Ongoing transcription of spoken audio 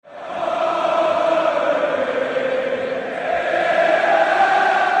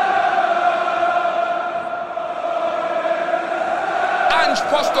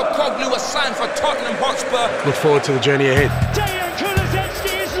blew a sign for Tottenham Hotspur. Look forward to the journey ahead.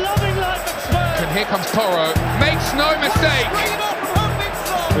 And here comes Toro, makes no mistake.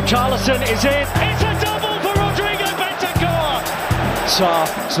 Richarlison is in. It's a double for Rodrigo Bentancur.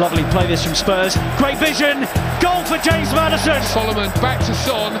 It's lovely play this from Spurs. Great vision. Goal for James Maddison. Solomon back to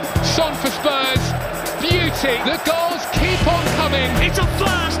Son. Son for Spurs. Beauty. The goals keep on coming. It's a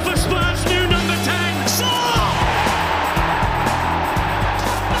first for Spurs' new number 10. Son!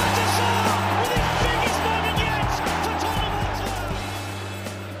 With his biggest moment yet for Tottenham Hotspur.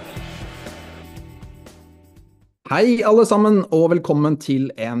 Hei alle sammen, og velkommen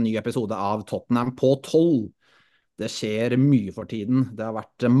til en ny episode av Tottenham på 12. Det skjer mye for tiden. Det har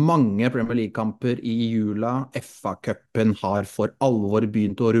vært mange Premier League-kamper i jula. FA-cupen har for alvor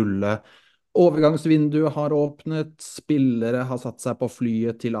begynt å rulle. Overgangsvinduet har åpnet, spillere har satt seg på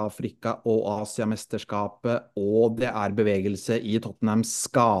flyet til Afrika og Asiamesterskapet, og det er bevegelse i Tottenhams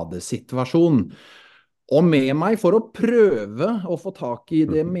skadesituasjon. Og med meg for å prøve å få tak i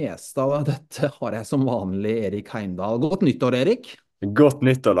det meste av dette har jeg som vanlig Erik Heimdal. Godt nyttår, Erik. Godt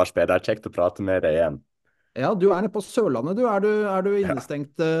nyttår, Lars Peder. Kjekt å prate med deg igjen. Ja, du er nede på Sørlandet. Er du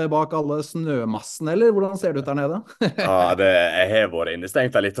innestengt bak alle snømassene, eller hvordan ser det ut der nede? Ja, jeg har vært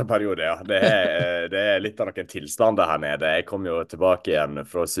innestengt en liten periode, ja. Det er litt av noen tilstander her nede. Jeg kom jo tilbake igjen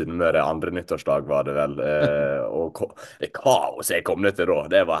fra Sunnmøre, andre nyttårsdag var det vel, og det kaos jeg kom ned til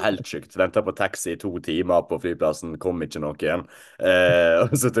da. Det var helt sykt. Ventet på taxi i 2 timer på flyplassen, kom ikke noe igjen.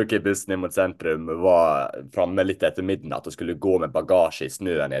 Og så tok jeg bussen inn mot sentrum, var fremme litt etter midnatt og skulle gå med bagasje i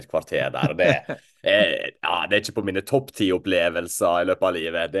snøen i et kvarter der, og det er ikke på mine topp 10 opplevelser i løpet av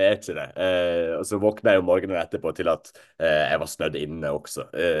livet, det er ikke det. Og så våknet jeg jo morgenen etterpå til at jeg var snødd inne også,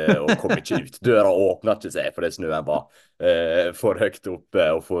 og kom ikke ut. Døra åpnet ikke seg, fordi snøen var for høyt oppe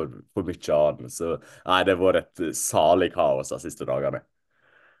og for mye av den. Så nei, det var et salig kaos de siste dagene.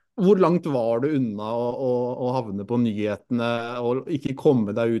 Hvor langt var du unna å havne på nyhetene og ikke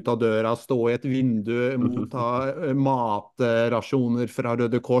komme deg ut av døra, stå i et vindu, motta matrasjoner fra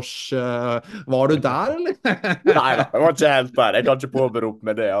Røde Kors? Var du der, eller? Nei, jeg var ikke helt der. Jeg kan ikke påberope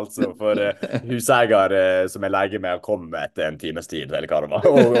med det, altså. For huseier som jeg legger med kom etter en times tid, eller hva det var,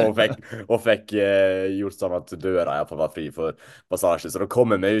 og fikk gjort sånn at døra i hvert fall var fri for passasje. Så da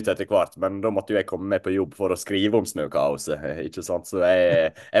kom jeg meg ut etter hvert, men da måtte jo jeg komme med på jobb for å skrive om snøkaoset, ikke sant? Så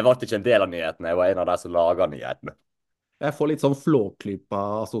jeg var ikke en del av nyhetene, jeg var en av de som laget nyhetene. Jeg får litt sånn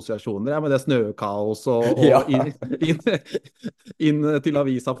flåklypa-assosiasjoner med det snøkaos og Ja. inn til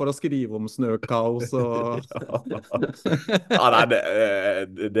avisa for å skrive om snøkaos. Ja, nei,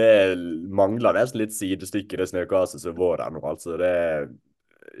 det mangler nesten litt sidestykke det snøkaoset som var der nå, altså det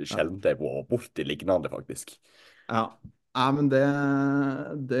sjelden det var borti lignende faktisk. Ja. Ja, men det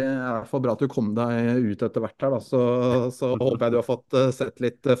er i hvert fall bra at du kom deg ut etter hvert her da, så håper jeg du har fått sett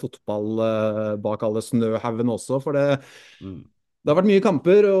litt fotball bak alle snøhaugen også, for det har vært mye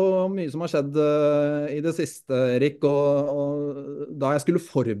kamper og mye som har skjedd i det siste, Erik, og da jeg skulle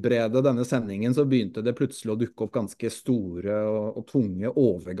forberede denne sendingen så begynte det plutselig å dukke opp ganske store og tunge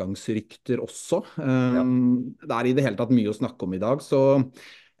overgangsrykter også. Det er i det hele tatt mye å snakke om i dag, så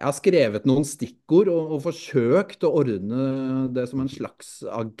jeg har skrevet noen stikkord og forsøkt å ordne det som en slags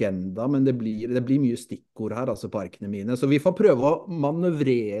agenda, men det blir mye stikkord her, altså på arkene mine. Så vi får prøve å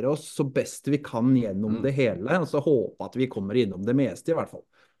manøvrere oss så best vi kan gjennom det hele, og så håpe at vi kommer innom det meste i hvert fall.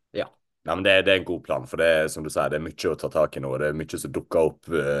 Ja. Ja, men det er en god plan, for det som du sier, det er mye å ta tak i nå, det er mye som dukker opp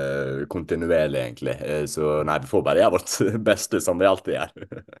kontinuerlig egentlig, så nei, vi får bare gjøre vårt beste som vi alltid gjør.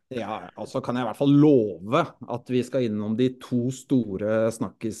 Ja, altså kan jeg i hvert fall love at vi skal innom de 2 store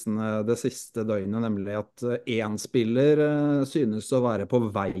snakkisene det siste døgnet, nemlig at en spiller synes å være på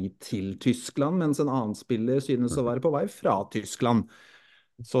vei til Tyskland, mens en annen spiller synes å være på vei fra Tyskland.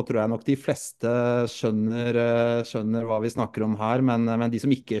 Så tror jeg nok de fleste skjønner hva vi snakker om her, men de som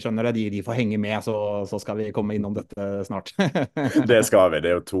ikke skjønner det, de får henge med, så skal vi komme innom dette snart. Det skal vi,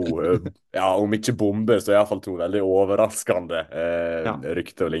 det er jo 2, ja, om ikke bomber, så i hvert fall 2 veldig overraskende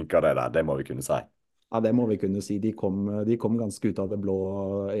rykter og linker det må vi kunne si. Ja, det må vi kunne si. De kom ganske ut av det blå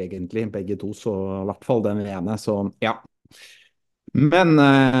egentlig, begge 2, så i hvert fall den ene, så ja. Men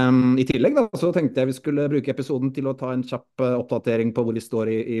i tillegg da, så tenkte jeg vi skulle bruke episoden til å ta en kjapp oppdatering på hvor vi står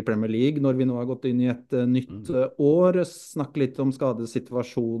i Premier League, når vi nå har gått inn i et nytt år, snakke litt om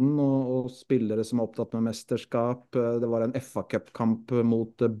skadesituasjonen og spillere som er opptatt med mesterskap. Det var en FA-cup-kamp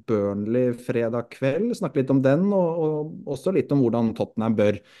mot Burnley fredag kveld, snakke litt om den, og også litt om hvordan Tottenham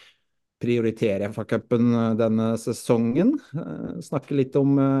bør prioritere FA-cupen denne sesongen. Snakke litt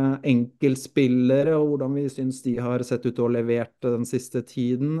om enkeltspillere og hvordan vi synes de har sett ut og levert den siste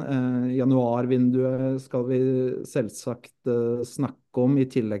tiden. Januarvinduet skal vi selvsagt snakke om, i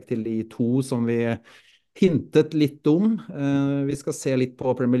tillegg til de to som vi hintet litt om. Vi skal se litt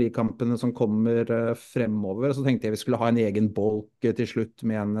på Premier League-kampene som kommer fremover. Så tenkte jeg vi skulle ha en egen bolk til slutt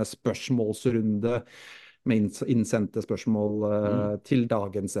med en spørsmålsrunde med innsendte spørsmål til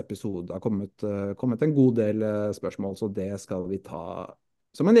dagens episode. Det har kommet en god del spørsmål, så det skal vi ta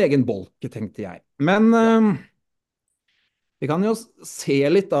som en egen bolk, tenkte jeg. Men vi kan jo se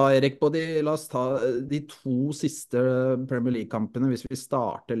litt da, Erik, på la oss ta de to siste Premier League-kampene, hvis vi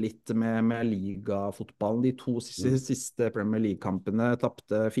starter litt med ligafotballen. De to siste Premier League-kampene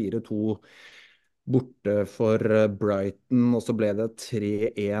tapte 4-2 borte for Brighton, og så ble det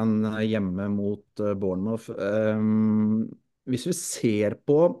 3-1 hjemme mot Bournemouth. Hvis vi ser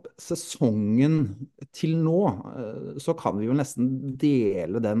på sesongen til nå, så kan vi jo nesten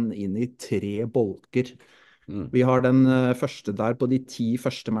dele den inn i 3 bolker. Vi har den første der på de 10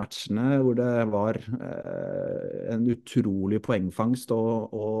 første matchene, hvor det var en utrolig poengfangst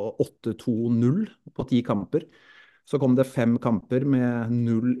og 8-2-0 på 10 kamper. Så kom det 5 kamper med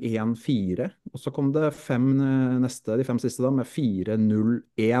 0-1-4, og så kom det 5 de 5 siste da, med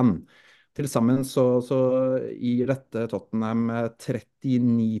 4-0-1. Til sammen så gir dette Tottenham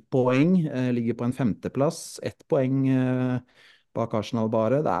 39 poeng, ligger på en 5. plass, 1 poeng bak Arsenal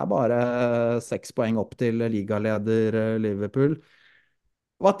bare. Det bare 6 poeng opp til ligaleder Liverpool.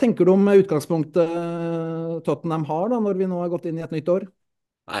 Hva tenker du om utgangspunktet Tottenham har da, når vi nå har gått inn i et nytt år?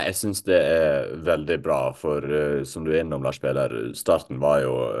 Nei, jeg synes det veldig bra, for som du innom, Lars Peder, starten var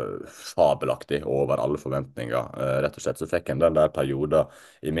jo fabelaktig over alle forventninger. Rett og slett så fikk en den der perioden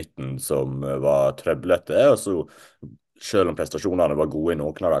i midten som var trøblete, og så selv om prestasjonene var gode i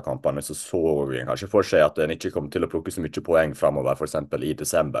noen av de kampene, så vi kanskje for seg at en ikke kom til å plukke så mye poeng fremover, for eksempel i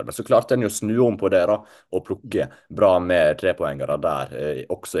desember. Men så klarte en jo snu om på det da, og plukke bra med 3-poengere der,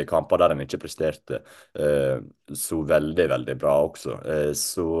 også i kamper der en ikke presterte så veldig, veldig bra også.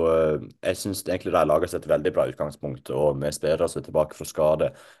 Så jeg synes egentlig de lager seg et veldig bra utgangspunkt, og med spillere som tilbake fra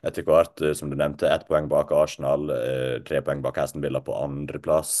skade etter hvert, som du nevnte, 1 poeng bak Arsenal, 3 poeng bak Aston Villa på 2.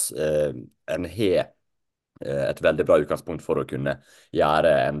 plass. En et veldig bra utgangspunkt for å kunne gjøre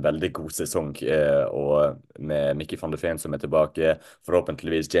en veldig god sesong, og med Mickey van de Ven som tilbake,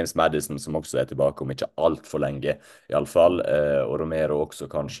 forhåpentligvis James Maddison som også tilbake om ikke alt for lenge i alle fall, og Romero også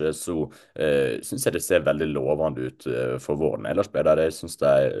kanskje, så synes jeg det ser veldig lovende ut for våren. Ellers bedre, jeg synes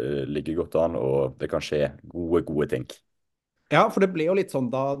det ligger godt an, og det kan skje gode ting. Ja, for det ble jo litt sånn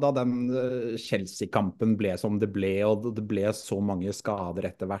da den Chelsea-kampen ble som det ble, og det ble så mange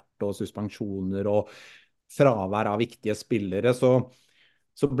skader etter hvert, og suspensjoner og fravær av viktige spillere,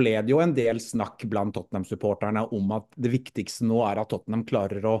 så ble det jo en del snakk blant Tottenham-supporterne om at det viktigste nå at Tottenham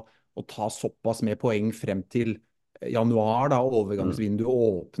klarer å ta såpass med poeng frem til januar, da overgangsvinduet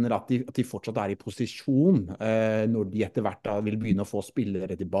åpner, at de fortsatt i posisjon når de etter hvert da vil begynne å få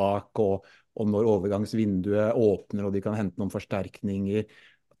spillere tilbake, og når overgangsvinduet åpner og de kan hente noen forsterkninger.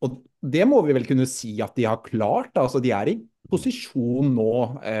 Og det må vi vel kunne si at de har klart, altså de i posisjon nå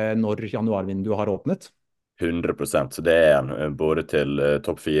når januarvinduet har åpnet. 100%, så det en både til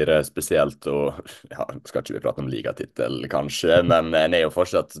topp 4 spesielt, og ja, skal ikke vi prate om ligatittel kanskje, men en jo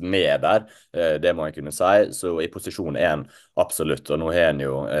fortsatt med der, det må jeg kunne si, så i posisjon 1 absolutt, og nå har en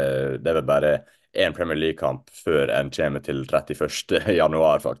jo, det vel bare en Premier League-kamp før en kommer til 31.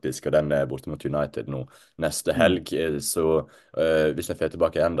 januar faktisk, og den borte mot United nå neste helg, så hvis jeg får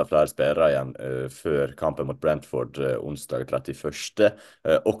tilbake enda flere spillere igjen før kampen mot Brentford onsdag 31.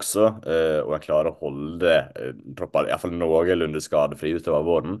 Også, og jeg klarer å holde tropper i hvert fall noenlunde skadefri utover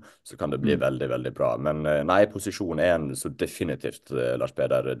våren, så kan det bli veldig, veldig bra. Men nei, posisjon 1 så definitivt, Lars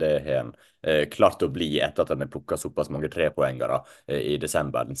Peder, det har en klart å bli etter at den plukket såpass mange 3-poengere i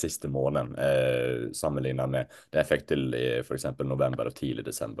desember, den siste måneden, sammenlignet med det jeg fikk til i for eksempel november og tidlig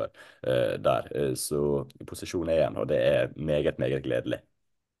desember der. Så posisjon 1, og det meget, meget gledelig.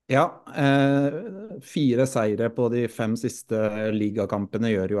 Ja, 4 seire på de 5 siste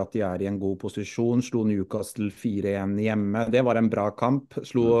ligakampene gjør jo at de i en god posisjon. Slo Newcastle 4-1 hjemme. Det var en bra kamp.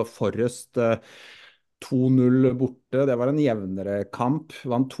 Slo Forrest 2-0 borte. Det var en jevnere kamp.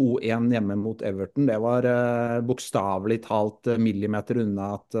 Vant 2-1 hjemme mot Everton. Det var bokstavelig talt millimeter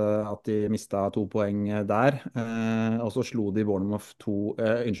unna at de mistet 2 poeng der. Og så slo de Bournemouth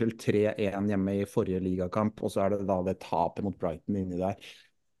 3-1 hjemme i forrige ligakamp, og så det da det tapet mot Brighton inni der.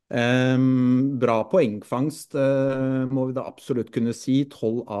 Bra poengfangst må vi da absolutt kunne si,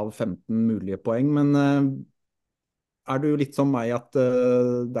 12 av 15 mulige poeng, men du litt som meg at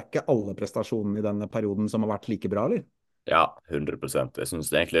det ikke alle prestasjonene i denne perioden som har vært like bra, eller? Ja, 100%. Jeg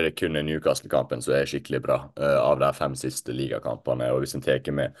synes egentlig det kun er Newcastle-kampen som er skikkelig bra av de 5 siste ligakampene. Og hvis en tar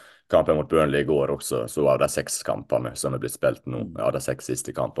med kampen mot Burnley i går også, så av de 6 kampene som er blitt spilt nå, av de 6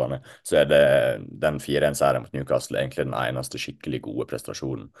 siste kampene, så er det den 4-1-serien mot Newcastle egentlig den eneste skikkelig gode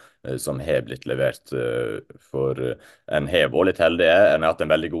prestasjonen som har blitt levert. For en har vært litt heldig, en har hatt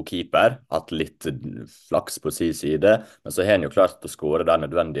en veldig god keeper, hatt litt flaks på sin side, men så har en jo klart å skåre de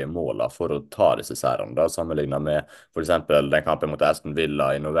nødvendige målene for å ta disse serene, da, sammenlignet med for eksempel den kampen mot Aston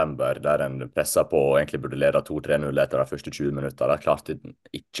Villa i november, der en presset på og egentlig burde lede 2-3-0 etter de første 20 minutter. Der klarte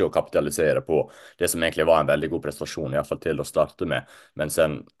ikke å kapitalisere på det som egentlig var en veldig god prestasjon, i hvert fall til å starte med. Mens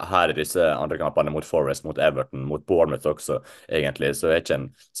her i disse andre kampene mot Forest, mot Everton, mot Bournemouth også, egentlig, så er ikke en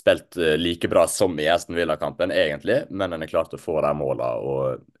spilt like bra som i Aston Villa-kampen, egentlig, men en er klart å få de målene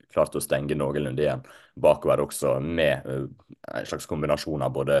og klart å stenge noenlunde igjen bakover også, med en slags kombinasjon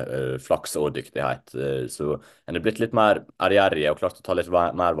av både flaks og dyktighet. Så en er blitt litt mer ærgjerrig og klart å ta litt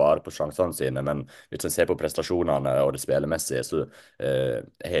mer vare på sjansene sine, men hvis en ser på prestasjonene og det spillemessige, så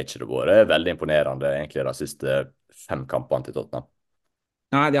har ikke det vært veldig imponerende egentlig de siste 5 kampene til Tottenham.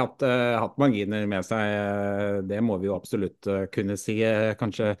 Nei, de har hatt marginer med seg, det må vi jo absolutt kunne si.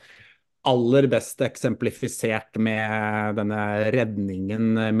 Kanskje aller best eksemplifisert med denne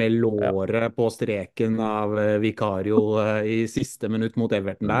redningen med låret på streken av Vicario i siste minutt mot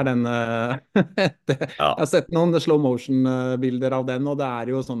Everton der. Jeg har sett noen slow motion-bilder av den, og det er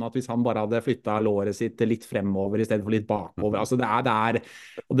jo sånn at hvis han bare hadde flyttet låret sitt litt fremover i stedet for litt bakover, altså det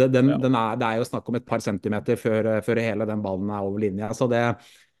er jo snakk om et par centimeter før hele den ballen er over linja, så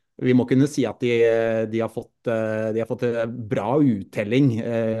vi må kunne si at de har fått bra uttelling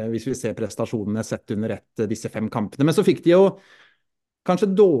hvis vi ser prestasjonene sett under disse 5 kampene. Men så fikk de jo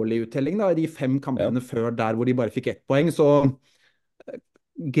kanskje dårlig uttelling da, i de 5 kampene før der hvor de bare fikk 1 poeng. Så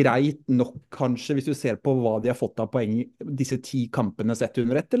greit nok kanskje hvis du ser på hva de har fått av poeng disse 10 kampene sett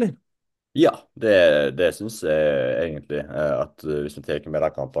under 1, eller? Ja, det synes jeg egentlig, at hvis vi tar med de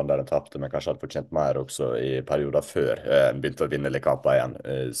kampene der en tapte, men kanskje hadde fortjent mer også i perioder før en begynte å vinne litt kamper igjen,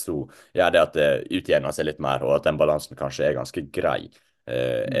 så ja, det at det utjevner seg litt mer, og at den balansen kanskje er ganske grei,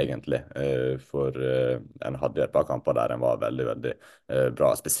 egentlig, for en hadde et par kamper der en var veldig, veldig bra,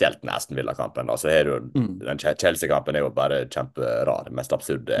 spesielt Aston Villa-kampen. Altså, den Chelsea-kampen er jo bare kjemperar, mest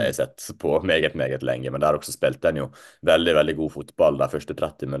absurde jeg har sett på meget, meget lenge, men der også spilte en jo veldig, veldig god fotball de første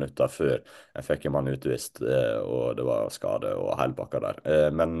 30 minutter før en fikk en mann utvist, og det var skade og helbakka der.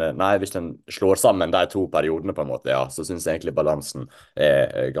 Men nei, hvis en slår sammen de 2 periodene på en måte, ja, så synes jeg egentlig balansen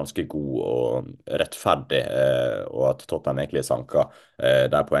er ganske god og rettferdig, og at Tottenham egentlig sanka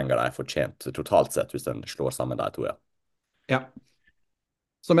de poengene de er fortjent totalt sett, hvis den slår sammen de 2, ja. Ja.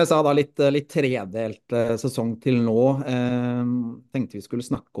 Som jeg sa da, litt tredelt sesong til nå. Tenkte vi skulle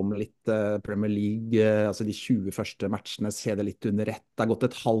snakke om litt Premier League, altså de 20 første matchene, se det litt under ett. Det har gått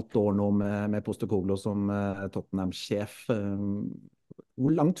et halvt år nå med Postecoglou som Tottenham-sjef.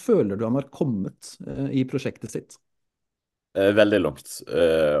 Hvor langt føler du han har kommet i prosjektet sitt? Veldig langt,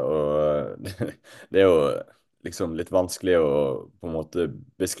 og det er jo liksom litt vanskelig å på en måte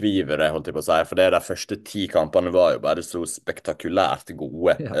beskrive det, holdt jeg på å si, for de første 10 kampene var jo bare så spektakulært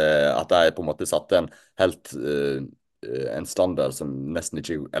gode, at de på en måte satte en helt en standard som nesten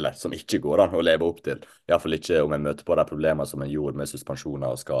ikke, eller som ikke går an å leve opp til, i hvert fall ikke om en møter på de problemene som en gjorde med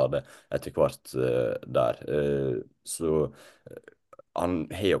suspensjoner og skade etter hvert der, så han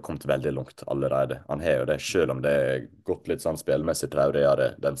har jo kommet veldig langt allerede. Han har jo det, selv om det er gått litt sånn spilmessig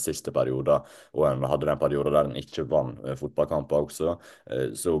traurigere den siste perioden, og han hadde den perioden der han ikke vant fotballkamper også,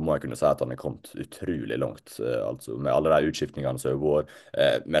 så må jeg kunne si at han har kommet utrolig langt. Altså med alle de utskiftningene som har vært,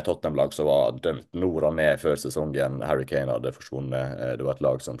 med Tottenham-lag som var dømt nord og ned før sesongen. Harry Kane hadde forsvunnet. Det var et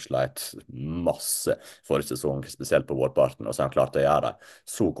lag som sleit masse forrige sesong, spesielt på vårparten, og så har han klart å gjøre det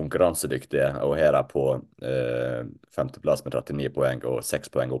så konkurransedyktige, og her er på 5. plass med 39 poeng, og 6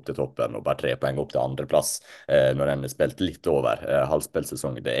 poeng opp til toppen, og bare 3 poeng opp til andre plass, når den er spilt litt over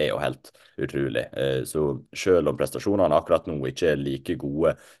halvspillsesong. Det er jo helt utrolig. Så selv om prestasjonene akkurat nå ikke er like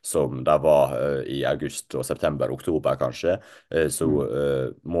gode som de var i august og september, oktober kanskje, så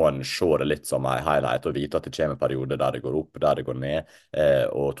må en se det litt som en highlight, og vite at det kommer en periode der det går opp, der det går ned,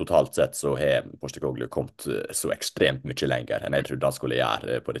 og totalt sett så har Postecoglou kommet så ekstremt mye lenger enn jeg trodde han skulle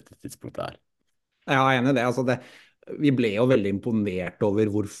gjøre på dette tidspunktet her. Jeg er enig i det. Altså vi ble jo veldig imponert over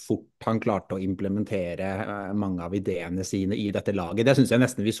hvor fort han klarte å implementere mange av ideene sine i dette laget. Det synes jeg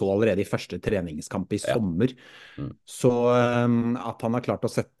nesten vi så allerede i første treningskamp i Ja. sommer. Så at han har klart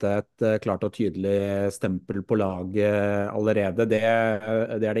å sette et klart og tydelig stempel på laget allerede, det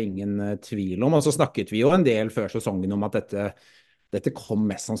er det ingen tvil om. Og så snakket vi jo en del før sesongen om at dette kom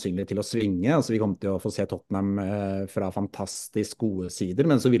mest sannsynlig til å svinge. Altså, vi kom til å få se Tottenham fra fantastisk gode sider,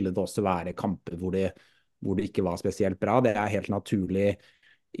 men så ville det også være kamper hvor det ikke var spesielt bra. Det er helt naturlig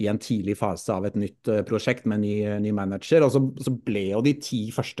i en tidlig fase av et nytt prosjekt med ny manager. Og så ble jo de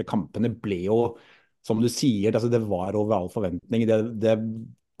 10 første kampene ble jo, som du sier, altså det var over all forventning.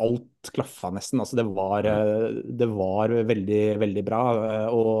 Alt klaffa nesten. Altså det var veldig, veldig bra.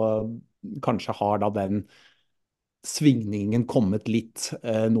 Og kanskje har da den svingningen kommet litt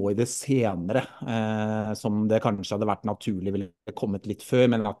nå i det senere, som det kanskje hadde vært naturlig ville kommet litt før,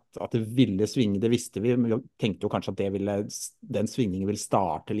 men at det ville svinge, det visste vi. Vi tenkte jo kanskje at den svingningen vil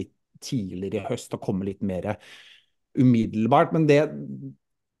starte litt tidligere i høst og komme litt mer umiddelbart, men det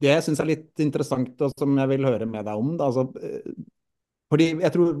jeg synes er litt interessant, og som jeg vil høre med deg om, da, altså, fordi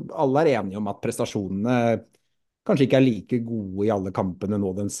jeg tror alle er enige om at prestasjonene kanskje ikke er like gode i alle kampene nå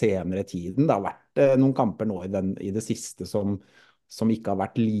den senere tiden. Det har vært noen kamper nå i det siste som ikke har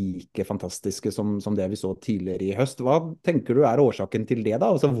vært like fantastiske som det vi så tidligere i høst. Hva tenker du er årsaken til det da?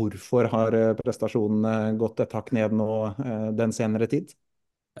 Altså, hvorfor har prestasjonene gått et hakk ned nå den senere tid?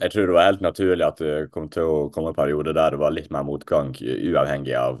 Jeg tror det var helt naturlig at det kom til å komme en periode der det var litt mer motgang,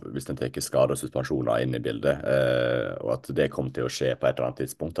 uavhengig av hvis en tar skader og suspensjoner inn i bildet, og at det kom til å skje på et eller annet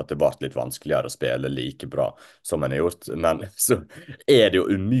tidspunkt, at det ble litt vanskeligere å spille like bra som en har gjort. Men så er det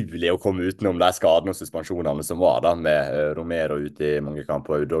jo umulig å komme utenom de skadene og suspensjonene som var da, med Romero ute i mange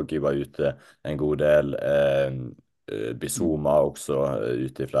kamper, Udoggi var ute en god del, Bissouma også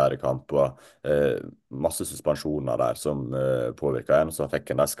ute i flere kamper, masse suspensjoner der som påvirket en, så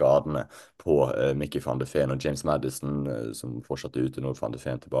fikk en de skadene på Mickey van de Ven og James Maddison, som fortsatt er ute nå. Van de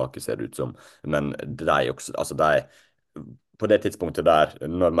Ven tilbake, ser det ut som, men de også, altså på det tidspunktet der,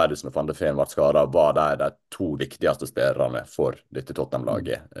 når Maddison og van de Ven ble skadet, var de 2 viktigste spillerne for dette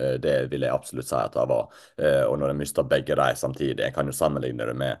Tottenham-laget. Det vil jeg absolutt si at det var. Og når de mistet begge de samtidig, jeg kan jo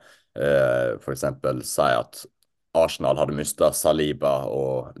sammenligne det med for eksempel si at Arsenal hadde mistet Saliba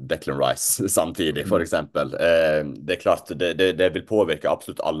og Declan Rice samtidig, for eksempel. Det er klart, det vil påvirke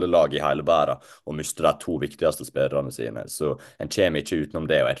absolutt alle lag i hele verden å miste de 2 viktigste spillerne sine. Så en kommer ikke utenom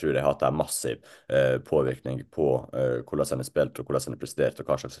det, og jeg tror det har hatt en massiv påvirkning på hvordan en har spilt, og hvordan en har prestert, og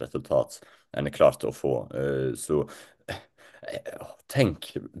hva slags resultat en har klart å få. Så tenk,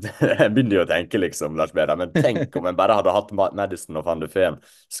 jeg begynner jo å tenke liksom, Lars Beder, men tenk om en bare hadde hatt Maddison og Van de Ven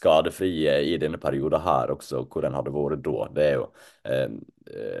skadefrie i denne perioden her også, hvor den hadde vært da. Det er jo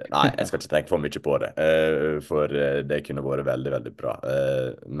nei, jeg skal ikke tenke for mye på det, for det kunne vært veldig, veldig bra,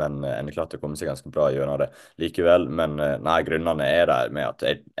 men en er klart å komme seg ganske bra gjennom det likevel. Men nei, grunnene er der med at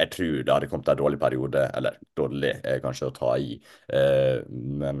jeg tror det hadde kommet en dårlig periode, eller dårlig kanskje å ta i,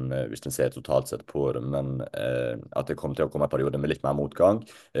 men hvis en ser totalt sett på det, men at det kom til å komme en periode med litt mer motgang,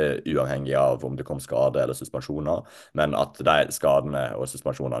 uavhengig av om det kom skade eller suspensjoner, men at de skadene og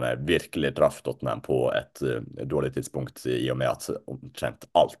suspensjonene virkelig traff Tottenham på et dårlig tidspunkt, i og med at omtrent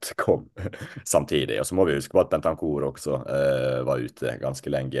alt kom samtidig. Og så må vi huske på at Bentancur også var ute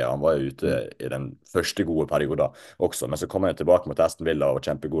ganske lenge. Han var jo ute i den første gode perioden også, men så kom han tilbake mot Aston Villa og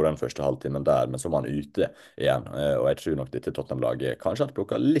kjempegod den første halvtimen der, men så var han ute igjen. Og jeg tror nok dette Tottenham-laget kanskje hadde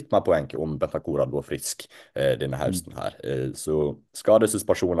plukket litt mer poeng om Bentancur hadde vært frisk denne høsten her. Så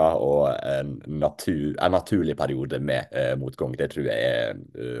skadesuspensjoner og en naturlig periode med motgang, det tror jeg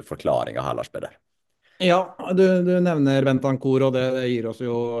er forklaringen her, Lars Peder. Ja, du nevner Bentancur, og det gir oss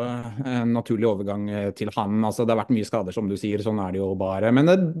jo en naturlig overgang til han. Altså, det har vært mye skader, som du sier, sånn er det jo bare. Men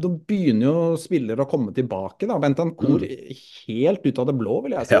da begynner jo spillere å komme tilbake, da. Bentancur helt ut av det blå,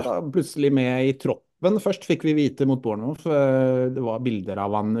 vil jeg si, da. Plutselig med i troppen. Først fikk vi vite mot Bournemouth, det var bilder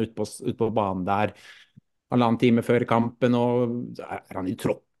av han ut på banen der, 1,5 time før kampen, og er han i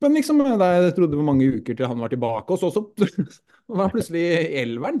troppen, liksom? Jeg trodde det var mange uker til han var tilbake, og så var han plutselig i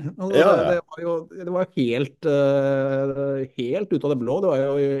elveren. Altså, det var helt ut av det blå. Det var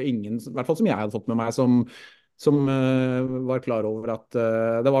jo ingen, i hvert fall som jeg hadde fått med meg, som var klar over at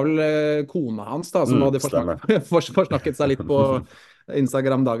det var vel kona hans da, som hadde forsnakket seg litt på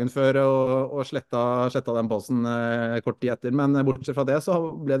Instagram dagen før og sletta den posten kort tid etter. Men bortsett fra det så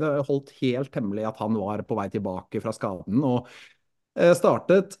ble det holdt helt hemmelig at han var på vei tilbake fra skaden og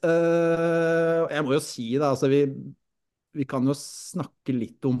startet. Jeg må jo si det, altså vi kan jo snakke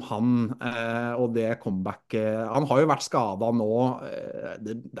litt om han og det comebacket. Han har jo vært skadet nå,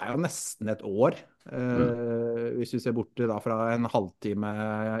 det er jo nesten et år. Mm. Hvis vi ser bort da fra en halvtime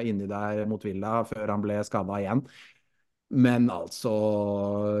inni der mot Villa før han ble skadet igjen. Men altså,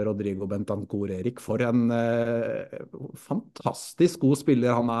 Rodrigo Bentancur, Erik, for en fantastisk god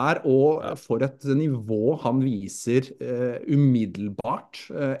spiller han er, og Ja. for et nivå han viser umiddelbart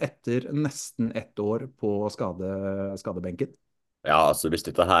etter nesten ett år på skadebenken. Ja, altså hvis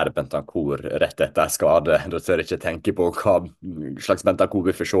dette her er Bentancur rett etter skade, da tør jeg ikke tenke på hva slags Bentancur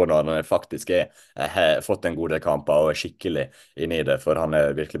vi får se når han faktisk har fått en god del kamper og er skikkelig inne i det, for han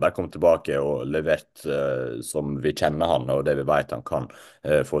er virkelig bare kommet tilbake og levert som vi kjenner han, og det vi vet han kan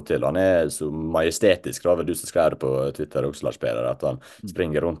få til. Han er så majestetisk, det var vel du som skrev det på Twitter også, Lars Peder, at han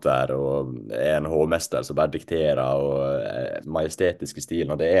springer rundt der og er en hovmester som bare dikterer og majestetisk i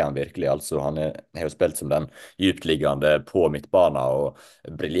stilen, og det er han virkelig. Altså, han har jo spilt som den dyptliggende på midtbanen og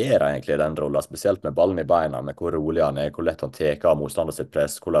briljerer egentlig i den rollen, spesielt med ballen i beina, med hvor rolig han er, hvor lett han teker av motstander sitt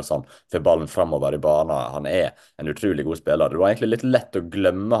press, hvordan han får ballen fremover i banen. Han er en utrolig god spiller. Det var egentlig litt lett å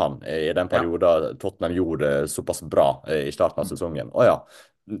glemme han i den perioden Tottenham gjorde det såpass bra i starten av sesongen. Å ja,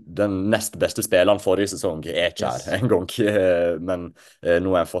 den nest beste spilleren forrige sesong er ikke her en gang, men nå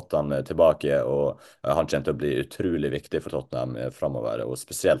har han fått han tilbake, og han kommer til å bli utrolig viktig for Tottenham fremover, og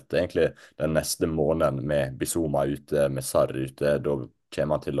spesielt egentlig den neste måneden med Bissouma ute, med Sarr ute. Da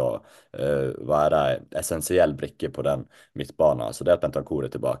kommer han til å være en essensiell brikke på den midtbanen. Så det at Bentancur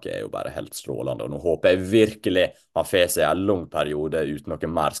er tilbake er jo bare helt strålende, og nå håper jeg virkelig han får seg en lang periode uten noe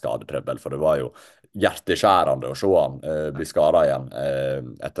mer skadetrøbbel, for det var jo hjerteskjærende å se han bli skadet igjen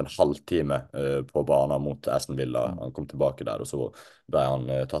etter en halvtime på banen mot Aston Villa. Han kom tilbake der, og så ble han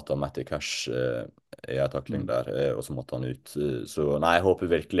tatt av Matty Cash i en takling der, og så måtte han ut. Så nei, jeg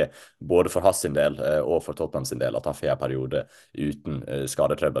håper virkelig, både for hans sin del og for Tottenham sin del, at han får en periode uten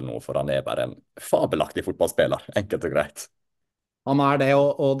skadetrøbbel nå, for han er bare en fabelaktig fotballspiller, enkelt og greit. Han er det,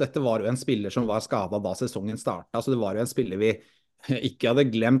 og dette var jo en spiller som var skadet da sesongen startet, så det var jo en spiller vi ikke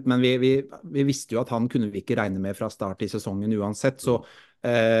hadde glemt, men vi visste jo at han kunne vi ikke regne med fra start i sesongen uansett, og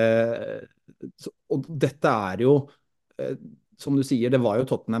dette er jo, som du sier, det var jo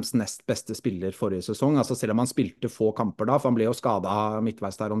Tottenhams nest beste spiller forrige sesong, altså selv om han spilte få kamper da, for han ble jo skadet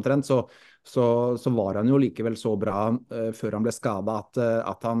midtveis der omtrent, så var han jo likevel så bra før han ble skadet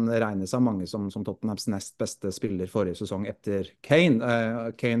at han regnes av mange som Tottenhams nest beste spiller forrige sesong etter Kane.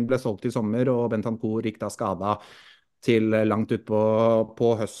 Kane ble solgt i sommer, og Bentancur gikk da skadet til langt ut på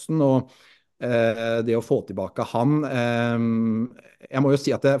høsten, og det å få tilbake han, jeg må jo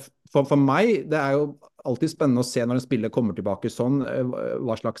si at for meg, det er jo alltid spennende å se når en spiller kommer tilbake sånn,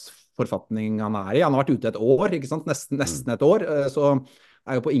 hva slags forfatning han er i. Han har vært ute et år, ikke sant? Nesten et år, så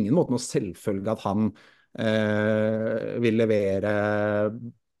er jo på ingen måte noe selvfølge at han vil levere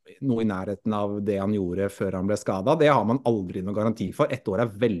noe i nærheten av det han gjorde før han ble skadet. Det har man aldri noen garanti for. Et år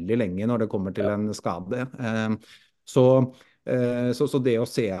er veldig lenge når det kommer til en skade. Så det å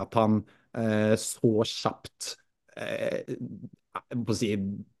se at han så kjapt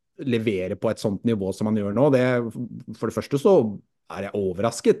leverer på et sånt nivå som han gjør nå, for det første så er jeg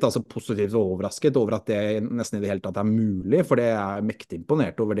overrasket, altså positivt overrasket over at det nesten i det hele tatt er mulig, for det er mektig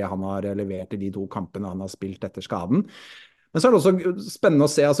imponert over det han har levert i de 2 kampene han har spilt etter skaden. Men så er det også spennende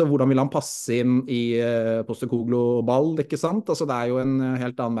å se altså, hvordan vil han passe inn i Postecoglou-ball, ikke sant? Altså, det er jo en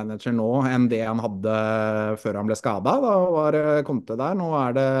helt annen manager nå enn det han hadde før han ble skadet. Da var Conte der, nå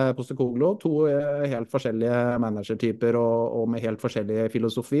er det Postecoglou. 2 helt forskjellige managertyper og med helt forskjellig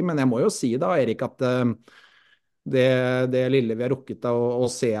filosofi. Men jeg må jo si da, Erik, at det lille vi har rukket å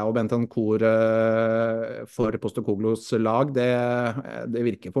se av Bentancur for Postecoglou's lag, det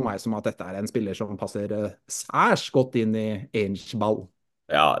virker for meg som at dette er en spiller som passer særs godt inn i Ainge-ball.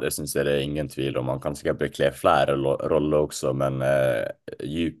 Ja, det synes jeg det er ingen tvil om. Han kan sikkert bekle flere roller også, men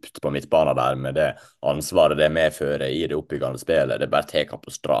djupt på midtbanen der, med det ansvaret det medfører i det oppbyggende spillet, det er bare tek han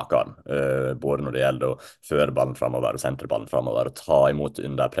på strak arm. Både når det gjelder å føre ballen fremover og sentre ballen fremover, og ta imot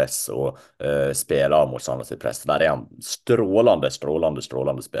under press og spille av motstander sitt press. Der er han strålende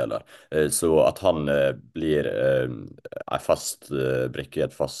spiller. Så at han blir en fast brikke,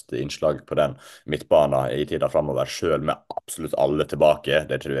 et fast innslag på den midtbanen i tida fremover, selv med absolutt alle tilbake,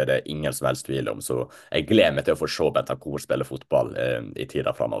 det tror jeg det er ingen som helst tvil om. Så jeg gleder meg til å få se Bentancur spille fotball i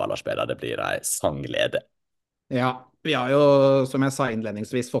tida fremover. Det blir en sanglede. Ja, vi har jo, som jeg sa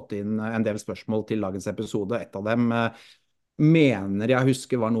innledningsvis, fått inn en del spørsmål til dagens episode. Et av dem mener jeg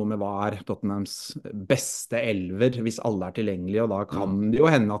husker var noe med hva er Tottenhams beste elver hvis alle er tilgjengelige, og da kan det jo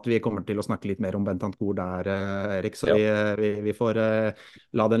hende at vi kommer til å snakke litt mer om Bentancur der, Erik, så vi får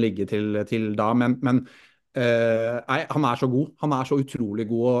la den ligge til da, men Nei, han så god. Han så utrolig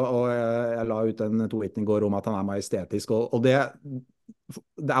god, og jeg la ut en tweet i går om at han majestetisk, og det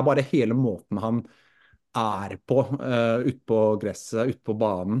bare hele måten han på, ut på gresset, ut på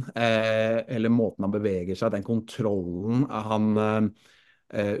banen, eller måten han beveger seg, den kontrollen han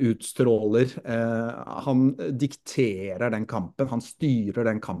utstråler. Han dikterer den kampen, han styrer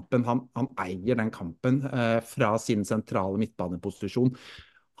den kampen, han eier den kampen fra sin sentrale midtbaneposisjon.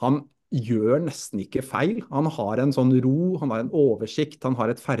 Han gjør nesten ikke feil. Han har en sånn ro, han har en oversikt, han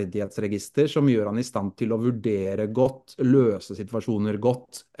har et ferdighetsregister som gjør han i stand til å vurdere godt, løse situasjoner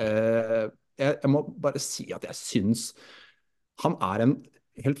godt. Jeg må bare si at jeg synes han en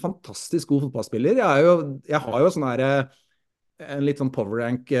helt fantastisk god fotballspiller. Jeg har jo sånn her en litt sånn power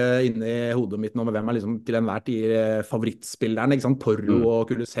rank inni hodet mitt nå med hvem liksom til enhver tid favorittspilleren, ikke sant? Porro og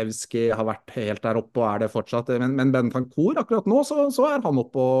Kulusevski har vært helt der oppe og det fortsatt, men Bentancur akkurat nå så han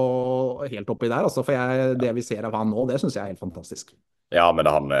helt oppi der, altså, for det vi ser av han nå, det synes jeg helt fantastisk. Ja, men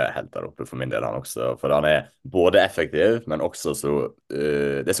han helt der oppe for min del, han også. For han både effektiv, men også så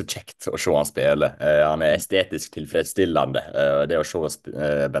det så kjekt å se han spille. Han estetisk tilfredsstillende. Det å se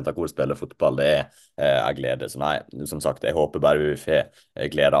Bentancur spille fotball, det en glede. Så nei, som sagt, jeg håper bare vi får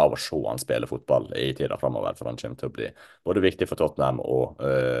glede av å se han spille fotball i tiden fremover, for han kommer til å bli både viktig for Tottenham, og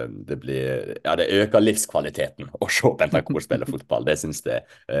det øker livskvaliteten å se Bentancur spille fotball. Det synes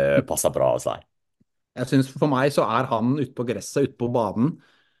jeg passer bra å si. Jeg synes for meg så han ute på gresset, ute på banen,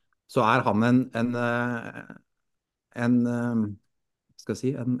 så han skal jeg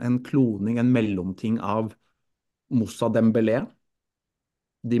si, en kloning, en mellomting av Moussa Dembélé,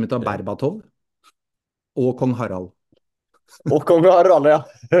 Dimitar Berbatov og Kong Harald. Og Kong Harald, ja.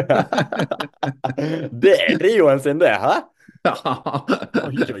 Det trioen sin det, hæ?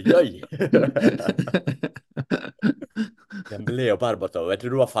 Oi, oi, oi. Dembélé og Berbatov, jeg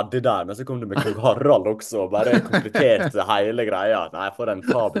tror du var ferdig der, men så kom du med Kong Harald også, og bare kompletterte hele greia. Nei, for en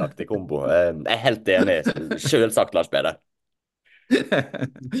fabelaktig kombo. Jeg helt enig, selvsagt Lars Peder.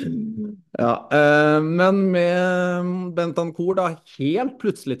 Ja, men med Bentancur da helt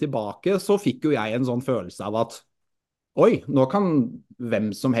plutselig tilbake, så fikk jo jeg en sånn følelse av at oi, nå kan hvem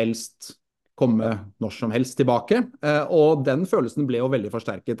som helst komme når som helst tilbake, og den følelsen ble jo veldig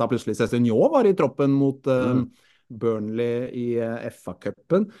forsterket da plutselig Sesongen var i troppen mot Burnley i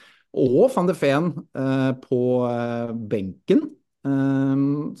FA-cupen, og Van de Ven på benken.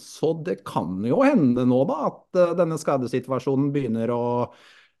 Så det kan jo hende nå da at denne skadesituasjonen begynner å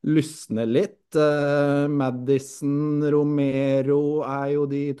lysne litt. Madison, Romero jo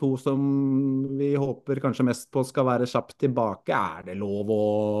de to som vi håper kanskje mest på skal være kjapt tilbake. Det lov å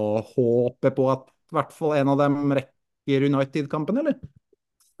håpe på at i hvert fall en av dem rekker United-kampen, eller?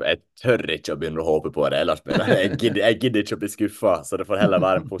 Jeg tør ikke å begynne å håpe på det, ellers jeg gidder ikke å bli skuffet, så det får heller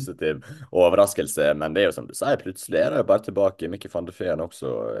være en positiv overraskelse. Men det jo som du sier, plutselig det jo bare tilbake. Mikke van de Ven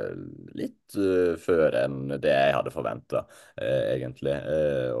også litt før enn det jeg hadde forventet, egentlig.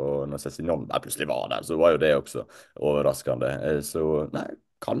 Og når Sessignon plutselig var der, så var jo det også overraskende. Så nei,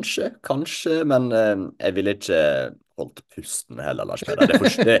 kanskje, men jeg vil ikke holdt pusten heller, Lars Peder.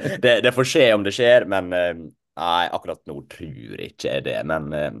 Det får skje om det skjer, men nei, akkurat nå tror ikke jeg det,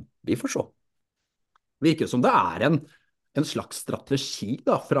 men vi får se. Virker som det en slags strategi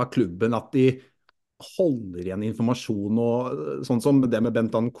da, fra klubben at de holder igjen informasjon, og sånn som det med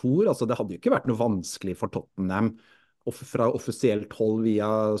Bentancur, altså det hadde jo ikke vært noe vanskelig for Tottenham fra offisielt hold via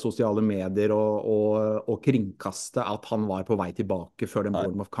sosiale medier og kringkaste at han var på vei tilbake før den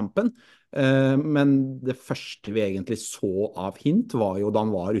Bournemouth-kampen. Men det første vi egentlig så av hint var jo da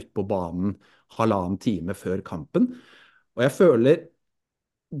han var ute på banen 1,5 time før kampen. Og jeg føler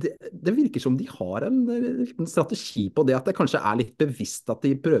det virker som de har en strategi på det, at det kanskje litt bevisst at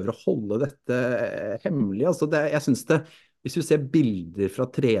de prøver å holde dette hemmelig. Altså jeg synes hvis vi ser bilder fra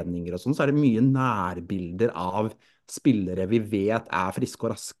treninger og sånn, så det mye nærbilder av spillere vi vet friske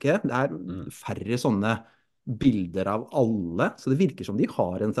og raske. Det færre sånne bilder av alle, så det virker som de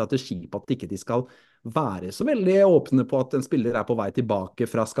har en strategi på at ikke de skal være så veldig åpne på at en spiller på vei tilbake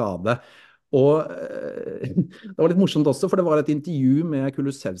fra skade. Og det var litt morsomt også, for det var et intervju med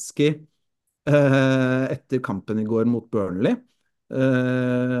Kulusevski etter kampen i går mot Burnley.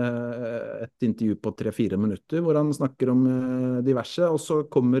 Et intervju på 3-4 minutter hvor han snakker om diverse, og så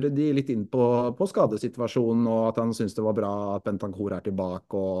kommer de litt inn på skadesituasjonen, og at han synes det var bra at Bentancur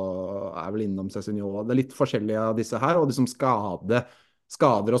tilbake, og vel innom Sessignon. Det litt forskjellige av disse her, og liksom skader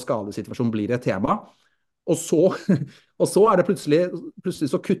og skadesituasjon blir et tema. Og så det plutselig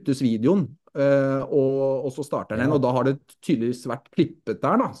så kuttes videoen, og så starter den, og da har det tydeligvis vært klippet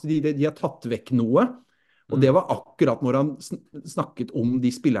der da, så de har tatt vekk noe. Og det var akkurat når han snakket om de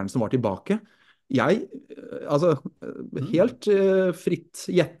spillerne som var tilbake. Jeg, altså, helt fritt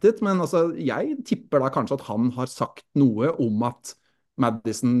gjettet, men altså, jeg tipper da kanskje at han har sagt noe om at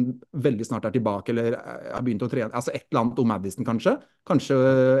Maddison veldig snart er tilbake, eller har begynt å trene. Altså et eller annet om Maddison, kanskje. Kanskje,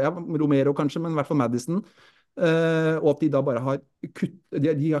 ja, Romero kanskje, men i hvert fall Maddison. Og at de da bare har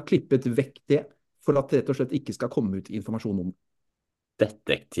de har klippet vekk det, for at det rett og slett ikke skal komme ut informasjon om det.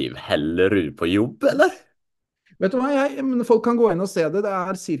 Detektiv Hellerud på jobb, eller? Vet du hva, men folk kan gå inn og se det. Det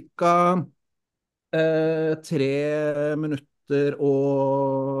er cirka 3 minutter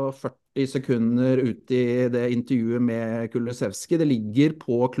og 40 sekunder ut i det intervjuet med Kulusevski. Det ligger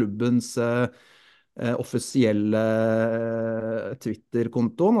på klubbens offisielle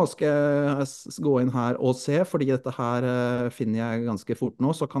Twitter-konto. Nå skal jeg gå inn her og se, fordi dette her finner jeg ganske fort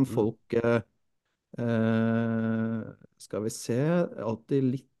nå, så kan folk skal vi se, alltid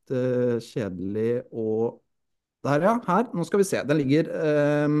litt kjedelig og der, ja, her, nå skal vi se. Den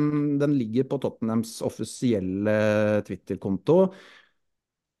ligger på Tottenhams offisielle Twitter-konto.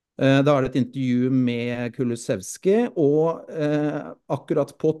 Da er det et intervju med Kulusevski, og akkurat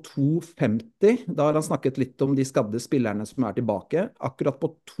på 2.50, da har han snakket litt om de skadde spillerne som er tilbake. Akkurat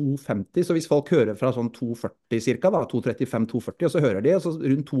på 2.50, så hvis folk hører fra sånn 2.40 cirka, da, 2.35, 2.40, og så hører de, og så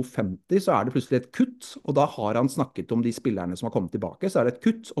rundt 2.50 så er det plutselig et kutt, og da har han snakket om de spillerne som har kommet tilbake, så er det et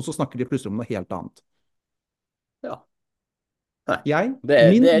kutt, og så snakker de plutselig om noe helt annet. Ja. Nei, Jeg, det er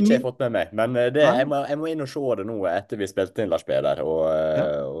ikke jeg min, fått med meg, men jeg må inn og se det nå etter vi spilte inn Lars Peder, ja.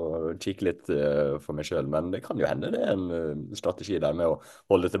 og kikke litt for meg selv, men det kan jo hende det er en strategi der med å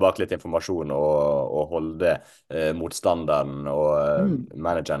holde tilbake litt informasjon og holde motstanderen og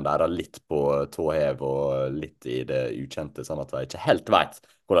manageren der litt på tåhev og litt i det ukjente, sånn at de ikke helt vet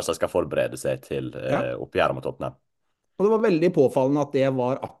hvordan de skal forberede seg til oppgjøret mot Tottenham. Og det var veldig påfallende at det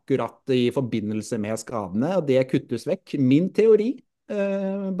var akkurat i forbindelse med skadene, og det kuttes vekk. Min teori,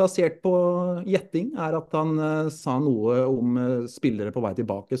 basert på gjetting, er at han sa noe om spillere på vei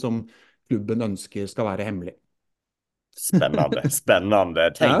tilbake som klubben ønsker skal være hemmelig. Spennende, spennende.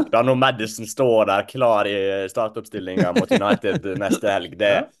 Tenk da når Maddison står der klar i startoppstillingen mot United neste helg.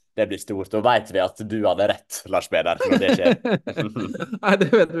 Det blir stort. Og vet vi at du hadde rett, Lars Peder, når det skjer. Nei, det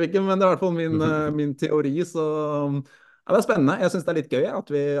vet vi ikke, men det er i hvert fall min teori, så ja, det er spennende. Jeg synes det er litt gøy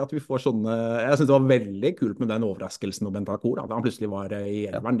at vi får sånne. Jeg synes det var veldig kult med den overraskelsen og Bentancur, at han plutselig var i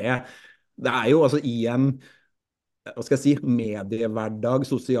elveren. Det er jo altså i en, hva skal jeg si, mediehverdag,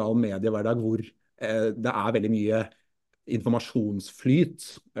 sosial mediehverdag, hvor det er veldig mye informasjonsflyt.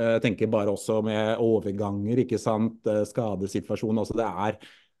 Jeg tenker bare også med overganger, ikke sant, skadesituasjon. Altså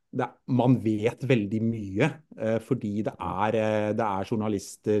man vet veldig mye, fordi det er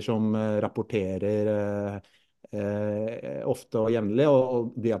journalister som rapporterer ofte og jevnlig,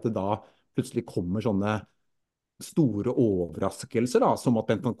 og det at det da plutselig kommer sånne store overraskelser, da, som at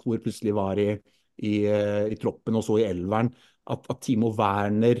Bentancur plutselig var i troppen og så i elveren, at Timo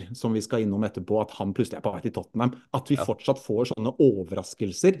Werner, som vi skal innom etterpå, at han plutselig er på vei til Tottenham, at vi fortsatt får sånne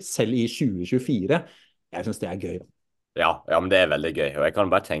overraskelser, selv i 2024. Jeg synes det er gøy. Ja, men det er veldig gøy, og jeg kan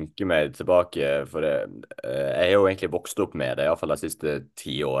bare tenke meg tilbake, for jeg har jo egentlig vokst opp med det, i hvert fall de siste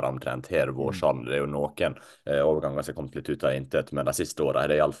 10 årene omtrent her vår sånn. Det er jo noen overganger som har kommet litt ut av intet, men de siste årene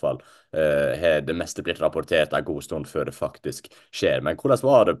er det i alle fall har det meste blitt rapportert en god stund før det faktisk skjer. Men hvordan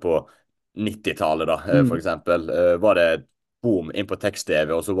var det på 90-tallet da, for eksempel? Var det boom inn på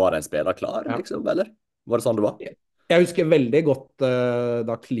tekst-TV, og så var det en spiller klar, liksom, eller? Var det sånn det var? Jeg husker veldig godt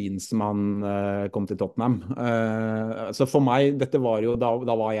da Klinsmann kom til Tottenham. Så for meg, dette var jo,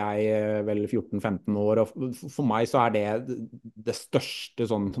 da var jeg vel 14-15 år, og for meg så er det største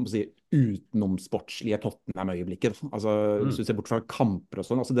sånn, som å si, utenomsportslige Tottenham-øyeblikket. Altså, hvis du ser bort fra kamper og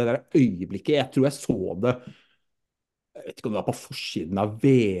sånn, altså det der øyeblikket, jeg tror jeg så det, jeg vet ikke om det var på forsiden av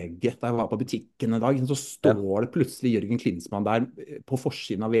VG, da jeg var på butikken en dag, så står det plutselig Jørgen Klinsmann der på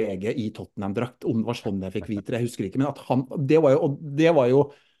forsiden av VG i Tottenham-drakt, om det var sånn jeg fikk vite det, jeg husker ikke, men at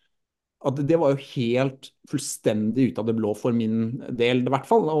det var jo helt fullstendig ut av det blå for min del, i hvert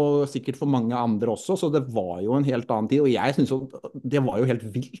fall, og sikkert for mange andre også, så det var jo en helt annen tid, og jeg synes jo, det var jo helt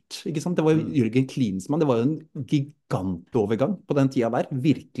vilt, ikke sant? Det var jo Jørgen Klinsmann, det var jo en gigantovergang på den tida der,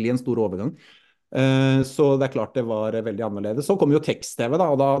 virkelig en stor overgang. Så det er klart det var veldig annerledes. Så kom jo tekst-TV da,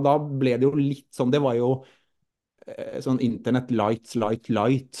 og da ble det jo litt sånn, det var jo sånn internet light,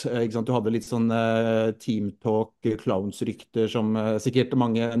 ikke sant? Du hadde litt sånn teamtalk, clowns-rykter som sikkert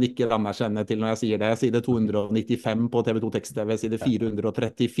mange nikker anerkjenner til når jeg sier det. Side 295 på TV2 tekst-TV, side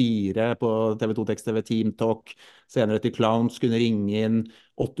 434 på TV2 tekst-TV teamtalk, senere til clowns kunne ringe inn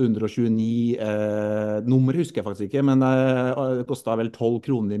 829, nummeret husker jeg faktisk ikke, men det kostet vel 12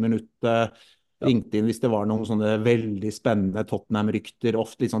 kroner i minuttet. ringte inn hvis det var noen sånne veldig spennende Tottenham-rykter,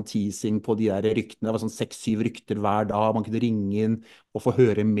 ofte litt sånn teasing på de der ryktene. Det var sånn 6-7 rykter hver dag. Man kunne ringe inn og få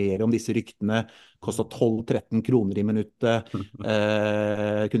høre mer om disse ryktene. Kostet 12-13 kroner i minuttet.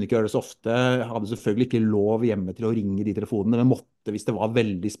 Kunne ikke gjøre det så ofte. Hadde selvfølgelig ikke lov hjemme til å ringe de telefonene, men måtte hvis det var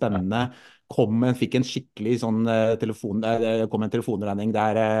veldig spennende. Fikk en skikkelig sånn kom en telefonregning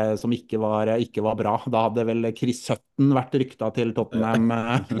der som ikke var bra. Da hadde vel Chris Sutton vært rykta til Tottenham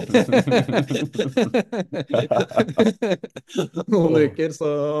noen uker, så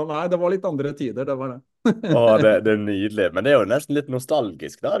nei, det var litt andre tider, det var det. Det er nydelig, men det er jo nesten litt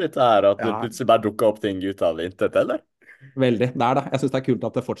nostalgisk da, dette her, at det plutselig bare dukker opp ting ut av intet, eller? Veldig, det er det. Jeg synes det er kult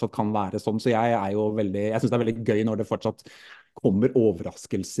at det fortsatt kan være sånn, så jeg synes det er veldig gøy når det fortsatt kommer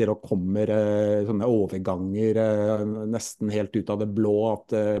overraskelser og kommer sånne overganger nesten helt ut av det blå,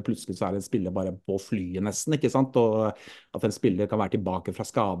 at plutselig så er det en spiller bare på flyet nesten, ikke sant? Og at en spiller kan være tilbake fra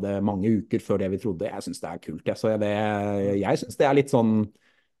skade mange uker før det vi trodde. Jeg synes det er kult, jeg. Så jeg synes det er litt sånn,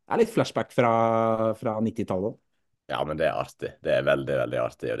 det er litt flashback fra 90-tallet. Ja, men det er artig. Det er veldig, veldig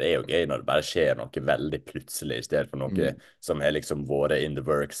artig. Og det er jo gøy når det bare skjer noe veldig plutselig, i stedet for noe som har liksom vært in the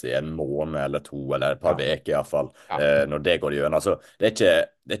works i en måned eller to, eller et par veker i hvert fall, når det går gjennom. Altså, det er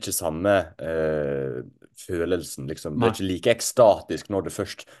ikke samme følelsen, liksom. Det er ikke like ekstatisk når det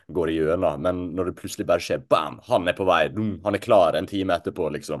først går gjennom, men når det plutselig bare skjer, bam, han er på vei, han er klar en time etterpå,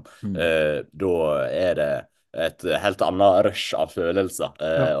 liksom. Da er det et helt annet rush av følelser,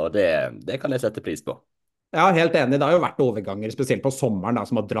 og det kan jeg sette pris på. Ja, helt enig. Det har jo vært overganger, spesielt på sommeren, da,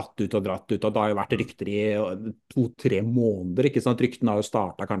 som har dratt ut, og det har jo vært rykter i 2-3 måneder, ikke sant? Ryktene har jo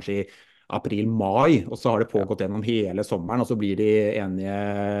startet kanskje i april-mai, og så har det pågått gjennom hele sommeren, og så blir de enige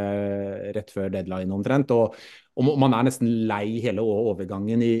rett før deadline omtrent, og man er nesten lei hele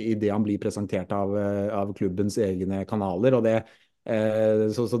overgangen i det han blir presentert av klubbens egne kanaler, og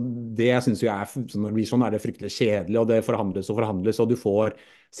så det synes jeg når det blir sånn er det fryktelig kjedelig, og det forhandles, og du får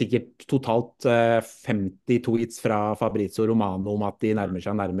sikkert totalt 50 tweets fra Fabrizio Romano om at de nærmer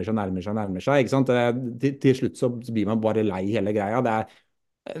seg, ikke sant? Til slutt så blir man bare lei hele greia. Det er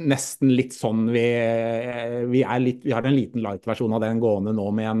nesten litt sånn vi har en liten light-versjon av den gående nå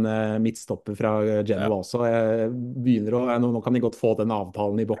med en midtstopper fra Genoa også. Nå kan de godt få den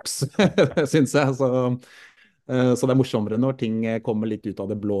avtalen i boks, synes jeg, så det er morsommere når ting kommer litt ut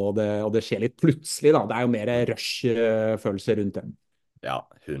av det blå, og det skjer litt plutselig, da. Det er jo mer rush-følelse rundt det. Ja,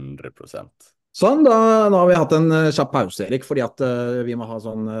 100%. Sånn, nå har vi hatt en kjapp pause, Erik, fordi at vi må ha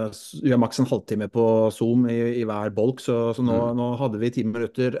vi har maks en halvtime på Zoom i hver bolk, så nå hadde vi 10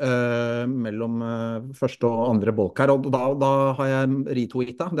 minutter mellom første og andre bolk her, og da har jeg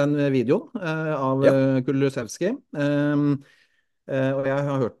retweetet den videoen av Kulusevski. Og jeg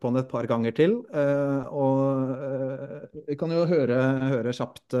har hørt på den et par ganger til, og vi kan jo høre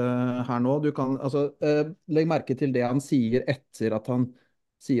kjapt her nå. Legg merke til det han sier etter at han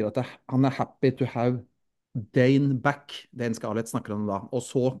sier at han er happy to have Dane back. Dane Scarlett snakker om da. Og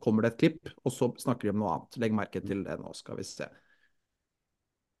så kommer det et klipp, og så snakker de om noe annet. Legg merke til det nå, skal vi se.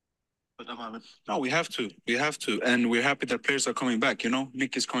 No, we have to, and we're happy that players are coming back. You know,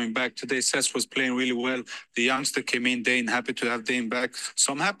 Nick is coming back today. Cesc was playing really well. The youngster came in, Dane. Happy to have Dane back.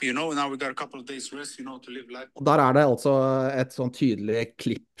 So I'm happy, you know. Now we got a couple of days rest, you know, to live life. Og der er det altså et sånn tydelig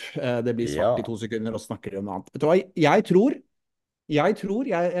klipp. Det blir svart i 2 sekunder, og snakker om noe annet. Vet du hva? Jeg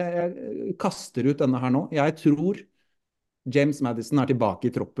kaster ut denne her nå. Jeg tror James Maddison er tilbake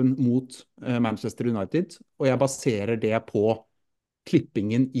i troppen mot Manchester United, og jeg baserer det på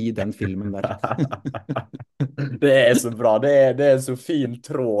klippingen i den filmen der. Det er så bra. Det er en så fin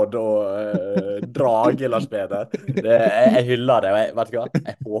tråd og drage, Lars Peder. Jeg hyller det, og vet du hva?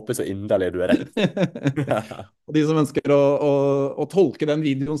 Jeg håper så inderlig du er rett. Og de som ønsker å tolke den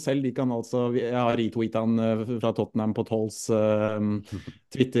videoen selv, de kan altså, jeg har retweetet den fra Tottenham på Tolls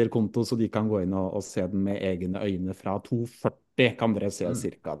Twitter-konto, så de kan gå inn og se den med egne øyne fra 240, kan dere se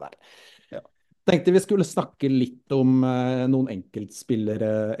cirka der. Tenkte vi skulle snakke litt om noen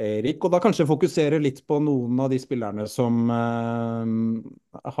enkeltspillere, Erik, og da kanskje fokusere litt på noen av de spillerne som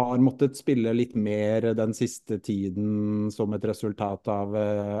har måttet spille litt mer den siste tiden som et resultat av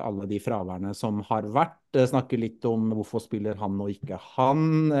alle de fraværene som har vært. Snakke litt om hvorfor spiller han og ikke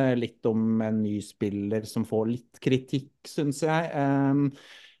han, litt om en ny spiller som får litt kritikk, synes jeg.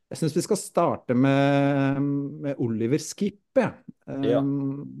 Jeg synes vi skal starte med Oliver Skippe. Det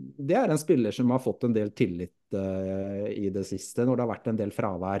er en spiller som har fått en del tillit i det siste, når det har vært en del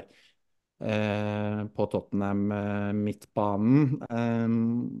fravær på Tottenham midtbanen.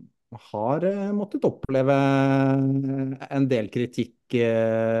 har måttet oppleve en del kritikk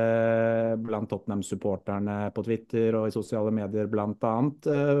blant Tottenham-supporterne på Twitter og i sosiale medier blant annet.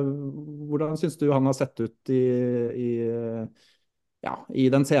 Hvordan synes du han har sett ut i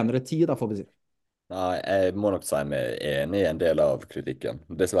den senere tid, da, får vi si? Nei, jeg må nok si meg enig i en del av kritikken,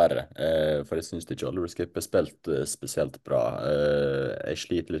 dessverre. For jeg syns ikke Oliver Skip har spilt spesielt bra. Jeg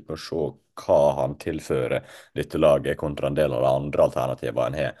sliter litt med å se hva han tilfører dette laget kontra en del av de andre alternativene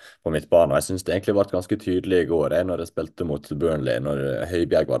han har på midtbanen. Og jeg syns det egentlig ble ganske tydelig i går, når jeg spilte mot Burnley, når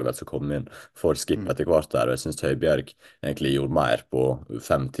Høibjerg var det vel som kom inn for Skip etter hvert der. Og jeg syns Høibjerg egentlig gjorde mer på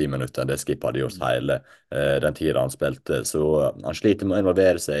 5-10 minutter enn det Skip hadde gjort hele den tida han spilte. Så han sliter med å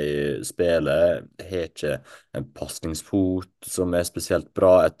involvere seg i spillet. Har ikke en pasningsfot som er spesielt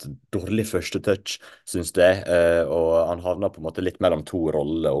bra. Et dårlig første touch, syns jeg. Og han havner på en måte litt mellom to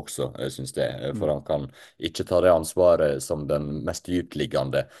roller også, syns jeg. For han kan ikke ta det ansvaret som den mest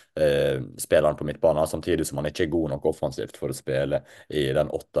dyptliggende spilleren på midtbanen, samtidig som han ikke er god nok offensivt for å spille i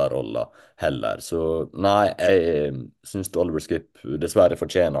den åtterrollen heller. Så nei, jeg syns Oliver Skip dessverre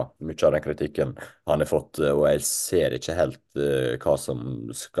fortjener mye av den kritikken han har fått, og jeg ser ikke helt hva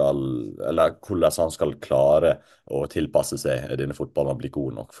som skal, eller hvordan han skal klare å tilpasse seg denne fotballen og bli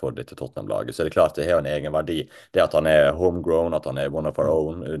god nok for dette Tottenham-laget. Så det er klart det har en egen verdi. Det at han er homegrown, at han er one of our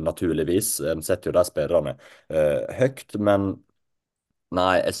own, naturligvis. En setter jo de spillerne høyt, men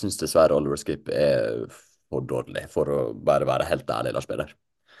nei, jeg synes dessverre Oliver Skip er for dårlig for å bare være helt ærlig, Lars Peder.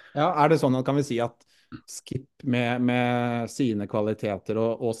 Ja, er det sånn at kan vi si at Skip med sine kvaliteter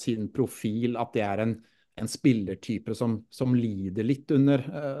og sin profil, at det er en spillertype som lider litt under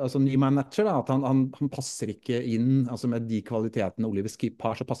altså ny manager, da, at han passer ikke inn, altså med de kvalitetene Oliver Skip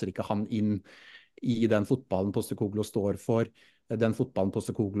har, så passer ikke han inn i den fotballen Postecoglou står for, den fotballen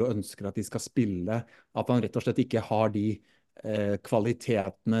Postecoglou ønsker at de skal spille, at han rett og slett ikke har de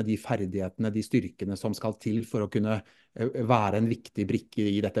kvalitetene, de ferdighetene, de styrkene som skal til for å kunne være en viktig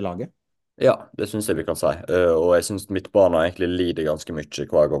brikke i dette laget. Ja, det synes jeg vi kan si. Og jeg synes midtbanen egentlig lider ganske mye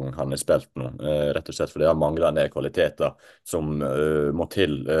hver gang han har spilt nå. Rett og slett fordi han mangler en del kvaliteter som må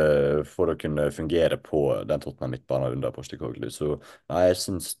til for å kunne fungere på den Tottenham-midtbanen under Postecoglou. Så nei, jeg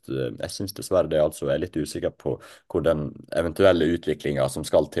synes dessverre det. Altså, jeg er litt usikker på hvor den eventuelle utviklingen som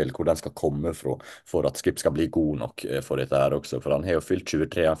skal til, hvor den skal komme fra for at Skip skal bli god nok for dette her også. For han har jo fylt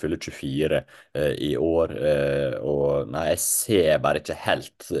 23, han fyller 24 i år. Og nei, jeg ser bare ikke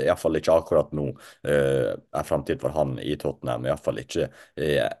helt, i hvert fall ikke akkurat nå, er fremtid for han i Tottenham, i hvert fall ikke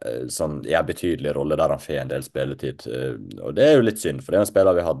som i en betydelig rolle der han får en del spilletid. Og det er jo litt synd, for det er en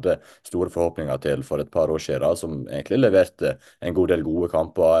spiller vi hadde store forhåpninger til for et par år siden, som egentlig leverte en god del gode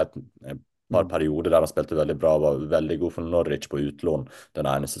kamper, et par perioder der han spilte veldig bra, var veldig god for Norwich på utlån den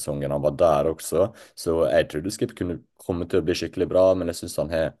ene sesongen han var der også, så jeg trodde Skip kunne komme til å bli skikkelig bra, men jeg synes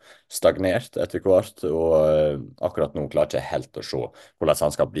han har stagnert etter hvert, og akkurat nå klarer jeg ikke helt å se hvordan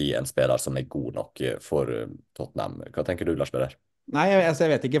han skal bli en spiller som er god nok for Tottenham. Hva tenker du, Lars Peder? Nei,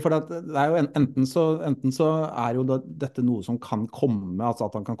 jeg vet ikke, for det er jo enten så er jo dette noe som kan komme, altså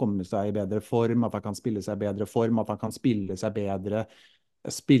at han kan komme seg i bedre form, at han kan spille seg i bedre form, at han kan spille seg bedre,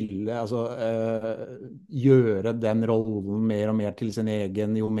 altså gjøre den rollen mer og mer til sin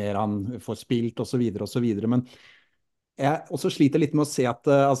egen, jo mer han får spilt, og så videre, og så videre. Men jeg også sliter litt med å se at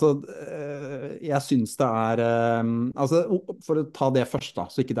jeg synes det er altså, for å ta det først da,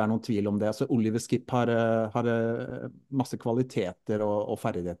 så ikke det er noen tvil om det, så Oliver Skip har masse kvaliteter og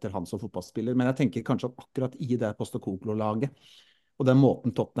ferdigheter han som fotballspiller, men jeg tenker kanskje at akkurat i det Postecoglou-laget og den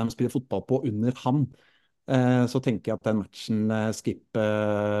måten Tottenham spiller fotball på under han, så tenker jeg at den matchen Skip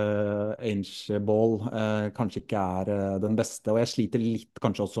Ainge Ball kanskje ikke er den beste, og jeg sliter litt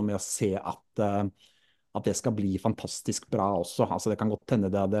kanskje også med å se at det skal bli fantastisk bra også. Altså det kan godt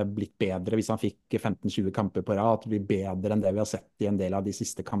hende det hadde blitt bedre hvis han fikk 15-20 kamper på rad, at det blir bedre enn det vi har sett i en del av de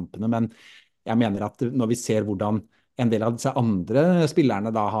siste kampene, men jeg mener at når vi ser hvordan en del av disse andre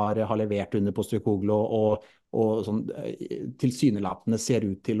spillerne da har levert under Postecoglou og sånn, tilsynelatende ser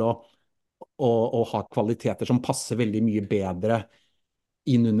ut til å ha kvaliteter som passer veldig mye bedre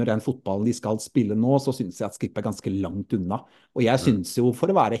inn under den fotballen de skal spille nå, så synes jeg at Skip er ganske langt unna. Og jeg synes jo,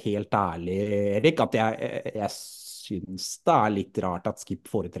 for å være helt ærlig, Erik, at jeg synes det er litt rart at Skip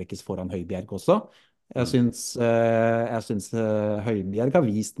foretrekkes foran Høibjerg også. Jeg synes Høibjerg har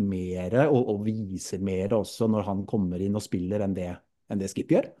vist mer og viser mer også når han kommer inn og spiller enn det Skip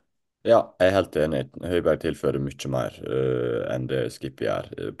gjør. Ja, jeg er helt enig. Høiberg tilfører mye mer enn det Skippi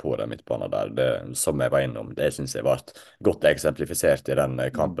gjør på den midtbanen der. Det, som jeg var innom, det synes jeg ble godt eksemplifisert i den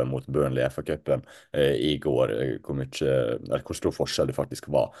kampen mot Burnley i FA-cupen i går. Hvor stor forskjell det faktisk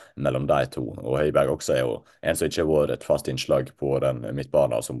var mellom de to. Og Høiberg også er jo en som ikke har vært et fast innslag på den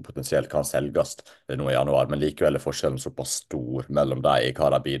midtbanen, som potensielt kan selges nå i januar. Men likevel er forskjellen såpass stor mellom de i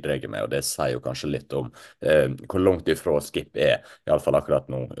hva de bidrar med, og det sier jo kanskje litt om hvor langt ifra Skip er, iallfall akkurat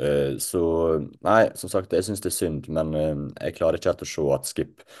nå. Så nei, som sagt, jeg synes det er synd, men jeg klarer ikke helt å se at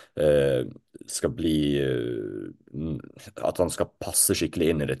Skip skal bli at han skal passe skikkelig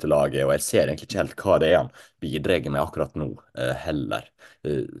inn i dette laget, og jeg ser egentlig ikke helt hva det er han bidrar med akkurat nå, heller.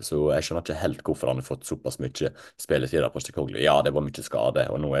 Så jeg skjønner ikke helt hvorfor han har fått såpass mye spilletid på Stekoglu. Ja, det var mye skade,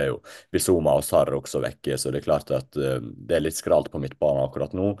 og nå er jo Bissouma og Sarr også vekke, så det er klart at det er litt skralt på midtbanen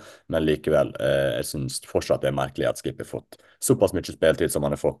akkurat nå, men likevel, jeg synes fortsatt det er merkelig at Skip har fått såpass mye spilletid som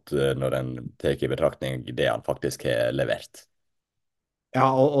han har fått når en tar i betraktning det han faktisk har levert. Ja,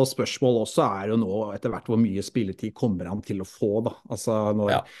 og spørsmålet også er jo nå etter hvert hvor mye spilletid kommer han til å få, da. Altså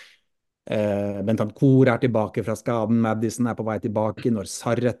når Ja. Bentancur er tilbake fra skaden, Maddison er på vei tilbake, når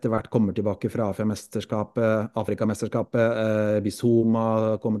Sarr etter hvert kommer tilbake fra Afrikamesterskapet,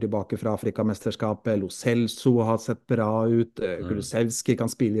 Bissouma kommer tilbake fra Afrikamesterskapet, Lo Celso har sett bra ut, Kulusevski kan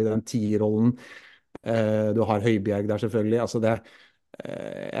spille i den 10-rollen, du har Høibjerg der selvfølgelig, altså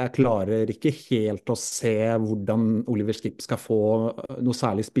jeg klarer ikke helt å se hvordan Oliver Skip skal få noe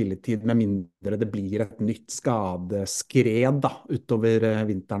særlig spilletid, med mindre det blir et nytt skadeskred da, utover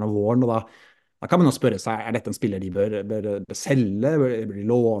vinteren og våren. Og da kan man jo spørre seg, er dette en spiller de bør selge? Bør de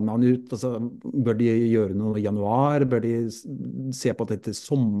låne han ut? Altså, bør de gjøre noe i januar? Bør de se på dette til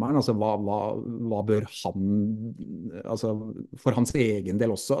sommeren? Altså, hva bør han, altså, for hans egen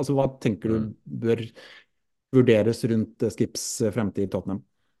del også? Altså, hva tenker du bør vurderes rundt Skips fremtid i Tottenham?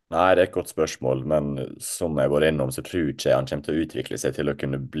 Nei, det er et godt spørsmål, men som jeg var innom, så tror ikke jeg han kommer til å utvikle seg til å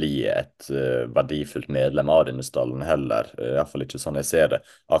kunne bli et verdifullt medlem av denne stallen heller. I hvert fall ikke sånn jeg ser det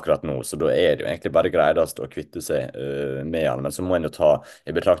akkurat nå, så da er det jo egentlig bare greidest å kvitte seg med han. Men så må en jo ta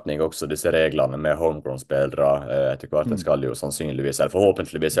i betraktning også disse reglene med homegrown-spillere etter hvert. En skal jo sannsynligvis, eller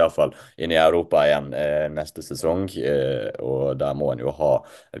forhåpentligvis i hvert fall, inn i Europa igjen neste sesong, og der må en jo ha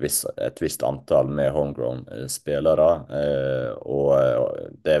et visst antall med homegrown-spillere, og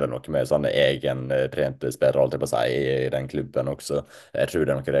det er vel noe med sånne egentrente spillere, holdt jeg på å si, i den klubben også. Jeg tror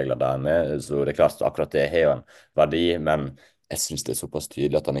det er noen regler der med, så det er klart akkurat det har jo en verdi, men jeg synes det er såpass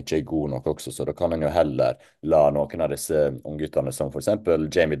tydelig at han ikke er god nok også, så da kan han jo heller la noen av disse ungguttene, som for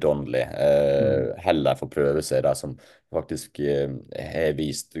eksempel Jamie Donnelly, heller få prøve seg der, som faktisk har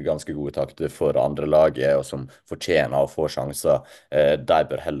vist ganske gode takter for andre laget, og som fortjener å få sjanser. De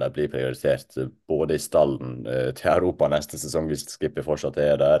bør heller bli prioritert både i stallen til Europa neste sesong, hvis Skipper fortsatt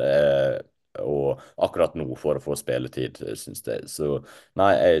er der, og akkurat nå for å få spilletid, synes jeg. Så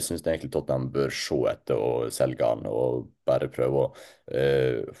nei, jeg synes egentlig Tottenham bør se etter å selge han, og bare prøve å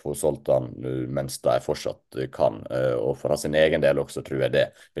få solgt han mens de fortsatt kan. Og for sin egen del også tror jeg det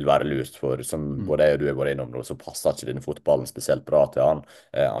vil være lurt, for som både jeg og du har vært innom nå, så passer ikke denne fotballen spesielt bra til han.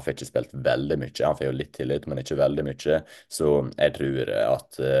 Han får ikke spilt veldig mye, han får jo litt tillit, men ikke veldig mye. Så jeg tror at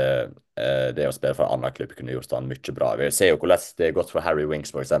det å spille for en annen klubb kunne gjort han mye bra. Vi ser jo hvordan det er gått for Harry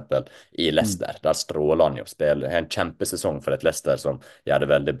Winks for eksempel i Leicester. Der stråler han jo spiller. Det er en kjempesesong for et Leicester som gjør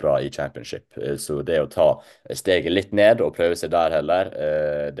det veldig bra i Championship. Så det å ta steget litt ned og prøve seg der heller,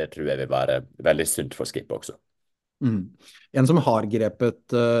 det tror jeg vil være veldig sunt for Skip også. En som har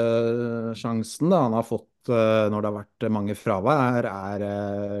grepet sjansen da, han har fått når det har vært mange fravær, er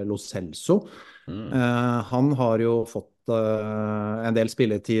Lo Celso. Han har jo fått en del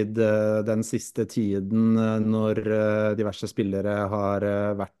spilletid den siste tiden når diverse spillere har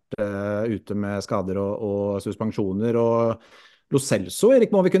vært ute med skader og suspensjoner, og Lo Celso,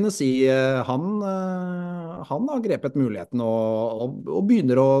 Erik, må vi kunne si, han har grepet muligheten og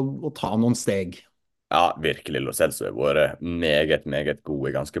begynner å ta noen steg. Ja, virkelig. Lo Celso har vært meget, meget god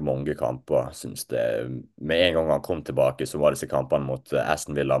i ganske mange kamper, synes det. Med en gang han kom tilbake, så var disse kampene mot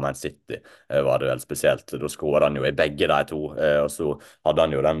Aston Villa og Man City, var det vel spesielt. Da skåret han jo i begge de to, og så hadde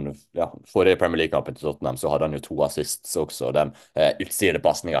han jo den forrige Premier League-kampen til Tottenham, så hadde han jo 2 assists også, og den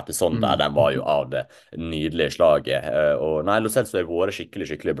utsidepasningen til sånn der, den var jo av det nydelige slaget. Og nei, Lo Celso har vært skikkelig,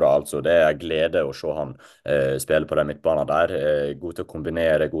 skikkelig bra, altså. Det er glede å se han spille på den midtbanen der. God til å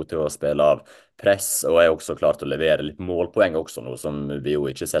kombinere, god til å spille av press, og er også klart å levere litt målpoeng også nå, som vi jo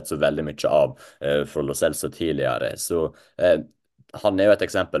ikke sett så veldig mye av fra Lo Celso tidligere. Så han jo et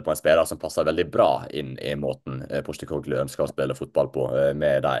eksempel på en spiller som passer veldig bra inn I måten Postecoglou ønsker å spille fotball på,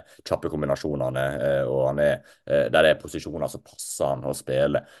 med de kjappe kombinasjonene, og der posisjoner som passer han å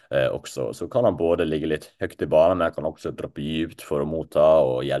spille også. Så kan han både ligge litt høyt I banen, men han kan også droppe dypt for å motta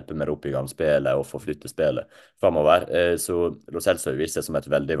og hjelpe med oppbyggingsspillet og forflytte spillet fremover. Så Lo Celso viste seg som et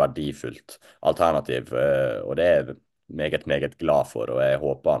veldig verdifullt alternativ, og det meget glad for, og jeg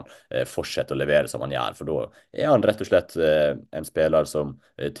håper han fortsetter å levere som han gjør, for da han rett og slett en spiller som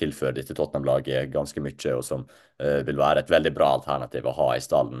tilfører dette Tottenham-laget ganske mye, og som vil være et veldig bra alternativ å ha I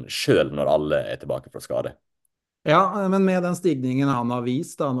stallen, selv når alle tilbake fra skade. Ja, men med den stigningen han har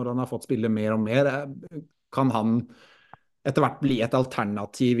vist, da, når han har fått spille mer og mer, kan han etter hvert bli et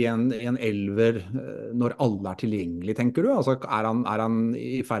alternativ I en elver når alle tilgjengelig, tenker du? Altså, han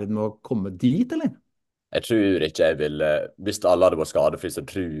I ferd med å komme dit, eller? Jeg tror ikke jeg ville, hvis alle hadde vært skadefri, så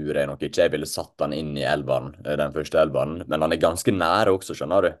tror jeg nok ikke jeg ville satt han inn I elveren, den første elveren, men han ganske nære også,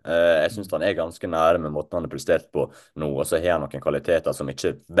 skjønner du. Jeg synes han ganske nære med måten han har prestert på nå, og så har han noen kvaliteter som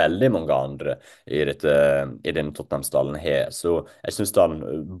ikke veldig mange andre I denne Tottenham-stallen har, så jeg synes han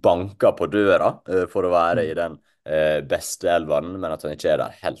banker på døra for å være I den beste elveren, men at han ikke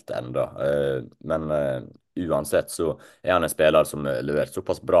der helt enda. Men uansett så han en spiller som levert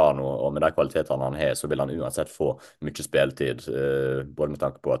såpass bra nå, og med de kvalitetene han har, så vil han uansett få mye spilletid, både med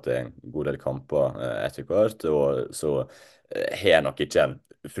tanke på at det en god del kamper etter hvert, og så har nok ikke en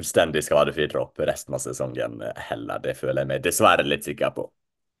fullstendig skadefri tropp resten av sesongen heller. Det føler jeg meg dessverre litt sikker på.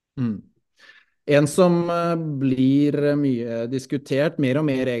 En som blir mye diskutert, mer og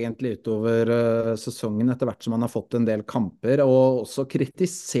mer egentlig utover sesongen etter hvert som han har fått en del kamper, og også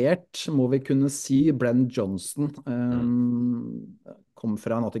kritisert, må vi kunne si, Brennan Johnson. Kom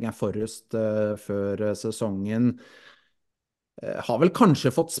fra Nottingham Forest før sesongen. Har vel kanskje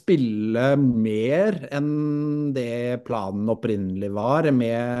fått spille mer enn det planen opprinnelig var,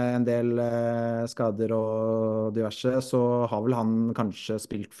 med en del skader og diverse, så har vel han kanskje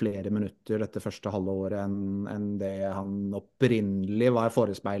spilt flere minutter dette første halve året enn det han opprinnelig var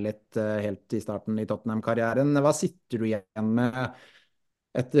forespeilet helt I starten I Tottenham-karrieren. Hva sitter du igjen med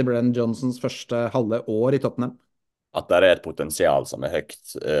etter Brennan Johnsons første halve år I Tottenham? At det et potensial som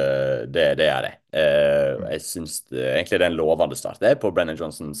høyt, det det det. Jeg synes egentlig det en lovende start. Det på Brennan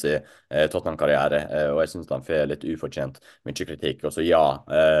Johnsons Tottenham-karriere, og jeg synes han får litt ufortjent mye kritikk. Og så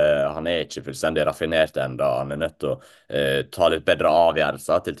han ikke fullstendig raffinert enda. Han nødt til å ta litt bedre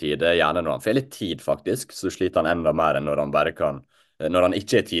avgjørelser til tider. Gjerne når han får litt tid faktisk, så sliter han enda mer enn når han bare kan. Når han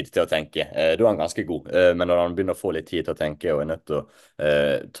ikke tid til å tenke, da han ganske god. Men når han begynner å få litt tid til å tenke og nødt til å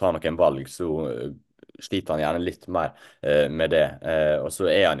ta noen valg, så sliter han gjerne litt mer med det. Og så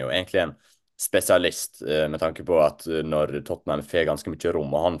han jo egentlig en spesialist med tanke på at når Tottenham får ganske mye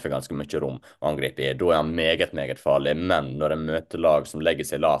rom, og han får ganske mye rom å angripe I, da han meget farlig. Men når en møter lag som legger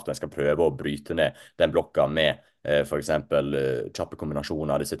seg lavt, og en skal prøve å bryte ned den blokka med for eksempel kjappe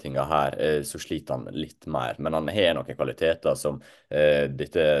kombinasjoner av disse tingene her, så sliter han litt mer. Men han har noen kvaliteter som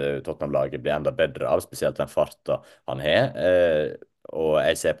dette Tottenham-laget blir enda bedre av, spesielt den farta han har. Og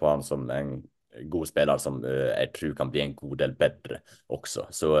jeg ser på han som en god spiller som jeg tror kan bli en god del bedre også.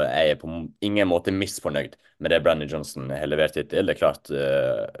 Så jeg på ingen måte misfornøyd med det Brennan Johnson har levert hittil. Det klart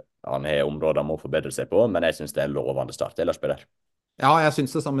han har områder han må forbedre seg på, men jeg synes det en lovende start. Ellers spiller. Ja, jeg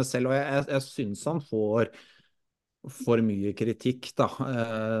synes det samme selv, og jeg synes han får for mye kritikk da.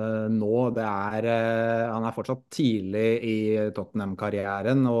 Nå, han fortsatt tidlig I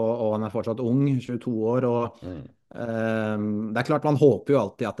Tottenham-karrieren, og han fortsatt ung, 22 år, og det klart man håper jo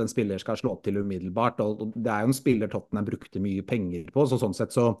alltid at en spiller skal slå til umiddelbart, og det jo en spiller Tottenham brukte mye penger på, så sånn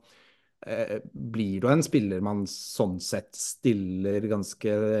sett så blir det en spiller man sånn sett stiller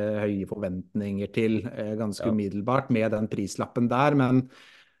ganske høye forventninger til ganske umiddelbart med den prislappen der, men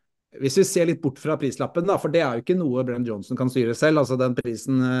hvis vi ser litt bort fra prislappen da, for det jo ikke noe Brennan Johnson kan styre selv, altså den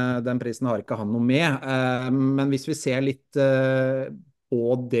prisen har ikke han noe med, men hvis vi ser litt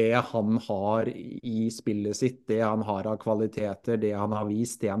på det han har I spillet sitt, det han har av kvaliteter, det han har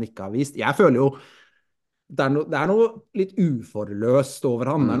vist, det han ikke har vist. Jeg føler jo, det noe litt uforløst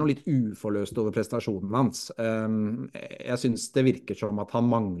over han, det noe litt uforløst over prestasjonen hans. Jeg synes det virker som at han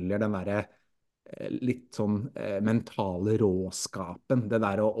mangler den der litt sånn mentale råskapen, det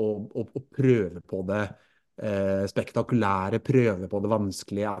der å prøve på det spektakulære, prøve på det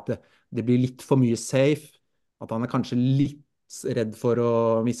vanskelige, at det blir litt for mye safe, at han kanskje litt redd for å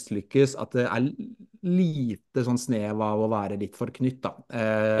mislykkes, at det lite sånn snev av å være litt for knytt da.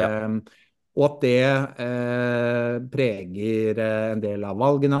 Og at det preger en del av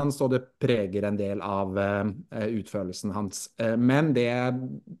valgene hans, og det preger en del av utførelsen hans. Men det jeg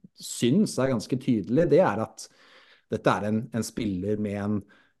synes ganske tydelig, det at dette en spiller med en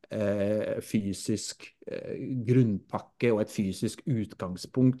fysisk grunnpakke og et fysisk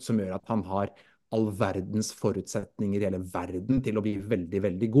utgangspunkt som gjør at han har all verdens forutsetninger i hele verden til å bli veldig,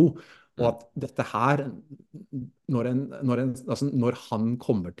 veldig god. Og at dette her, når han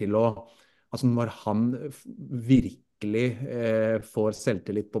kommer til å, altså når han virkelig får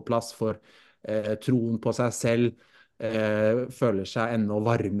selvtillit på plass, får troen på seg selv, føler seg enda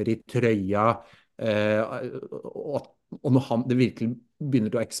varmere i trøya, og når det virkelig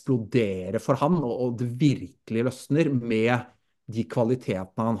begynner å eksplodere for han, og det virkelig løsner med de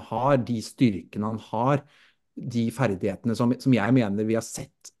kvalitetene han har, de styrkene han har, de ferdighetene som jeg mener vi har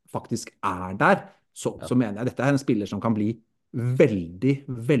sett faktisk der, så mener jeg dette en spiller som kan bli veldig,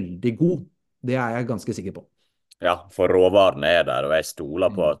 veldig god. Det jeg ganske sikker på. Ja, for råvarene der, og jeg stoler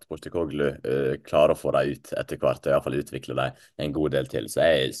på at Postecoglou klarer å få dem ut etter hvert, og i hvert fall utvikle dem en god del til. Så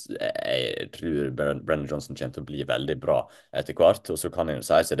jeg tror Brennan Johnson kommer til å bli veldig bra etter hvert, og så kan jeg jo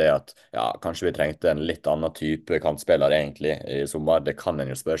si seg det at ja, kanskje vi trengte en litt annen type kantspiller egentlig i sommer, det kan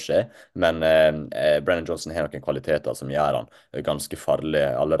en jo spørre seg, men Brennan Johnson har noen kvaliteter som gjør han ganske farlig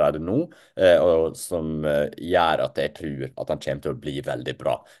allerede nå, og som gjør at jeg tror at han kommer til å bli veldig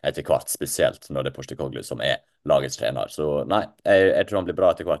bra etter hvert, spesielt når det Postecoglou som lagets trener. Så nei, jeg tror han blir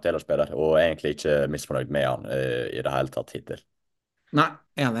bra etter hvert spiller, og egentlig ikke misfornøyd med han i det hele tatt hittil. Nei,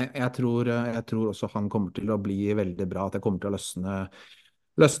 enig. Jeg tror også han kommer til å bli veldig bra, at det kommer til å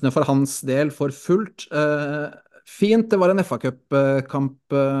løsne for hans del for fullt. Fint, det var en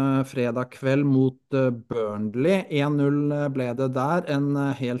FA-cup-kamp fredag kveld mot Burnley. 1-0 ble det der, en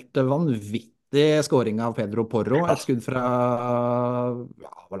helt vanvittig skåring av Pedro Porro, et skudd fra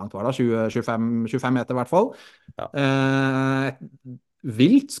hvor langt var det? 25 meter i hvert fall. Ja.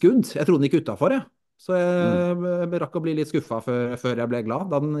 Vilt skudd. Jeg trodde den gikk utenfor, jeg. Så jeg rakk å bli litt skuffet før jeg ble glad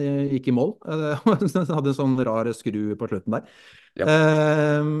da den gikk i mål. Den hadde en sånn rar skru på slutten der. Ja.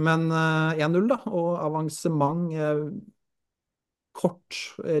 Men 1-0 da, og avansement kort,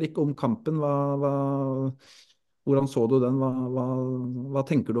 Erik, om kampen. Hvordan så du den? Hva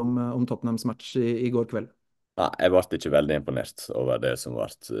tenker du om Tottenhams match i går kveld? Nei, jeg ble ikke veldig imponert over det som ble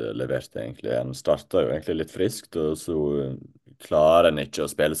levert, egentlig. En startet jo egentlig litt friskt, og så klarer en ikke å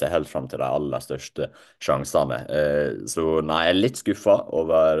spille seg helt frem til de aller største sjansene. Så nei, jeg litt skuffet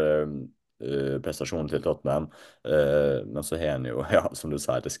over prestasjonen til Tottenham, men så har en jo, ja, som du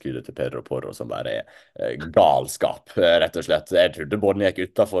sier, det skuddet til Pedro Porro som bare galskap, rett og slett. Jeg trodde både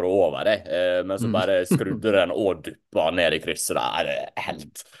gikk utenfor og over det, men så bare skrudde den og duppa ned i krysset der,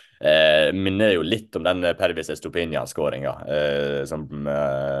 helt minner jo litt om den Pervis Estopinian-skåringa som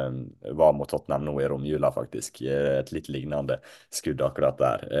var mot Tottenham nå i romjula, faktisk. Et litt lignende skudd akkurat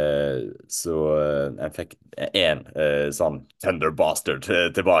der. Så en fikk en sånn Thunder Bastard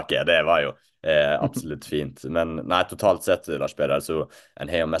tilbake. Det var jo absolutt fint. Men nei, totalt sett, Lars Peder, så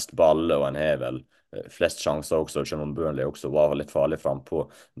en har jo mest ball, og en har vel flest sjanser også, selv om Burnley også var litt farlig frem på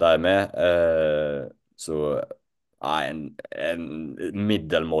der med. Så en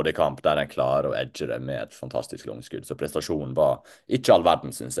middelmådig kamp der en klarer å edge det med et fantastisk langskudd. Så prestasjonen var ikke all verden,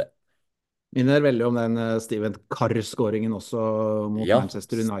 synes jeg. Minner veldig om den Steven Carr-skåringen også mot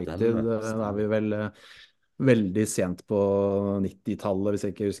Manchester United. Da vi vel veldig sent på 90-tallet, hvis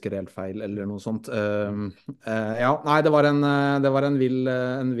jeg ikke husker helt feil, eller noe sånt. Ja, nei, det var en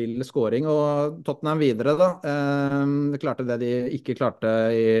vill skåring, og Tottenham videre da. Det klarte det de ikke klarte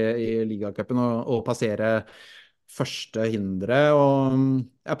i ligacupen, å passere første hindre,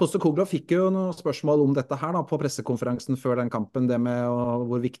 og Postecoglou fikk jo noen spørsmål om dette her da, på pressekonferansen før den kampen, det med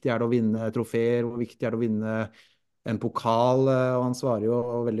hvor viktig det å vinne trofeer, hvor viktig det å vinne en pokal, og han svarer jo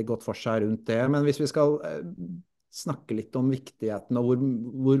veldig godt for seg rundt det. Men hvis vi skal snakke litt om viktigheten, og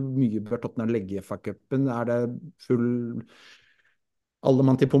hvor mye bør Tottenham legge i FA-cupen, det full alle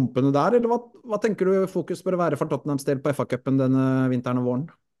mann til pumpene der, eller hva tenker du fokus bør være for Tottenhams del på FA-cupen denne vinteren og våren?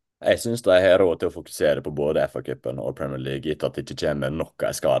 Jeg synes de har råd til å fokusere på både FA-cupen og Premier League, gitt at det ikke kommer nok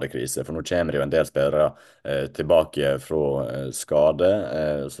en skadekrise. For nå kommer det jo en del spillere tilbake fra skade,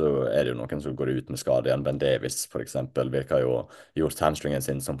 så det jo noen som går ut med skade igjen. Ben Davis, for eksempel, virker jo gjort hamstringen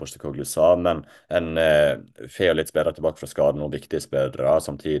sin, som Postecoglou sa, men en får jo litt spillere tilbake fra skade, noen viktige spillere,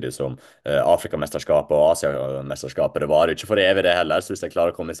 samtidig som Afrikamesterskapet og Asiamesterskapet, det var jo ikke for evig det heller, så hvis de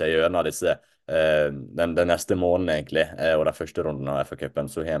klarer å komme seg gjennom disse den neste måneden egentlig, og den første runden av FA-cupen,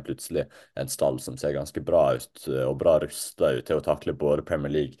 så har en plutselig en stall som ser ganske bra ut, og bra rustet ut til å takle både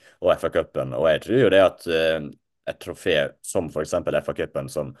Premier League og FA-cupen, og jeg tror jo det at et trofé som for eksempel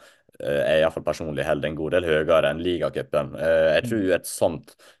FA-cupen, som jeg I hvert fall personlig holder en god del høyere enn ligacupen. Jeg tror et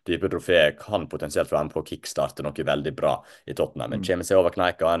sånt type trofé kan potensielt være med på å kickstarte noe veldig bra I Tottenham. En kommer seg over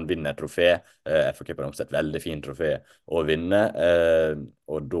kneika, en vinner et trofé. FA-cupen er også et veldig fint trofé å vinne,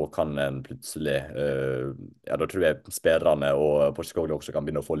 og da kan en plutselig ja, da tror jeg spillerne og Postecoglou også kan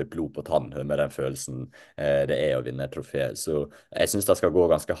begynne å få litt blod på tann med den følelsen det å vinne et trofé. Så jeg synes det skal gå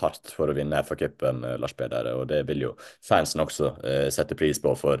ganske hardt for å vinne FA-cupen, Lars Peder, og det vil jo fansen også sette pris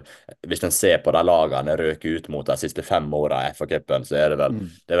på, for hvis en ser på de lagene røker ut mot de siste 5 årene I FA-cupen, så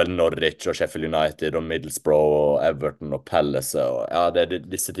det er vel Norwich og Sheffield United og Middlesbrough og Everton og Palace, og ja, det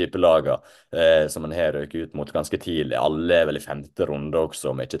disse typer lager som en her røker ut mot ganske tidlig. Alle vel I 5. runde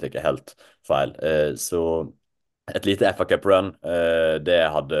også, om jeg ikke tenker helt feil. Så et lite FA-cup-run, det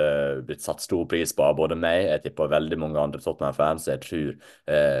hadde blitt satt stor pris på av både meg, jeg tipper veldig mange andre Tottenham-fans. Jeg tror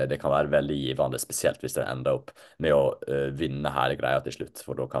det kan være veldig givende, spesielt hvis det ender opp med å vinne hele greia til slutt,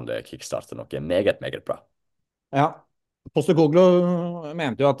 for da kan det kickstarte noe meget, meget bra. Ja, Postecoglou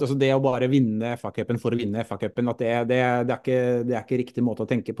mente jo at altså, det å bare vinne FA-cupen for å vinne FA-cupen, at det er ikke riktig måte å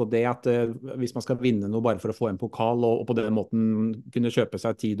tenke på det, at hvis man skal vinne noe bare for å få en pokal, og på den måten kunne kjøpe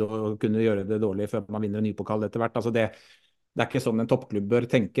seg tid og kunne gjøre det dårlig før man vinner en ny pokal etter hvert, altså det er ikke sånn en toppklubb bør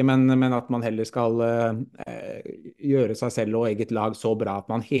tenke, men at man heller skal gjøre seg selv og eget lag så bra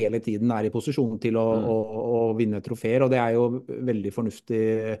at man hele tiden I posisjon til å vinne trofeer, og det jo veldig fornuftig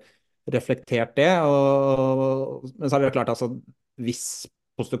reflektert det, men så det klart altså, hvis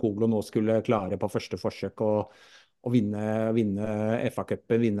Postecoglou nå skulle klare på første forsøk å vinne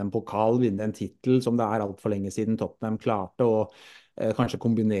FA-cupen, vinne en pokal, vinne en titel, som det alt for lenge siden Tottenham klarte, og kanskje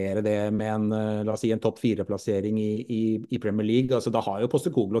kombinere det med en, la oss si, en topp 4-plassering I Premier League. Altså, da har jo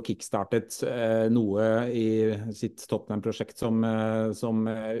Postecoglou kickstartet noe I sitt Tottenham-prosjekt som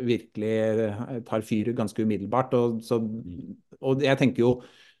virkelig tar fyr ganske umiddelbart, og jeg tenker jo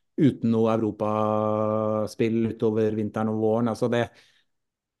uten noe Europaspill utover vinteren og våren, altså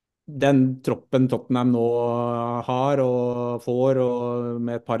den troppen Tottenham nå har og får, og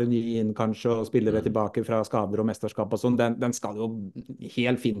med et par nye inn kanskje, og spillere tilbake fra skader og mesterskap og sånn, den skal jo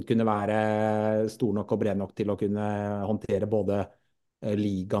helt fint kunne være stor nok og bred nok til å kunne håndtere både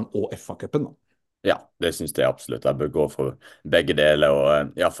ligaen og FA-cupen. Ja, det synes jeg absolutt. Jeg bør gå for begge deler,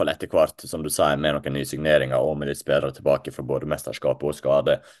 og I hvert fall etter hvert, som du sier, med noen nye signeringer og med litt spillere tilbake fra både mesterskap og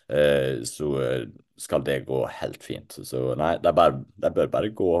skade, så skal det gå helt fint. Så nei, de bør bare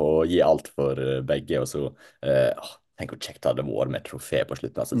gå og gi alt for begge, og så tenk hvor kjekt det hadde vært med et trofé på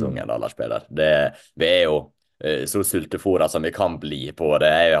slutten av sesongen, da, Lars Peder. Vi jo så sultefora som vi kan bli på det.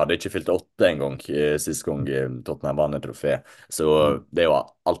 Jeg hadde ikke fylt 8 en gang sist gang Tottenham vann et trofé, så det var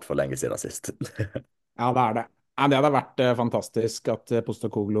alt for lenge siden sist. Ja, det det. Ja, det hadde vært fantastisk at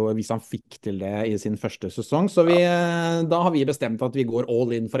Postecoglou, hvis han fikk til det I sin første sesong, så da har vi bestemt at vi går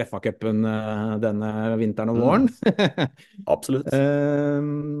all in for FA-cupen denne vinteren og våren. Absolutt.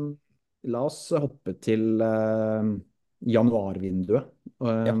 La oss hoppe til januarvinduet.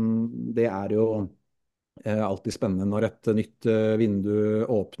 Det jo alltid spennende når et nytt vindu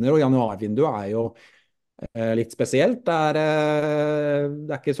åpner, og januarvinduet jo litt spesielt.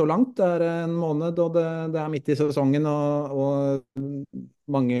 Det ikke så langt, det en måned, og det midt I sesongen, og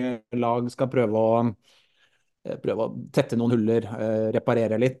mange lag skal prøve å tette noen huller,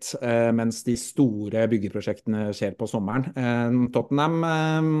 reparere litt, mens de store byggeprosjektene skjer på sommeren. Tottenham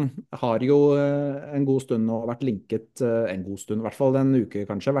har jo en god stund nå vært linket, en god stund, I hvert fall en uke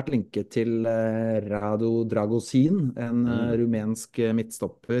kanskje, vært linket til Radu Dragusin, en rumensk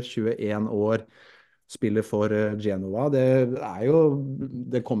midtstopper, 21 år, spiller for Genoa.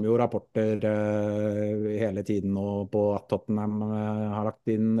 Det kommer jo rapporter hele tiden nå på at Tottenham har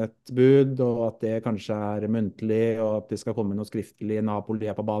lagt inn et bud, og at det kanskje muntlig, og at det skal komme noe skriftlig Napoli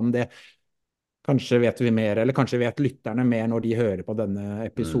på banen. Kanskje vet vi mer, eller kanskje vet lytterne mer når de hører på denne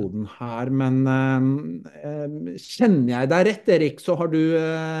episoden her, men kjenner jeg deg rett, Erik, så har du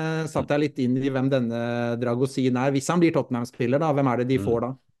satt deg litt inn I hvem denne Dragusin Hvis han blir Tottenham-spiller da, hvem det de får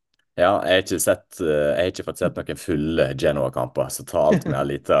da? Ja, jeg har ikke fått sett noen fulle Genoa-kamper, så ta alt med en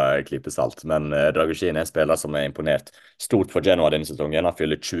liten klype salt. Men Dragusin en spiller som imponert stort for Genoa denne sesongen. Han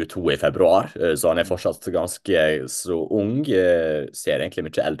fyller 22 I februar, så han fortsatt ganske så ung. Ser egentlig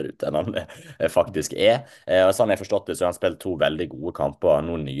mye eldre ut enn han faktisk Og så han forstått det, så har han spilt 2 veldig gode kamper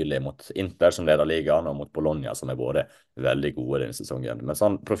nå nylig mot Inter som leder ligaen, og mot Bologna som vært veldig gode denne sesongen. Men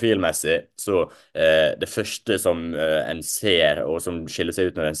sånn profilmessig, så det første som en ser, og som skiller seg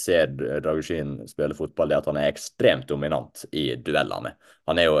ut når en ser Dragusin spiller fotball, det at han ekstremt dominant I duellene.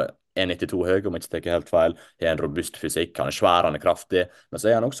 Han jo 1,92 høy, om jeg ikke tar helt feil. Har en robust fysikk, han svær, han kraftig, men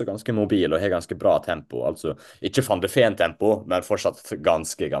så han også ganske mobil og har ganske bra tempo. Altså ikke Van de Ven-tempo, men fortsatt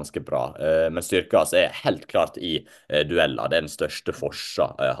ganske bra. Men styrka hans helt klart i dueller. Det den største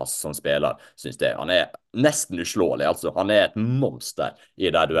forskjellen hans som spiller, synes jeg. Han nesten uslåelig, altså. Han et monster i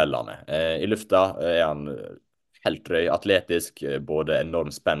de duellene. I lufta han helt drøy, atletisk, både enorm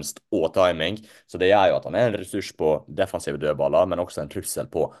spenst og timing. Så det gjør jo at han en ressurs på defensive dødballer, men også en trussel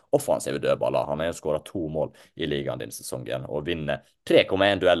på offensive dødballer. Han har jo skåret 2 mål i ligaen denne sesongen, og vinner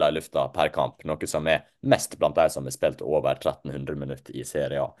 3,1 dueller i lufta per kamp, noe som mest blant de som har spilt over 1300 minutter i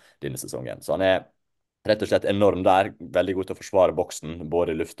Serie A denne sesongen. Så han rett og slett enorm der, veldig god til å forsvare boksen,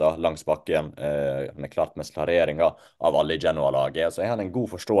 både i lufta, langs bakken. Han klart mest klareringer av alle i Genoa-laget. Så har han en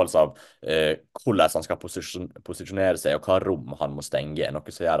god forståelse av hvordan han skal posisjonere seg, og hva rom han må stenge,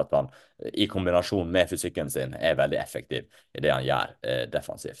 noe som gjør at han i kombinasjon med fysikken sin veldig effektiv i det han gjør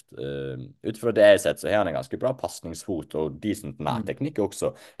defensivt. Utenfor det jeg har sett, så har han en ganske bra passningsfot og decent nærteknikk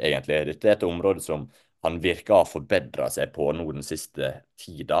også, egentlig. Dette et område som han virker å forbedre seg på nå den siste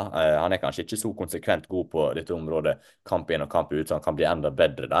tida. Han kanskje ikke så konsekvent god på dette området kamp inn og kamp ut, så han kan bli enda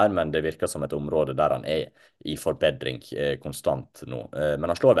bedre der, men det virker som et område der han i forbedring konstant nå. Men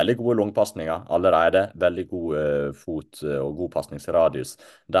han slår veldig gode langpassninger allerede, veldig god fot og god passningsradius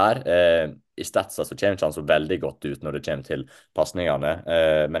der. I statsa så kommer ikke han så veldig godt ut når det kommer til passningene,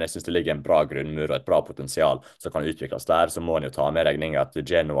 men jeg synes det ligger en bra grunnmur og et bra potensial som kan utvikles der. Så må han jo ta med regningen at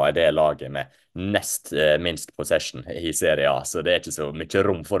Genoa det laget med nest minst possession i Serie A, så det ikke så mye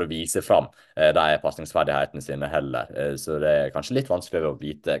rom for å vise fram de passningsferdighetene sine heller. Så det kanskje litt vanskelig å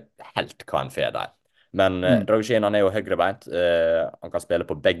vite helt hva han får der. Men Dragusin han jo høyrebeint. Han kan spille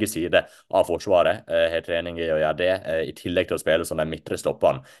på begge sider av forsvaret. Har trening i å gjøre det, i tillegg til å spille som den midtre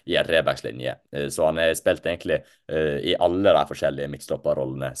stopperen i en trebackslinje. Så han har spilt egentlig i alle de forskjellige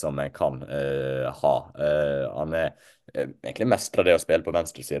midtstopperrollene som en kan ha. Han egentlig mestrer det å spille på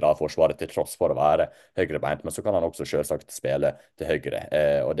venstre side av forsvaret til tross for å være høyrebeint, men så kan han også selvsagt spille til høyre.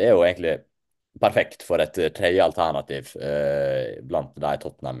 Og det jo egentlig perfekt for et tredje alternativ blant de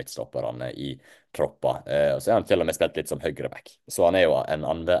Tottenham-midtstopperne i troppa. Og så han til og med spilt litt som høyreback. Så han jo en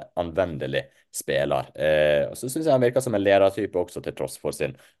anvendelig spiller. Og så synes jeg han virker som en ledertype også, til tross for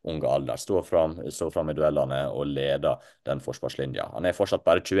sin unge alder. Stå fram i duellene og leder den forsvarslinja. Han fortsatt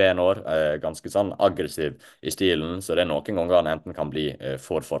bare 21 år, ganske sånn aggressiv i stilen, så det noen ganger han enten kan bli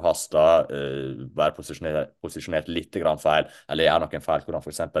for forhastet, være posisjonert litt grann feil, eller gjøre noen feil hvor han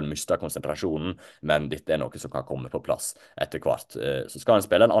for eksempel mister konsentrasjonen, men dette noe som kan komme på plass etter hvert. Så skal han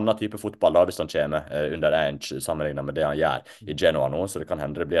spille en annen type fotball da, hvis han kommer under Ange sammenlignet med det han gjør i Genoa nå, så det kan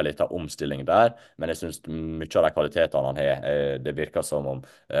hende det blir litt av omstilling der. Men jeg synes mye av de kvalitetene han har, det virker som om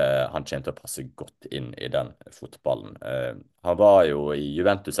han kommer til å passe godt inn i den fotballen. Han var jo i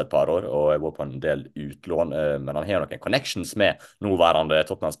Juventus et par år, og jeg var på en del utlån, men han har noen connections med nåværende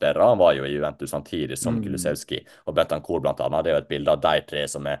Tottenham-spillere. Han var jo i Juventus samtidig som Kulusevski og Betancourt blant annet. Det jo et bilde av de tre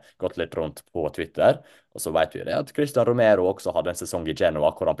som gått litt rundt på Twitter. Og så vet vi det at Christian Romero også hadde en sesong i Genoa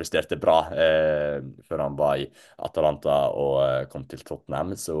hvor han presterte bra før han var i Atalanta og kom til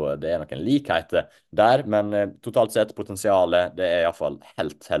Tottenham, så det noen likheter der, men totalt sett potensialet, det i hvert fall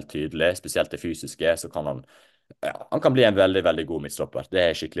helt tydelig, spesielt det fysiske, så kan han kan bli en veldig god midtstopper. Det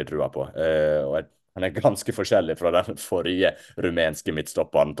har jeg skikkelig trua på, og han ganske forskjellig fra den forrige rumenske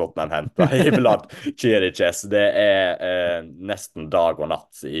midtstopperen Tottenham hentet iblant Chiriches. Det nesten dag og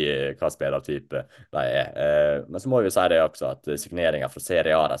natt i hva spillertype de men så må vi jo si det også at signeringer fra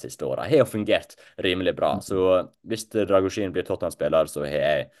Serie A de siste årene har jo fungert rimelig bra. Så hvis Dragusin blir Tottenham-spiller, så har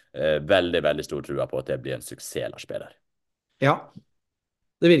jeg veldig stor trua på at det blir en suksessspiller. Ja.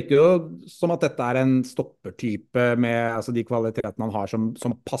 Det virker jo som at dette en stoppertype med altså de kvalitetene han har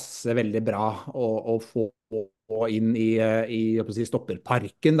som passer veldig bra å få inn i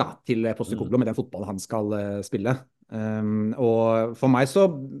stopperparken da, til Postecoglou med den fotballen han skal spille. Og for meg så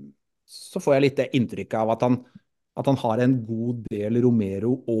får jeg litt det inntrykket av at han har en god del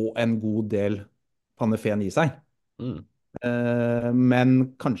Romero og en god del Van de Ven i seg.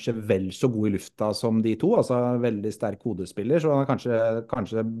 Men kanskje vel så god i lufta som de to, altså veldig sterk hodespiller, så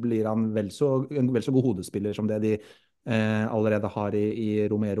kanskje blir han vel så god hodespiller som det de allerede har i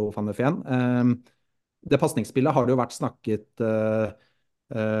Romero og Van de Ven. Det passningsspillet har det jo vært snakket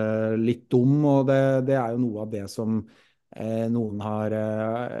litt om, og det jo noe av det som noen har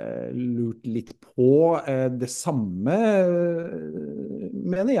lurt litt på. Det samme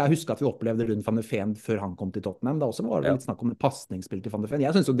mener jeg husker at vi opplevde rundt Van de Ven før han kom til Tottenham. Da også var det litt snakk om passningsspill til Van de Ven.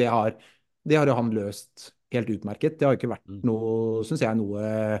 Jeg synes jo det har jo han løst helt utmerket. Det har ikke vært noe, synes jeg, noe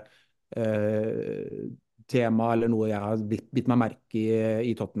tema eller noe jeg har bitt meg merke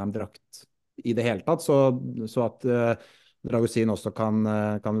i Tottenham-drakt i det hele tatt. Så at Dragusin også kan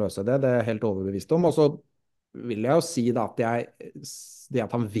løse det, det er jeg helt overbevist om. Og så vil jeg jo si da at det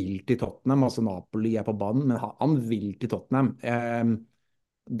at han vil til Tottenham, altså Napoli er på banen, men han vil til Tottenham.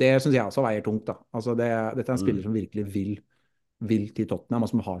 Det synes jeg også veier tungt da. Altså dette er en spiller som virkelig vil til Tottenham,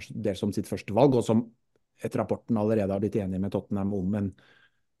 og som har det som sitt første valg, og som etter rapporten allerede har blitt enig med Tottenham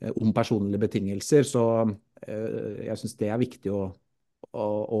om personlige betingelser. Så jeg synes det er viktig å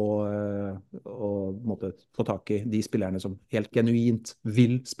måtte få tak i de spillerne som helt genuint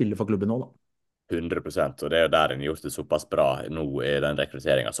vil spille for klubben nå da. 100%, og det er jo der en gjort det såpass bra nå i den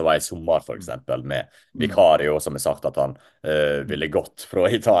rekrutteringen. Så var jeg i sommer for eksempel med Vicario, som har sagt at han ville gått fra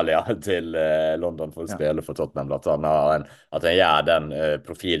Italia til London for å spille for Tottenham. At han gjør den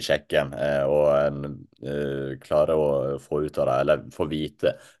profilsjekken og en klarer å få ut av det, eller få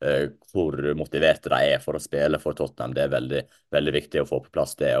vite hvor motiverte de er for å spille for Tottenham. Det er veldig, veldig viktig å få på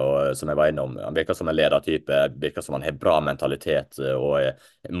plass det, og som jeg var innom, han virker som en ledertype, virker som han har bra mentalitet og er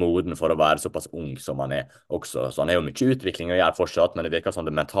moden for å være såpass ung som han er også. Så han er jo mye utvikling å gjøre fortsatt, men det virker som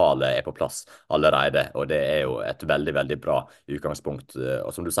det mentale er på plass allerede, og det er jo et veldig, veldig bra utgangspunkt. Og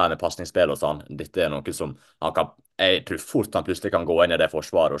som du sier med passningsspill og sånn, dette er noe som han kan, jeg tror fort han plutselig kan gå inn i det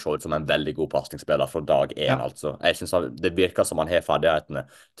forsvaret og se ut som en veldig god passningsspiller fra dag 1, altså. Jeg synes det virker som han har ferdighetene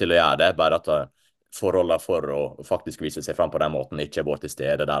til å gjøre det, bare at forholdene for å faktisk vise seg fram på den måten ikke har vært til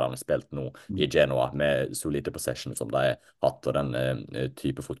stede der han har spilt nå i Genoa med så lite possession som de har hatt, og den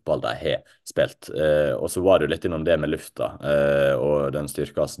type fotball de har spilt. Og så var det jo litt innom det med lufta, og den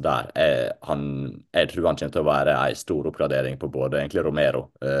styrkes der. Jeg tror han kommer til å være en stor oppgradering på både egentlig Romero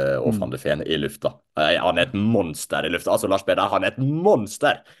og Van de Ven i lufta. Han er et monster i lufta. Altså, Lars Peder, han er et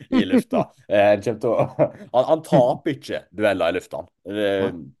monster i lufta. Han taper ikke dueller i lufta.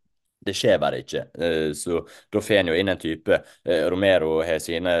 Det skjer bare ikke, så da får en jo inn en type Romero har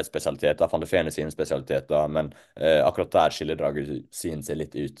sine spesialiteter, Van de Ven har sine spesialiteter, men akkurat der skiller Dragusin seg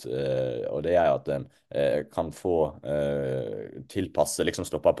litt ut, og det er at en kan få tilpasse, liksom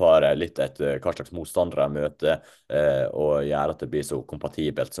stoppe paret litt etter hva slags motstandere møter, og gjøre at det blir så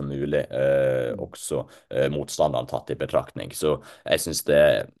kompatibelt som mulig, også motstanderen tatt i betraktning. Så jeg synes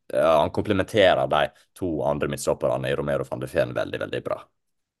han komplementerer de to andre midtstopperne i Romero og Van de Ven veldig, veldig bra.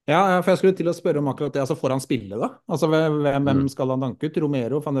 Ja, for jeg skulle til å spørre om akkurat det. Altså, får han spille da? Altså, hvem skal han danke ut?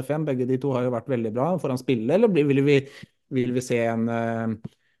 Romero og Van de Ven, begge de to har jo vært veldig bra. Får han spille, eller vil vi se en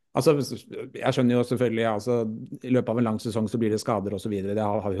altså, jeg skjønner jo selvfølgelig, altså, i løpet av en lang sesong så blir det skader og så videre. Det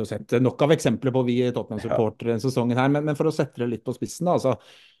har vi jo sett nok av eksempler på, vi Tottenham-supportere denne sesongen her, men for å sette det litt på spissen da, altså,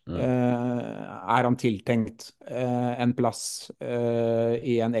 er han tiltenkt en plass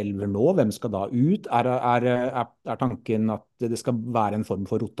i en elver nå? Hvem skal da ut? Er tanken at det skal være en form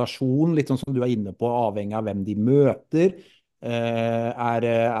for rotasjon, litt sånn som du er inne på, avhengig av hvem de møter? Er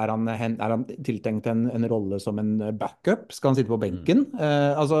han tiltenkt en rolle som en backup? Skal han sitte på benken?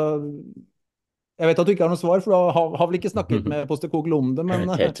 Altså, jeg vet at du ikke har noe svar, for du har vel ikke snakket med Postecoglou om det, men,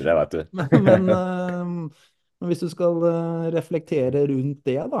 Helt det, vet du. men hvis du skal reflektere rundt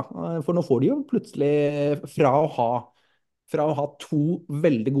det da, for nå får de jo plutselig fra å ha to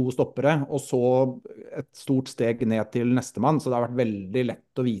veldig gode stoppere, og så et stort steg ned til nestemann, så det har vært veldig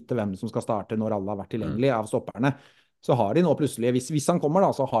lett å vite hvem som skal starte når alle har vært tilgjengelige av stopperne. Så har de nå plutselig, hvis han kommer da,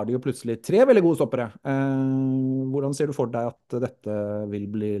 så har de jo plutselig 3 veldig gode stoppere. Hvordan ser du for deg at dette vil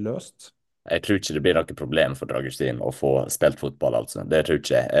bli løst? Jeg tror ikke det blir noe problem for Dragusin å få spilt fotball, altså. Det tror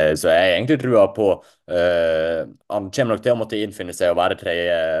ikke jeg. Så jeg egentlig tror på han kommer nok til å måtte innfinne seg og være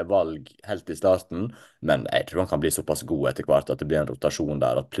tredje valg helt i starten, men jeg tror han kan bli såpass god etter hvert at det blir en rotasjon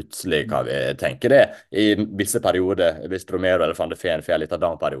der, at plutselig kan vi tenke det i visse perioder, hvis Romero eller Van de Ven får litt av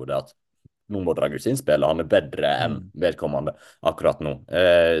den periode, at nå må Dragusin spille, han er bedre enn vedkommende akkurat nå.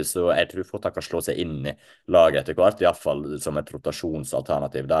 Så jeg tror fort han kan slå seg inn i laget etter hvert, i hvert fall som et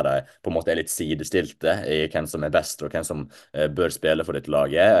rotasjonsalternativ, der de på en måte er litt sidestilte i hvem som er best og hvem som bør spille for ditt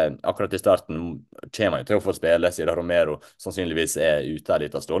laget. Akkurat i starten kommer han til å få spille, siden Romero sannsynligvis er ute en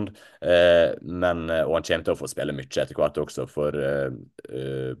liten stund, og han kommer til å få spille mye etter hvert også, for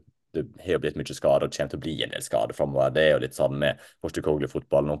det har jo blitt mye skade, og det kommer til å bli en del skade fremover. Det er jo litt sånn med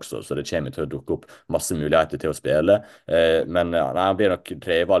Postecoglou-fotballen også, så det kommer til å dukke opp masse muligheter til å spille. Men ja, han blir nok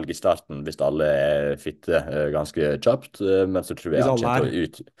tredjevalg i starten hvis alle er fitte ganske kjapt, men så tror jeg han kommer til å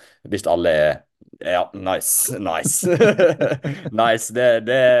ut hvis alle er ja, nice. Nice,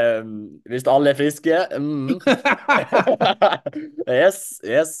 hvis alle er friske. Yes.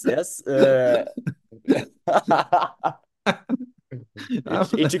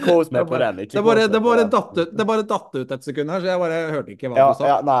 Ikke quote meg på den. Det bare datt ut et sekund her, så jeg bare hørte ikke hva Ja, du sa.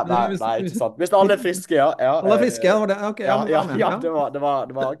 ja, nei, ikke sant. Hvis alle er friske, ja. Alle er friske, det var det. Ok, ja, Ja, men ja, hva med? ja,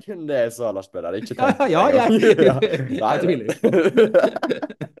 det var kun det jeg sa, Lars Peder. Ikke Ja, tenk på ja, det engang. Nei, jeg tviler ikke.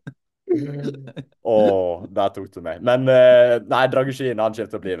 Der tok du meg. Men nei, Dragusin han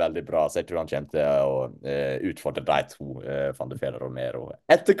kommer til å bli veldig bra, så jeg tror han kommer til å utfordre de to, Van de Feen og Romero,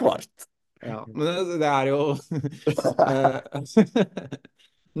 etter hvert. Ja, men det er jo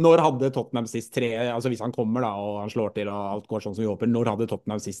Når hadde Tottenham sist tre, altså hvis han kommer da, og han slår til og alt går sånn som vi håper, når hadde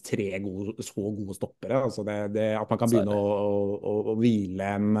Tottenham sist så gode stoppere? Altså at man kan begynne å hvile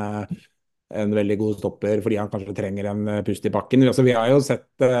en veldig god stopper fordi han kanskje trenger en pust i bakken. Altså, vi har jo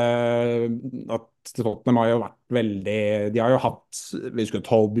sett at Tottenham har jo vært veldig, de har jo hatt, vi husker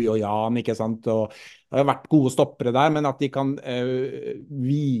Toby og Jan, ikke sant, og det har vært gode stoppere der, men at de kan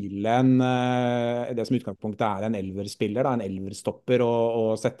hvile det som utgangspunktet er en elverspiller, en elverstopper,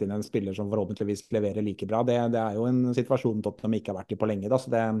 og sette inn en spiller som forhåpentligvis leverer like bra, det er jo en situasjon Tottenham ikke har vært i på lenge, da, så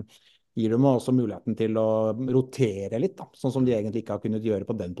det gir dem også muligheten til å rotere litt, da, sånn som de egentlig ikke har kunnet gjøre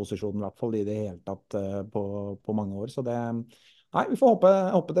på den posisjonen, i hvert fall i det hele tatt på mange år. Så nei, vi får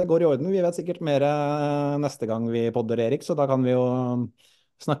håpe det går i orden. Vi vet sikkert mer neste gang vi podder, Erik, så da kan vi jo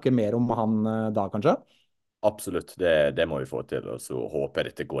snakke mer om han da, kanskje? Absolutt, det må vi få til, og så håper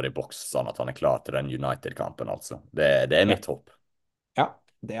jeg dette går i boks, sånn at han er klar til den United-kampen, altså. Det er mitt håp. Ja,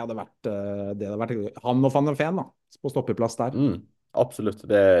 det hadde vært han og Van de Feen, da, på stoppeplass der. Absolutt,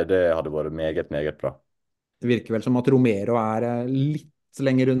 det hadde vært meget, meget bra. Det virker vel som at Romero er litt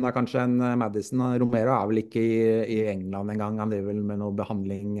lenger unna kanskje enn Maddison. Romero er vel ikke i England engang, han driver vel med noe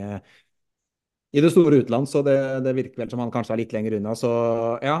behandling i det store utland, så det virker vel som han kanskje er litt lenger unna. Så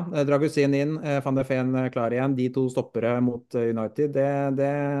ja, Dragusin inn, Van de Feen klar igjen, de to stoppere mot United, det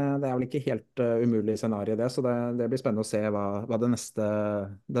er vel ikke helt umulig scenario det, så det blir spennende å se hva den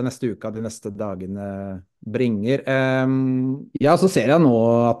neste uka, de neste dagene bringer. Ja, så ser jeg nå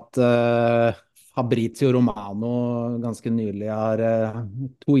at Fabrizio Romano ganske nylig har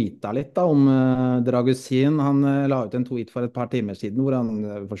tweetet litt da, om Dragusin. Han la ut en tweet for et par timer siden hvor han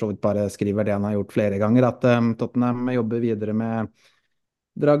for så vidt bare skriver det han har gjort flere ganger, at Tottenham jobber videre med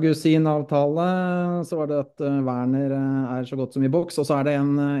Dragusin-avtale. Så var det at Werner er så godt som i boks, og så er det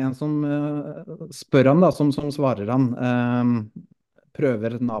en som spør han da, som svarer han.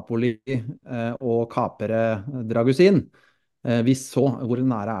 Prøver Napoli å kapre Dragusin? Hvis så, hvor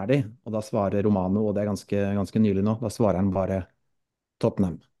nære er de? Og da svarer Romano, og det er ganske nylig nå, da svarer han bare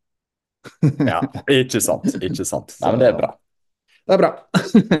Tottenham. Ja, ikke sant. Nei, men det er bra. Det er bra.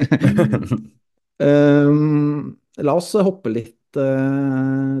 La oss hoppe litt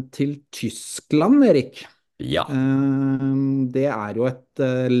til Tyskland, Erik. Ja. Det er jo et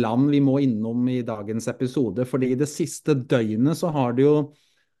land vi må innom i dagens episode, fordi i det siste døgnet så har det jo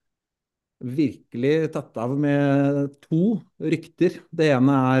virkelig tatt av med to rykter. Det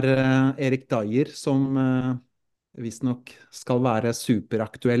ene er Eric Dier, som visstnok skal være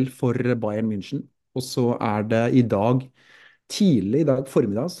superaktuell for Bayern München. Og så er det tidlig i dag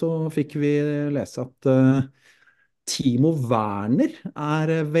formiddag, så fikk vi lese at Timo Werner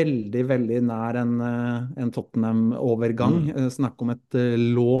er veldig, veldig nær en Tottenham-overgang. Snakk om et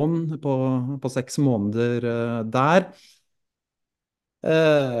lån på 6 måneder der.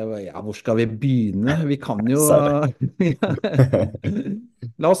 Ja, hvor skal vi begynne? Vi kan jo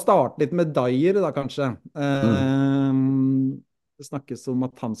La oss starte litt med Dier da, kanskje. Det snakkes om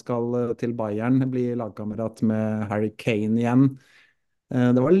at han skal til Bayern, bli lagkamerat med Harry Kane igjen.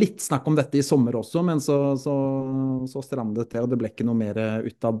 Det var litt snakk om dette i sommer også, men så strandet det, og det ble ikke noe mer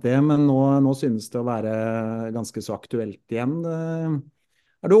ut av det. Men nå synes det å være ganske så aktuelt igjen.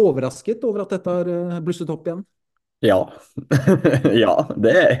 Er du overrasket over at dette har blusset opp igjen? Ja, ja,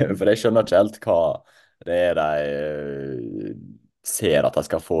 det for jeg skjønner ikke helt hva det er de ser at de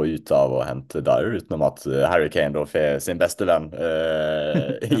skal få ut av å hente der, utenom at Harry Kane da får sin beste venn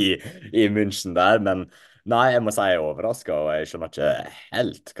i München der, men nei, jeg må si jeg er overrasket, og jeg skjønner ikke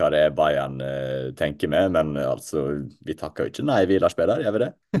helt hva det er Bayern tenker med, men altså, vi takker jo ikke nei, vi Lars Peder, gjør vi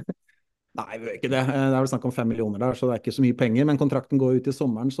det? Nei, vi gjør ikke det. Det er vel snakk om 5 millioner der, så det er ikke så mye penger. Men kontrakten går ut i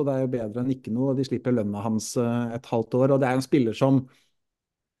sommeren, så det er jo bedre enn ikke noe. Og de slipper lønna hans et halvt år. Og det er en spiller som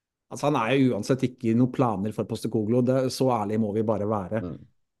altså han er jo uansett ikke noen planer for Postecoglou. Så ærlig må vi bare være.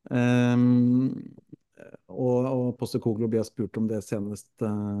 Og Postecoglou ble spurt om det senest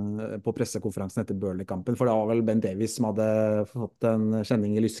på pressekonferansen etter Burnley-kampen, for det var vel Ben Davies som hadde fått en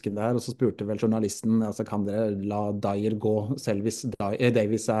kjenning i lysken der, og så spurte vel journalisten, altså kan dere la Dier gå selv hvis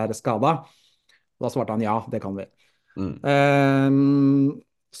Davies er skadet? Da svarte han ja, det kan vi.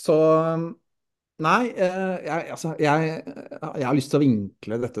 Så Nei, jeg har lyst til å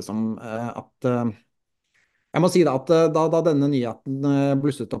vinkle dette som at jeg må si da at da denne nyheten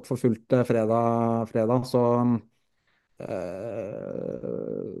blusset opp for fullt fredag, så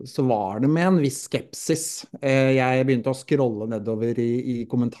var det med en viss skepsis. Jeg begynte å scrolle nedover i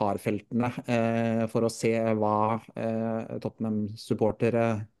kommentarfeltene for å se hva Tottenham-supportere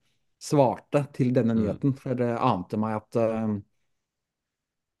svarte til denne Mm. nyheten. For det ante meg at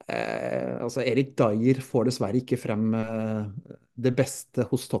altså Eric Dier får dessverre ikke frem det beste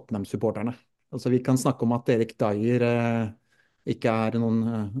hos Tottenham-supporterne. Altså Vi kan snakke om at Eric Dier ikke er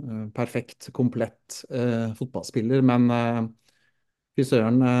noen perfekt, komplett fotballspiller, men fy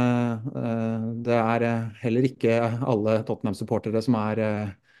søren, det er heller ikke alle Tottenham-supportere som er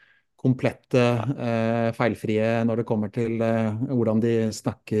komplette, feilfrie når det kommer til hvordan de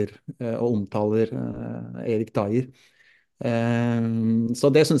snakker og omtaler Erik Dier. Så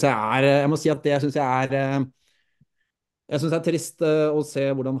det syns jeg er Jeg må si at det syns jeg synes det er trist å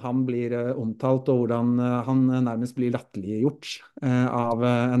se hvordan han blir omtalt, og hvordan han nærmest blir latterliggjort av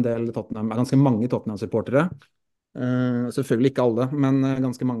en del ganske mange Tottenham-supportere. Selvfølgelig ikke alle, men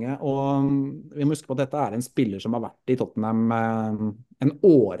ganske mange. Og vi må huske på at dette er en spiller som har vært i Tottenham en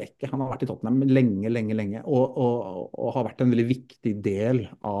årrekke. Han har vært i Tottenham lenge, lenge, lenge, og har vært en veldig viktig del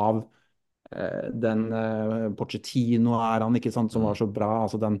av den Pochettino er han, ikke sant, som var så bra.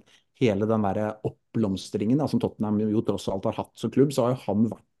 Altså hele den der oppblomstringen da, som Tottenham jo tross alt har hatt som klubb, så har jo han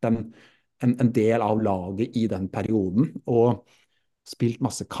vært en del av laget i den perioden. Og spilt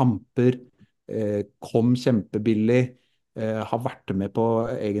masse kamper, kom kjempebillig, har vært med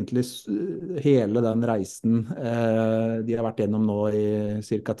på egentlig hele den reisen de har vært gjennom nå i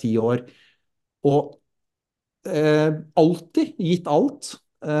ca. 10 år. Og alltid gitt alt.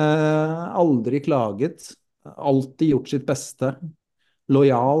 Aldri klaget. Alltid gjort sitt beste.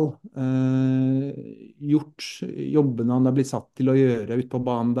 Lojal. Gjort jobbene han er blitt satt til å gjøre ute på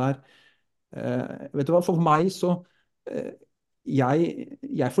banen der. Vet du hva, for meg så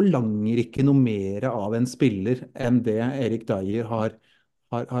jeg forlanger ikke noe mer av en spiller enn det Erik Dier har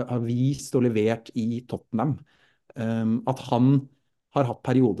vist og levert i Tottenham. At han har hatt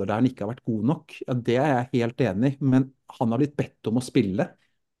perioder der han ikke har vært god nok, ja, det er jeg helt enig i, men han har blitt bedt om å spille,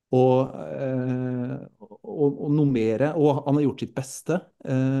 og noe mer, og han har gjort sitt beste,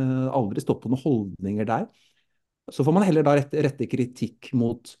 aldri stått på noen holdninger der. Så får man heller da rette kritikk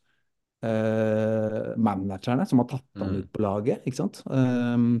mot managerne som har tatt han ut på laget, ikke sant?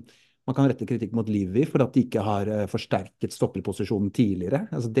 Man kan rette kritikk mot Livy for at de ikke har forsterket stopperposisjonen tidligere.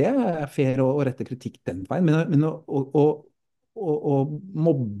 Altså det er fair å rette kritikk den veien, men å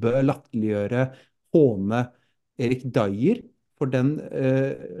mobbe, latterliggjøre, håne Erik Dier for den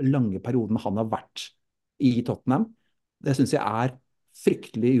lange perioden han har vært i Tottenham, det synes jeg er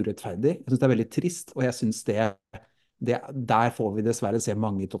fryktelig urettferdig. Jeg synes det er veldig trist, og jeg synes der får vi dessverre se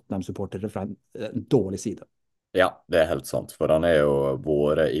mange Tottenham-supportere fra en dårlig side. Ja, det er helt sant, for han er jo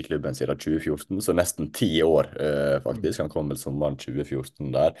vært i klubben siden 2014, så nesten 10 år faktisk. Han kom vel sommeren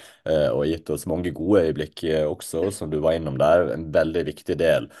 2014 der, og gitt oss mange gode øyeblikk også, som du var innom der. En veldig viktig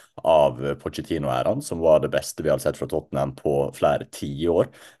del av Pochettino-æraen, som var det beste vi har sett fra Tottenham på flere 10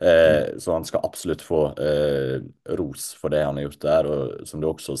 år. Så han skal absolutt få ros for det han har gjort der, og som du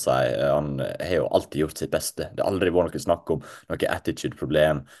også sier, han har jo alltid gjort sitt beste. Det har aldri vært noe snakk om noe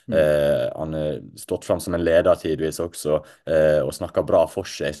attitude-problem. Han har stått fram som en leder tidvis også, og snakket bra for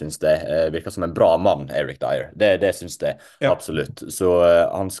seg, jeg synes det. Virker som en bra mann, Eric Dier. Det synes jeg absolutt. Så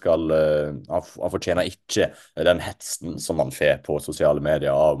han fortjener ikke den hetsen som han får på sosiale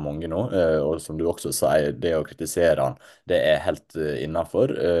medier av mange nå, og som du også sier, det å kritisere han, det er helt innenfor.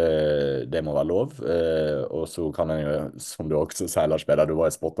 Det må være lov, og så kan han jo, som du også sier, Lars Peder, du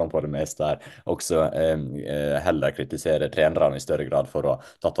var i spotten på det meste her, også heller kritisere trenerne i større grad for å ha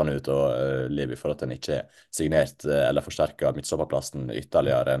tatt han ut og leve for at han ikke signert eller forsterket midtstopperplassen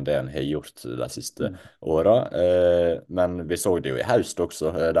ytterligere enn det han har gjort de siste årene. Men vi så det jo i høst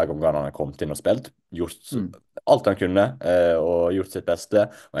også, de gangene han har kommet inn og spilt, gjort alt han kunne og gjort sitt beste,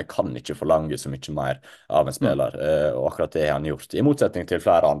 og jeg kan ikke forlange så mye mer av en spiller, og akkurat det har han gjort, i motsetning til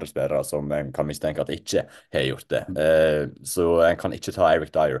flere andre spillere som en kan mistenke at ikke har gjort det. Så en kan ikke ta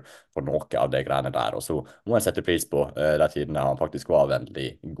Eric Dier for noe av det greiene der, og så må en sette pris på de tidene han faktisk var veldig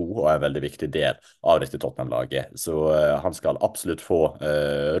god og en veldig viktig del av dette Tottenham-laget. Så han skal absolutt få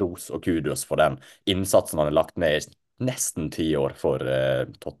ros og kudos for den innsatsen han har lagt ned i nesten 10 år for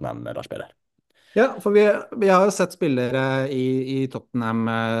Tottenham, Lars Peder. Ja, for vi har jo sett spillere i Tottenham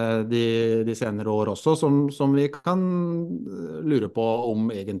de senere år også, som vi kan lure på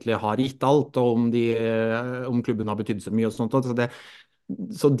om egentlig har gitt alt, og om klubben har betydd så mye og sånt. Så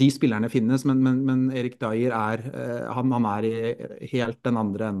så de spillerne finnes, men Eric Dier han er i helt den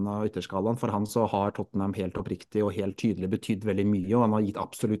andre enden av ytterskalaen. For han så har Tottenham helt oppriktig og helt tydelig betydd veldig mye, og han har gitt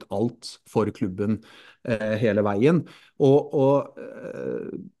absolutt alt for klubben hele veien.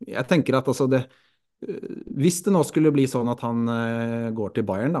 Jeg tenker at altså hvis det nå skulle bli sånn at han går til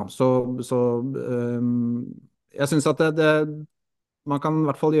Bayern, da, så jeg synes at man kan i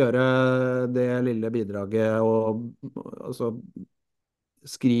hvert fall gjøre det lille bidraget og altså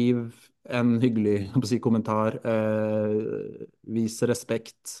skriv en hyggelig kommentar, vis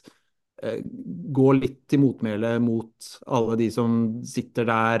respekt, gå litt til motmæle mot alle de som sitter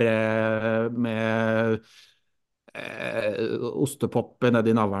der med ostepop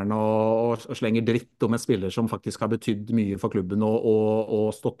nedi navlen og slenger dritt om en spiller som faktisk har betydd mye for klubben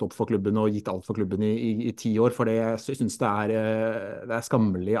og stått opp for klubben og gitt alt for klubben i 10 år, for jeg synes det er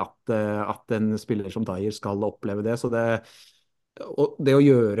skammelig at en spiller som Dier skal oppleve det, så og det å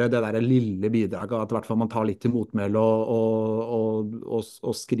gjøre det der lille bidraget, at i hvert fall man tar litt til motmæle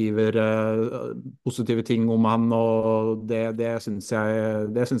og skriver positive ting om han, og det synes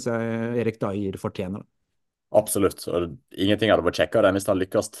jeg Eric Dier fortjener. Absolutt, og ingenting hadde vært kjekkere hvis han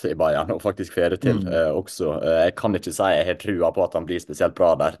lykkes i Bayern og faktisk får det til også. Jeg kan ikke si jeg har trua på at han blir spesielt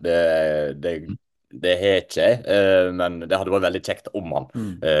bra der. Det har jeg ikke, men det hadde vært veldig kjekt om han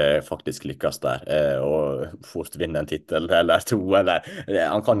faktisk lykkes der, og fort vinne en titel eller 2, eller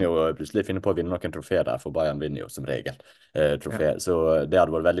han kan jo plutselig finne på å vinne noen troféer der, for Bayern vinner jo som regel troféer, så det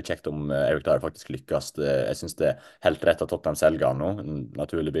hadde vært veldig kjekt om Eric Dier faktisk lykkes. Jeg synes det er helt rett at Tottenham selger han nå,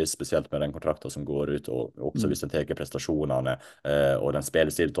 naturligvis, spesielt med den kontrakten som går ut, og også hvis den teker prestasjonene og den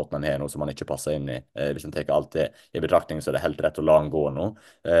spillestilen Tottenham har nå som han ikke passer inn i. Hvis den teker alt det i betraktning, så er det helt rett å la han gå nå,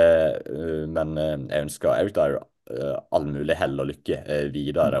 men jeg ønsker Eric Dier all mulig hell og lykke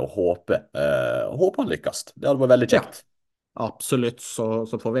videre, og håper han lykkes. Det hadde vært veldig kjekt. Ja, absolutt, så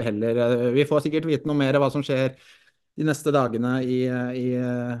får vi får sikkert vite noe mer hva som skjer de neste dagene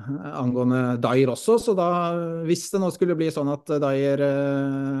angående Dier også, så da, hvis det nå skulle bli sånn at Dier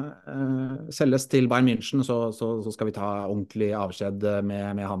selges til Bayern München, så skal vi ta ordentlig avskjed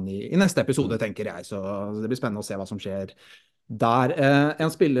med han i neste episode, tenker jeg, så det blir spennende å se hva som skjer der.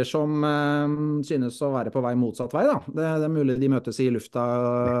 En spiller som synes å være på vei motsatt vei, da. Det er mulig de møtes i lufta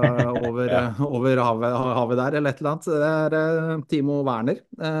over havet der, eller et eller annet. Det er Timo Werner.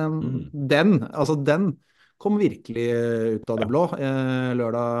 Den kom virkelig ut av det blå.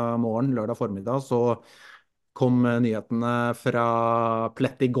 Lørdag formiddag, så kom nyhetene fra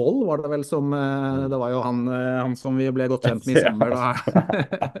Pletti Goll, var det vel det var jo han som vi ble godt kjent med i sommer, da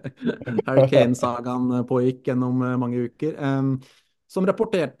Harry Kane-sagaen pågikk gjennom mange uker, som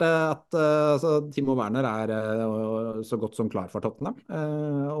rapporterte at Timo Werner så godt som klar for Tottenham,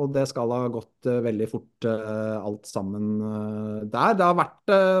 og det skal ha gått veldig fort alt sammen der. Det har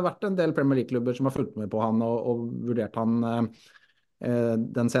vært en del Premier League-klubber som har fulgt med på han og vurdert han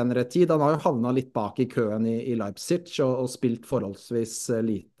den senere tid. Han har jo havnet litt bak i køen i Leipzig og spilt forholdsvis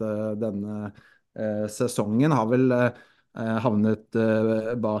lite denne sesongen. Har vel havnet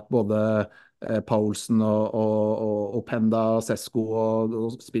bak både Paulsen og Penda Sesko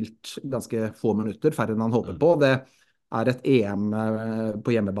og spilt ganske få minutter, færre enn han håper på. Det er et EM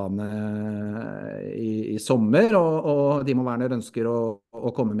på hjemmebane i sommer, og Timo Werner ønsker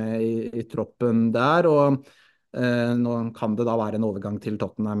å komme med i troppen der, og nå kan det da være en overgang til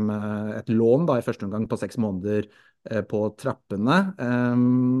Tottenham, et lån da i første omgang på 6 måneder på trappene.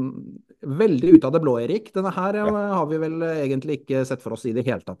 Veldig ut av det blå, Erik. Denne her har vi vel egentlig ikke sett for oss i det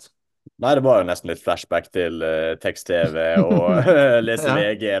hele tatt. Nei, det var jo nesten litt flashback til tekst-TV og lese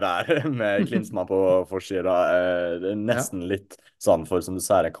VG der med Klinsmann på forsida. Det er nesten litt sånn, for som du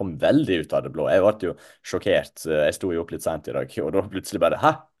sier, jeg kom veldig ut av det blå. Jeg ble jo sjokkert. Jeg sto jo opp litt sent i dag, og da plutselig bare,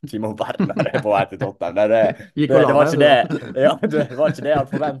 hæ? Timo Werner på vei til Tottenham. Det var ikke det. Ja, det var ikke det jeg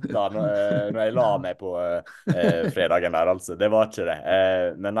forventet når jeg la meg på fredagen der, altså. Det var ikke det.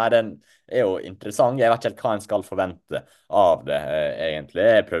 Men nei, den er jo interessant. Jeg vet ikke helt hva en skal forvente av det, egentlig.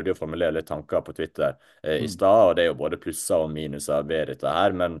 Jeg prøvde jo å formulere litt tanker på Twitter i stad, og det er jo både plusser og minuser ved dette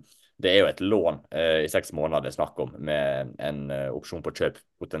her, men det er jo et lån i 6 måneder det er snakk om, med en opsjon på kjøp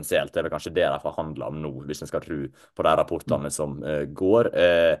potensielt. Det er vel kanskje det de forhandler om nå, hvis en skal tro på de rapportene som går.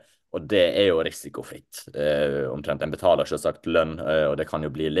 Og det er jo risikofritt. Omtrent en betaler selvsagt lønn, og det kan jo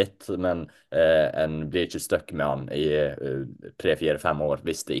bli litt, men en blir ikke støkk med han i 3, 4, 5 år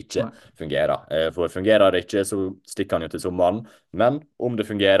hvis det ikke fungerer. For fungerer det ikke, så stikker han jo til sommeren. Men om det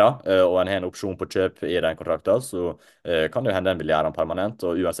fungerer, og en har en opsjon på kjøp i den kontrakten, så kan det jo hende en vil gjøre han permanent,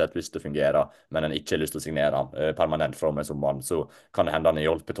 og uansett hvis det fungerer, men en ikke har lyst til å signere han permanent fra og med sommeren, så kan det hende han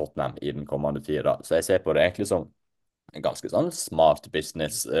har hjulpet Tottenham i den kommende tiden. Så jeg ser på det egentlig som en ganske sånn smart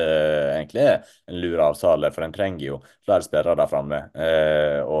business, egentlig. En lur avtale, for en trenger jo flere spillere der framme.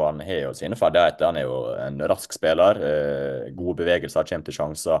 Og han har jo sine ferdigheter. Han er jo en rask spiller. Gode bevegelser, kommer til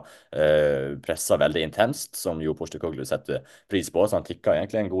sjanser. Presser veldig intenst, som jo Postecoglou setter pris på. Så han tikker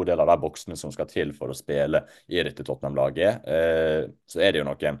egentlig en god del av de boksene som skal til for å spille i dette Tottenham-laget. Så er det jo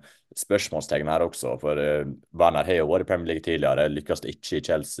noen spørsmålstegn her også, for Werner har jo vært i Premier League tidligere, lykkes ikke i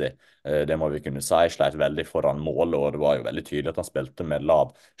Chelsea. Det må vi kunne si, sleit veldig foran mål, og det var jo veldig tydelig at han spilte med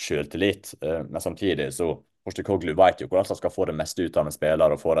lav selvtillit. Men samtidig så Postecoglou vet jo hvordan han skal få det meste ut av en spiller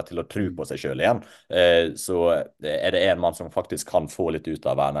og få det til å tro på seg selv igjen. Så er det en mann som faktisk kan få litt ut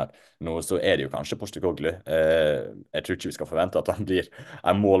av Werner nå, så er det jo kanskje Postecoglou. Jeg tror ikke vi skal forvente at han blir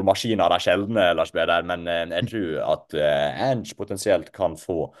en målmaskin av de sjeldne, Lars Peder, men jeg tror at Ange potensielt kan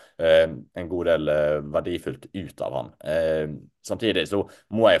få en god del verdifullt ut av han. Samtidig så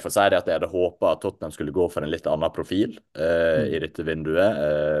må jeg få si det at jeg hadde håpet at Tottenham skulle gå for en litt annen profil i dette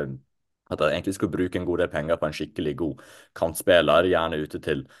vinduet. At de egentlig skulle bruke en god del penger på en skikkelig god kantspiller, gjerne ute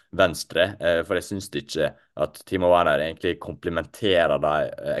til venstre. For jeg synes ikke at Timo Werner egentlig komplementerer de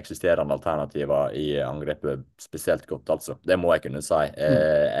eksisterende alternativene i angrepet spesielt godt, altså. Det må jeg kunne si.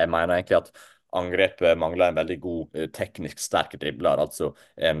 Jeg mener egentlig at angrepet mangler en veldig god teknisk sterk dribler, altså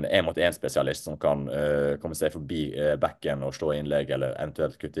en 1-mot-1-spesialist som kan komme seg forbi backen og stå i innlegg, eller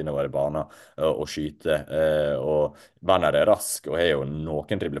eventuelt kutte innover i banen og skyte. Og Werner er rask og har jo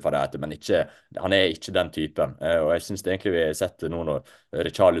noen dribleferdigheter, men han er ikke den typen. Og jeg synes det egentlig vi har sett nå når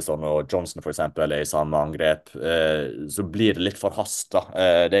Richarlison og Johnson for eksempel er i samme angrep, så blir det litt forhastet.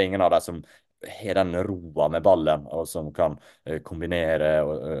 Det er ingen av dem som har den roa med ballen, og som kan kombinere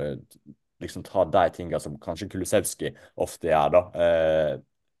og liksom ta de tingene som kanskje Kulusevski ofte gjør da.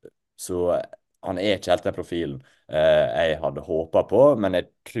 Så han er ikke helt den profilen jeg hadde håpet på, men jeg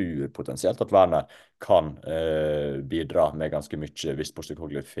tror potensielt at Werner kan bidra med ganske mye hvis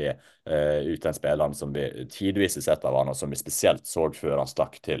Postecoglou får ut den spilleren som vi tidvis har sett av han, og som vi spesielt så før han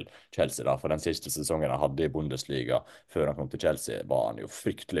stakk til Chelsea da. For den siste sesongen han hadde i Bundesliga før han kom til Chelsea, var han jo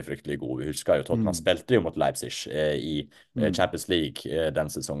fryktelig, fryktelig god. Vi husker jo Tottenham spilte jo mot Leipzig i Champions League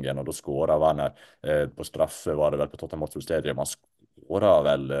den sesongen, og da skåret Werner på straffe, var det vel på Tottenham Hotspur Stadium. Han skåret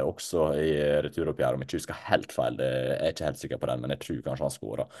vel også i returoppgjør, om jeg ikke husker helt feil. Jeg er ikke helt sikker på den, men jeg tror kanskje han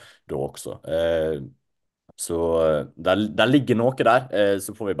skåret da også. Så der ligger noe der,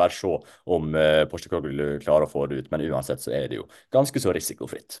 så får vi bare se om Postecoglou klarer å få det ut, men uansett så er det jo ganske så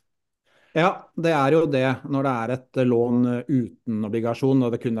risikofritt. Ja, det er jo det. Når det er et lån uten obligasjon, og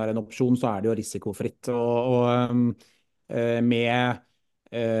det kun er en opsjon, så er det jo risikofritt. Med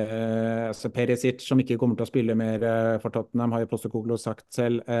Perisic, som ikke kommer til å spille mer for Tottenham, har jo Postecoglou sagt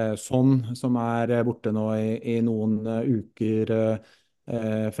selv. Son, som er borte nå i noen uker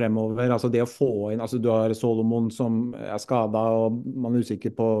fremover. Altså det å få inn, altså du har Solomon som er skadet, og man er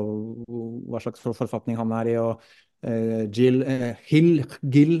usikker på hva slags forfatning han er i, og Gill,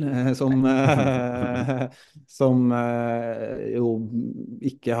 som jo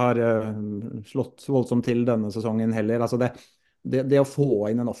ikke har slått voldsomt til denne sesongen heller. Altså det å få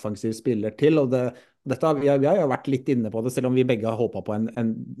inn en offensiv spiller til, og vi har jo vært litt inne på det, selv om vi begge har håpet på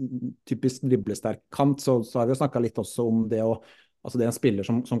en typisk driblesterk kant, så har vi jo snakket litt også om det altså det er en spiller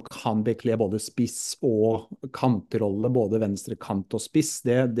som kan bekle både spiss og kantrolle, både venstre kant og spiss.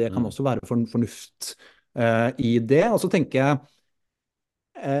 Det kan også være fornuft i det. Og så tenker jeg,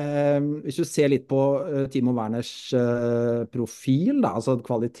 hvis du ser litt på Timo Werners profil, da, altså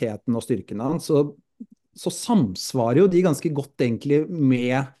kvaliteten og styrken hans, så samsvarer jo de ganske godt egentlig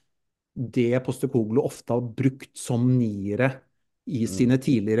med det Postecoglou ofte har brukt som niere i sine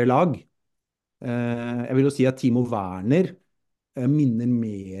tidligere lag. Jeg vil jo si at Timo Werner minner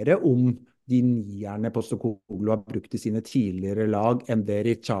mer om de nierne Postecoglou har brukt i sine tidligere lag enn det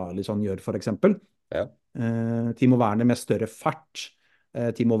Richarlison gjør, for eksempel. Ja. Timo Werner med større fart.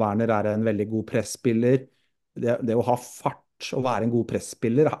 Timo Werner er en veldig god pressspiller. Det å ha fart og være en god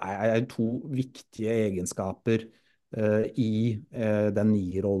pressspiller er to viktige egenskaper i den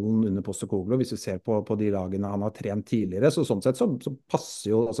nierrollen under Postecoglou. Hvis vi ser på de lagene han har trent tidligere, så sånn sett så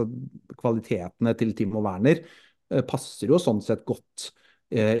passer jo altså, kvalitetene til Timo Werner passer jo sånn sett godt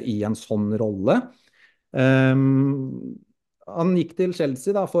i en sånn rolle. Han gikk til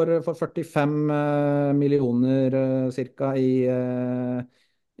Chelsea da, for 45 millioner cirka i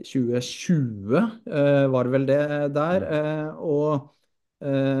 2020, var vel det der. Og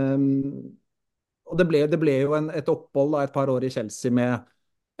det ble jo et opphold da, et par år i Chelsea med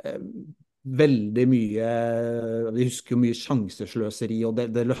veldig mye, vi husker jo mye sjansesløseri, og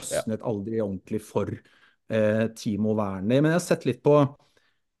det løsnet aldri ordentlig for Timo Werner. Men jeg har sett litt på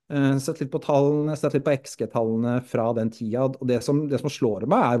Sett litt på tallene, sett litt på XG-tallene fra den tida, og det som slår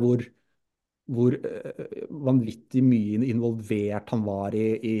meg er hvor vanvittig mye involvert han var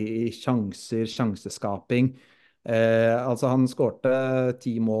i sjanser, sjanseskaping. Altså han skårte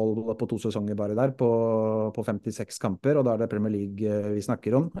 10 mål på 2 sesonger bare der, på 56 kamper, og da er det Premier League vi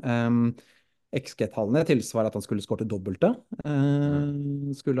snakker om. XG-tallene tilsvarer at han skulle skåret dobbelte.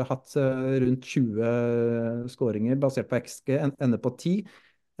 Skulle hatt rundt 20 skåringer basert på XG, ender på 10.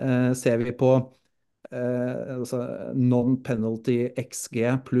 Ser vi på altså non-penalty XG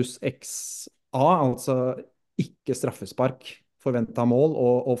pluss XA, altså ikke straffespark, forventet mål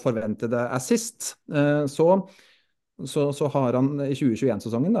og forventede assist, så har han i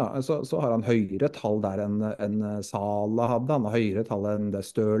 2021-sesongen da, så har han høyere tall der enn Salah hadde, han har høyere tall enn det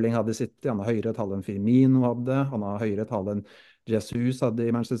Sterling hadde i City, han har høyere tall enn Firmino hadde, han har høyere tall enn Jesus hadde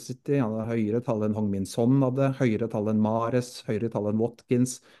i Manchester City, han har høyere tall enn Hong Min Son hadde, høyere tall enn Mahrez, høyere tall enn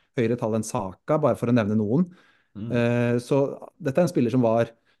Watkins, høyere tall enn Saka, bare for å nevne noen. Så dette er en spiller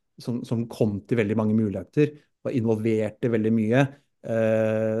som kom til veldig mange muligheter, var involvert i veldig mye,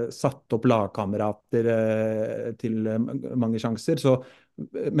 satt opp lagkamerater til mange sjanser,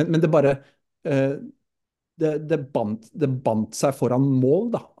 men det bare det bandt seg foran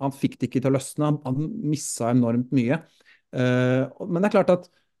mål da. Han fikk det ikke til å løsne, han misset enormt mye, men det er klart at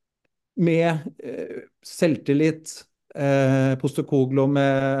med selvtillit, Postecoglou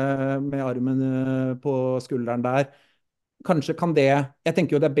med armen på skulderen der, kanskje kan det, jeg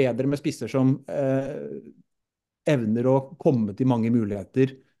tenker jo det er bedre med spisser som evner å komme til mange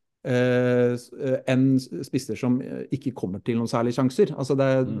muligheter enn spisser som ikke kommer til noen særlige sjanser. Altså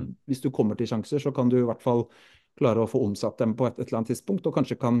hvis du kommer til sjanser, så kan du i hvert fall klare å få omsatt dem på et eller annet tidspunkt, og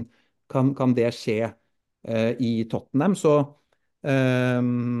kanskje kan det skje i Tottenham. Så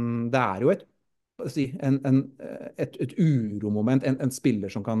det er jo et uromoment, en spiller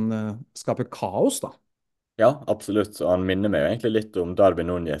som kan skape kaos da. Ja, absolutt. Og han minner meg jo egentlig litt om Darwin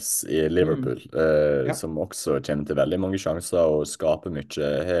Núñez i Liverpool, som også kommer til veldig mange sjanser og skaper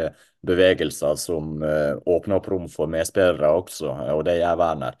mye bevegelser som åpner opp rom for medspillere også, og det gjør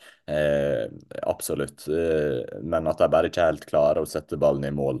Werner. Absolutt. Men at de bare ikke helt klarer å sette ballen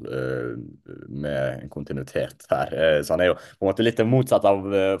i mål med en kontinuitet her. Så han er jo på en måte litt motsatt av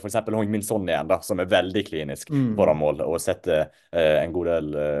for eksempel Hong Min Son igjen, da, som er veldig klinisk foran mål, og setter en god del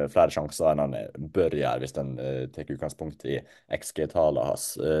flere sjanser enn han bør gjøre hvis den tar utgangspunkt i XG-tallet hans.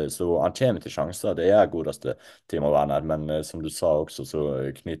 Så han kommer til sjanser, det er godeste Timo Werner, men som du sa også, så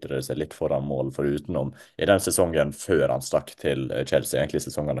knyter det seg litt foran mål, for utenom i den sesongen før han stakk til Chelsea, egentlig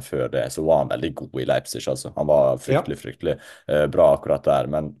sesongene før det, så var han veldig god i Leipzig, altså. Han var fryktelig bra akkurat der,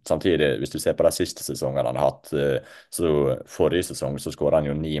 men samtidig, hvis du ser på de siste sesongene han har hatt, så forrige sesong så skåret han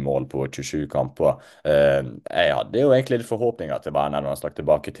jo 9 mål på 27 kamper. Jeg hadde jo egentlig litt forhåpninger til Werner når han stakk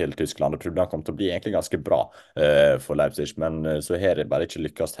tilbake til Tyskland, og trodde han kom til å bli egentlig ganske bra for Leipzig, men så har det bare ikke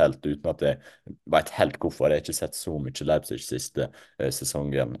lykkes helt, uten at jeg vet helt hvorfor. Jeg har ikke sett så mye Leipzig siste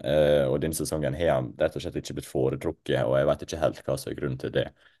sesongen, og denne sesongen har han rett og slett ikke blitt foretrukket, og jeg vet ikke helt hva som er grunnen til det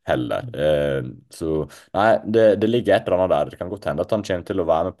heller. Så nei, det ligger et eller annet der. Det kan godt hende at han kommer til å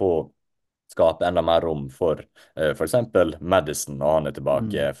være med på skape enda mer rom for eksempel Madison når han er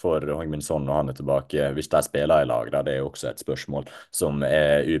tilbake, for Hong Min Son når han er tilbake, hvis de spiller i lag. Det er jo også et spørsmål som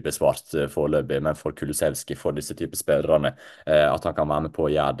er ubesvart foreløpig, men for Kulusevski, for disse typer spillerne, at han kan være med på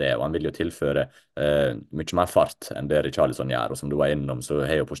å gjøre det, og han vil jo tilføre mye mer fart enn det Richarlison gjør, og som du var innom, så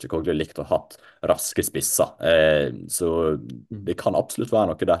har jo Postecoglou likt å ha hatt raske spisser, så det kan absolutt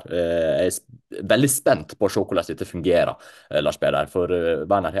være noe der. Jeg er veldig spent på å se hvordan dette fungerer, Lars Peder, for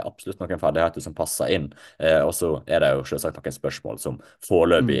Werner har absolutt noen ferdigheter som passer inn, og så er det jo selvsagt noen spørsmål som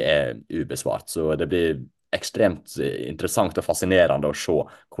foreløpig er ubesvart, så det blir ekstremt interessant og fascinerende å se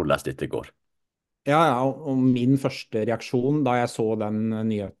hvordan dette går. Ja, og min første reaksjon da jeg så den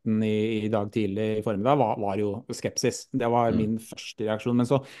nyheten i dag tidlig i formiddag var jo skepsis. Det var min første reaksjon, men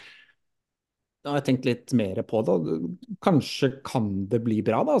så da har jeg tenkt litt mer på det. Kanskje kan det bli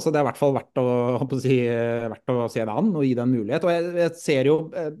bra da, så det er i hvert fall verdt å se det an og gi det en mulighet. Og jeg ser jo,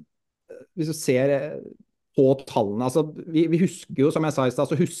 hvis du ser på tallene, altså vi husker jo, som jeg sa i sted,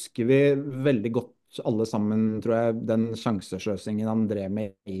 så husker vi veldig godt alle sammen, tror jeg, den sjansesløsingen han drev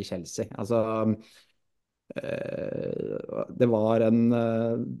med i Chelsea. Altså, det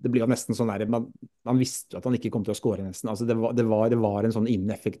blir jo nesten sånn der, man visste jo at han ikke kom til å score nesten. Altså, det var en sånn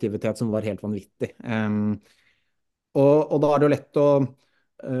ineffektivitet som var helt vanvittig. Og da er det jo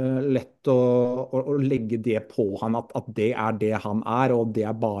lett å legge det på han, at det er det han er, og det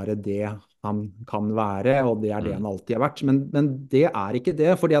er bare det han kan være, og det er det han alltid har vært. Men det er ikke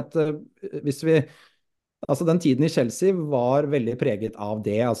det, fordi at hvis vi Altså, den tiden i Chelsea var veldig preget av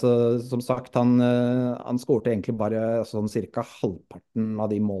det. Altså, som sagt, han skårte egentlig bare sånn cirka halvparten av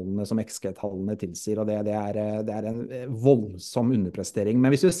de målene som XG-tallene tilsier, og det er en voldsom underprestering.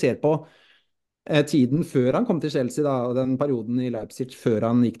 Men hvis vi ser på tiden før han kom til Chelsea, da, og den perioden i Leipzig før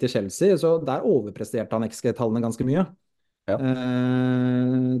han gikk til Chelsea, så der overpresterte han XG-tallene ganske mye. Ja.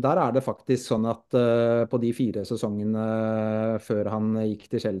 Der er det faktisk sånn at på de 4 sesongene før han gikk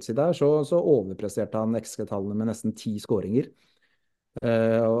til Chelsea der, så overpresterte han XG-tallene med nesten 10 skåringer.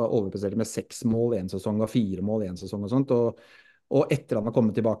 Og overpresterte med 6 mål en sesong og 4 mål en sesong og sånt. Og etter han har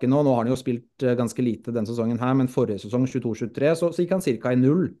kommet tilbake nå har han jo spilt ganske lite den sesongen her, men forrige sesong, 22-23, så gikk han cirka i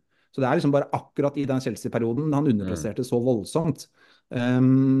null. Så det er liksom bare akkurat i den Chelsea-perioden han underpresterte så voldsomt.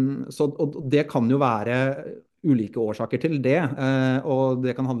 Og det kan jo være ulike årsaker til det, og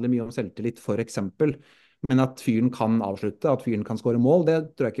det kan handle mye om selvtillit for eksempel, men at fyren kan avslutte, at fyren kan skåre mål, det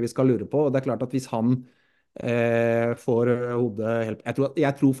tror jeg ikke vi skal lure på. Og det er klart at hvis han får hodet helt...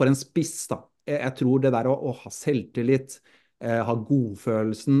 Jeg tror for en spiss da, jeg tror det der å ha selvtillit, ha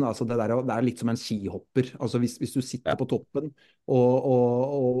godfølelsen, altså det er litt som en skihopper. Altså hvis du sitter på toppen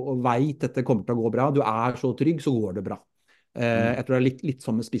og vet dette kommer til å gå bra, du er så trygg, så går det bra. Jeg tror det er litt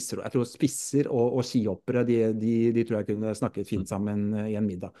sånn med spisser. Jeg tror spisser og skihoppere, de tror jeg kunne snakket fint sammen i en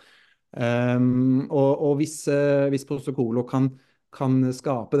middag. Og hvis Postecoglou kan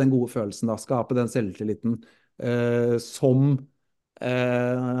skape den gode følelsen, da, skape den selvtilliten, som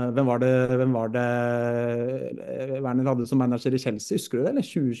hvem var det Werner hadde som manager i Chelsea, husker du det? Eller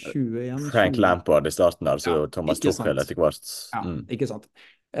 2021? Frank Lampard i starten der, så Thomas ikke Tuchel sant. etter hvert. Ja, ikke sant.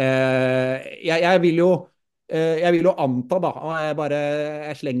 Jeg vil jo anta da, og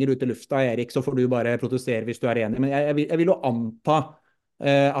jeg slenger ut i lufta, Erik, så får du bare protestere hvis du er enig, men jeg vil jo anta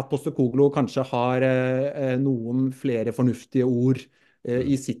at Postecoglou kanskje har noen flere fornuftige ord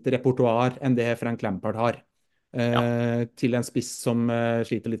i sitt repertoar enn det Frank Lampard har. Til en spiss som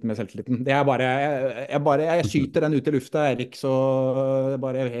sliter litt med selvtilliten. Det er bare, jeg skyter den ut i lufta, Erik, så det er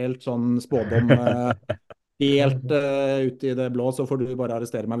bare helt sånn spådom helt ut i det blå, så får du bare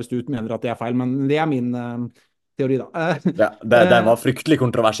arrestere meg hvis du mener at det er feil, men det er min teori da. Den var fryktelig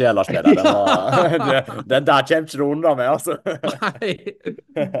kontroversiell, Lars Peder. Den der kommer ikke du unna med, altså. Nei.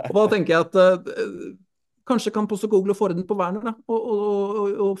 Og da tenker jeg at kanskje kan Postecoglou få den på Werner da,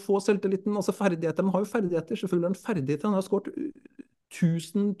 og få selvtilliten, altså ferdigheter. Man har jo ferdigheter, selvfølgelig har han ferdigheter. Han har skåret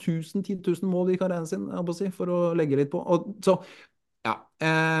 1000, 10 000 mål i karrieren sin, jeg må si, for å legge litt på. Og så, ja,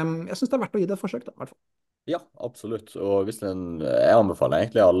 jeg synes det er verdt å gi det et forsøk da, i hvert fall. Ja, absolutt. Og jeg anbefaler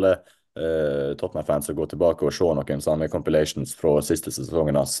egentlig alle Tottenham-fans å gå tilbake og se noen sånne compilations fra siste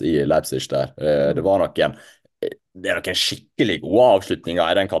sesongen hans i Leipzig der. Det er noen skikkelig gode avslutninger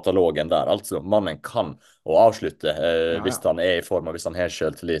i den katalogen der. Altså, mannen kan å avslutte hvis han er i form, og hvis han har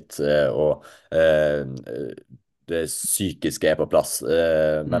selvtillit, og det psykiske er på plass.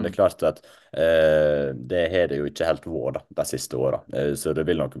 Men det er klart at det har det jo ikke helt vært da, de siste årene. Så det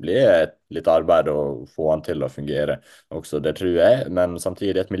vil nok bli litt arbeid å få han til å fungere også, det tror jeg. Men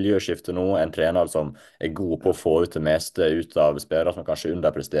samtidig et miljøskifte nå, en trener som er god på å få ut det meste ut av spillere som kanskje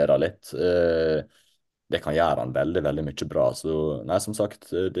underpresterer litt. Det kan gjøre han veldig, veldig mye bra. Så nei, som sagt,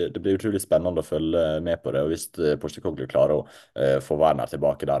 det blir utrolig spennende å følge med på det. Og hvis Postecoglou klarer å få Werner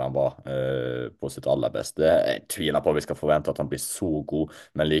tilbake der han var på sitt aller beste, jeg tviler på at vi skal forvente at han blir så god,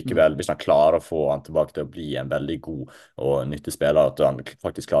 men likevel, hvis han klarer å få han tilbake til å bli en veldig god og nyttig spiller, at han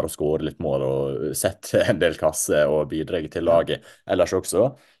faktisk klarer å skåre litt mål og sette en del kasse og bidra til laget ellers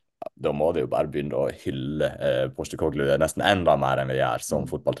også, da må vi jo bare begynne å hylle Postecoglou nesten enda mer enn vi gjør som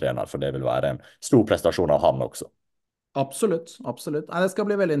fotballtrener, for det vil være en stor prestasjon av han også. Absolutt, absolutt. Nei, det skal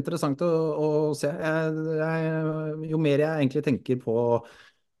bli veldig interessant å se. Jo mer jeg egentlig tenker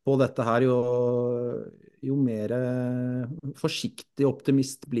på dette her, jo mer forsiktig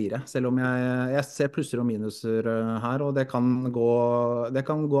optimist blir jeg. Selv om jeg ser plusser og minuser her, og det kan gå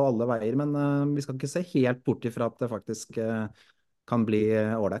alle veier, men vi skal ikke se helt bort ifra at det faktisk kan bli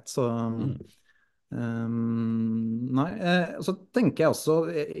ålreit, så nei, så tenker jeg også,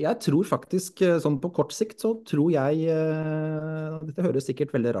 jeg tror faktisk sånn på kort sikt, så tror jeg dette høres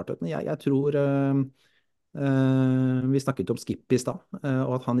sikkert veldig rart ut, men jeg tror vi snakket om Skip i sted,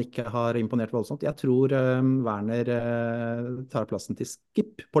 og at han ikke har imponert voldsomt. Jeg tror Werner tar plassen til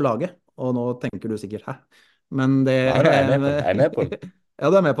Skip på laget, og nå tenker du sikkert, hæ? Men det... Jeg er med på den. Ja,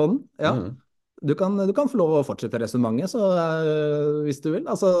 du er med på den, ja. Du kan få lov å fortsette resonemanget, så hvis du vil.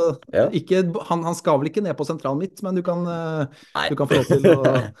 Altså, ikke, han skal vel ikke ned på sentral midt, men du kan få lov til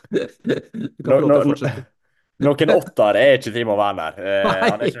å fortsette. Noen åtter er ikke Timo Werner. Han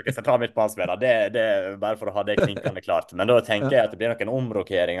er Nei. ikke noen sentral midtbanespiller. Det er bare for å ha det klinkende klart. Men da tenker jeg at det blir noen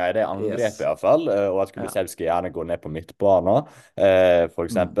omrokeringer i det angrepet, Yes. i hvert fall. Og at Ja. Kulusevski gjerne går ned på midtbanen, for Mm.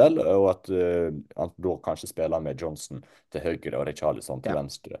 eksempel. Og at han da kanskje spiller med Johnson til høyre og Richarlison til Ja.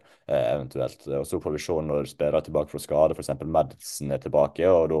 venstre, eventuelt. Og så får vi se når spillere er tilbake fra skade, f.eks. Madsen er tilbake,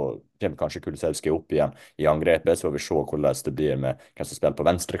 og da kommer kanskje Kulusevski opp igjen i angrepet. Så får vi se hvordan det blir med hvem som spiller på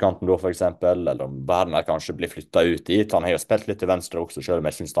venstrekanten da, for eksempel. Eller om Werner kanskje blir flytta ut dit. Han har jo spilt litt til venstre også, selv om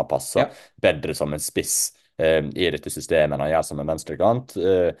jeg syns han passer Ja. bedre som en spiss i dette systemet enn han gjør som en venstrekant.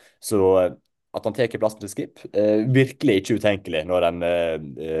 Så at han tar plassen til Skip, virkelig ikke utenkelig når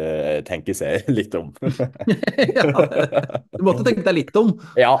en tenker seg litt om. Ja, du måtte tenke deg litt om.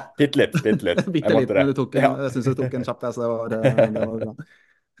 Ja, bitte litt. Bitte litt. Bitte litt, men jeg synes du tok en kjapp, så det var bra.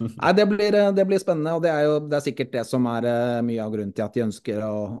 Nei, det blir spennende, og det er sikkert det som er mye av grunnen til at de ønsker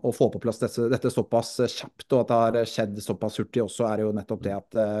å få på plass dette såpass kjapt, og at det har skjedd såpass hurtig også, er jo nettopp det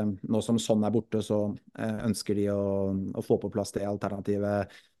at nå som sånn er borte, så ønsker de å få på plass det alternativet,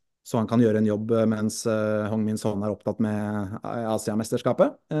 så han kan gjøre en jobb mens Hong Min Son er opptatt med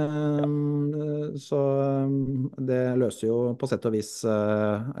Asia-mesterskapet. Så det løser jo på sett og vis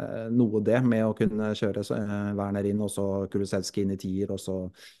noe det med å kunne kjøre Werner inn, og så Kulusevski inn i tier, og så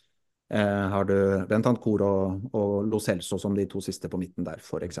har du Bentancur og Lo Celso som de to siste på midten der,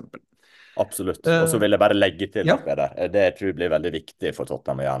 for eksempel. Absolutt. Og så vil jeg bare legge til Ja. noe der. Det jeg tror blir veldig viktig for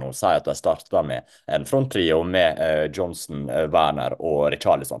Tottenham å gjøre nå. Si at de starter med en fronttrio med Johnson, Werner og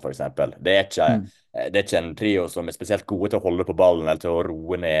Richarlison, for eksempel. Det er ikke en trio som er spesielt gode til å holde på ballen, eller til å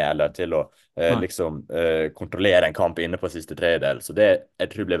roe ned, eller til å kontrollere en kamp inne på siste tredel. Så det jeg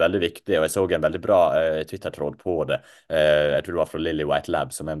tror blir veldig viktig, og jeg så en veldig bra Twitter-tråd på det. Jeg tror det var fra Lily White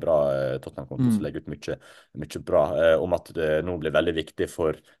Lab, som er en bra Tottenham-konto som legger ut mye bra, om at det nå blir veldig viktig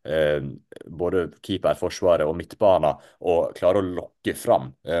for både keeper, forsvaret og midtbanen å klare å lokke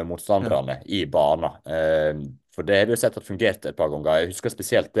fram motstanderne i banen. For det har vi jo sett at fungerte et par ganger. Jeg husker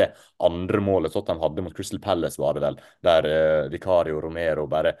spesielt det andre målet Tottenham hadde mot Crystal Palace, var det vel, der Vicario Romero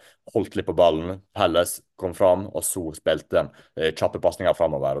bare holdt litt på ballen. Palace kom fram, og så spilte de kjappe pasninger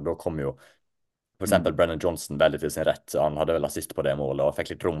framover, og da kom jo for eksempel Brennan Johnson veldig til sin rett. Han hadde vel assist på det målet og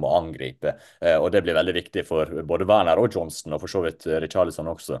fikk litt rom å angripe. Og det blir veldig viktig for både Werner og Johnson, og for så vidt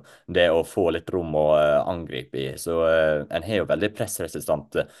Richarlison også, det å få litt rom å angripe i. Så en har jo veldig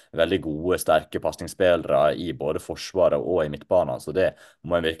pressresistante, veldig gode, sterke pasningsspillere i både forsvaret og i midtbanen. Så det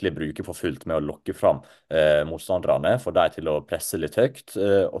må en virkelig bruke for fullt med å lokke fram motstanderne, for dem til å presse litt høyt,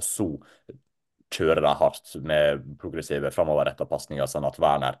 og så kjører de hardt med progressive fremoverrettede pasninger, sånn at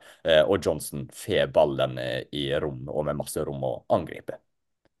Werner og Johnson får ballen i rom, og med masse rom å angripe.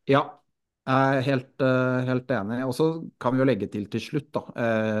 Ja, jeg er helt enig. Og så kan vi jo legge til slutt da,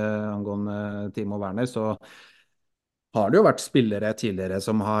 angående Timo Werner, så har det jo vært spillere tidligere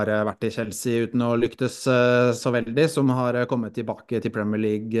som har vært i Chelsea uten å lyktes så veldig, som har kommet tilbake til Premier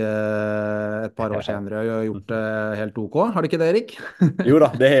League et par år senere og gjort det helt ok. Har det ikke det, Erik? Jo da,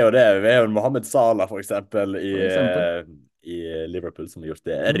 det er jo det. Vi har jo Mohamed Salah for eksempel i Liverpool som har gjort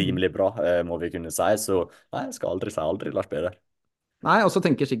det rimelig bra, må vi kunne si. Så nei, jeg skal aldri si aldri, Lars Peder. Nei, og så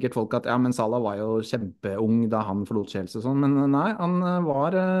tenker sikkert folk at ja, men Salah var jo kjempeung da han forlot Chelsea og sånn, men nei, han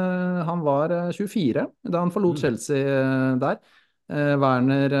var 24 da han forlot Chelsea der.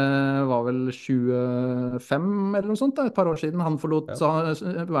 Werner var vel 25 eller noe sånt da, et par år siden han forlot, så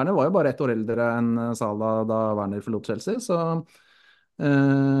Werner var jo bare ett år eldre enn Salah da Werner forlot Chelsea, så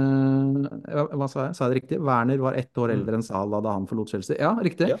hva sa jeg? Sa jeg det riktig? Werner var ett år eldre enn Salah da han forlot Chelsea. Ja,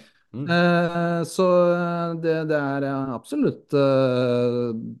 riktig. Ja. Så det er absolutt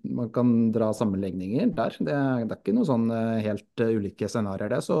man kan dra sammenligninger der. Det er ikke noe sånn helt ulike scenarier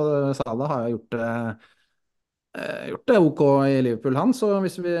det. Så Salah har gjort det ok i Liverpool, han. Så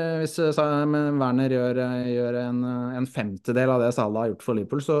hvis Werner gjør en femtedel av det Salah har gjort for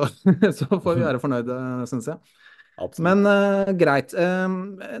Liverpool, så får vi være fornøyde, synes jeg. Absolutt. Men greit,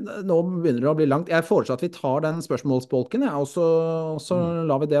 nå begynner det å bli langt. Jeg foreslår at vi tar den spørsmålsbolken, og så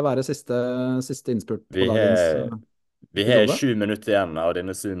lar vi det være siste innspurt på dagens Vi har 7 minutter igjen av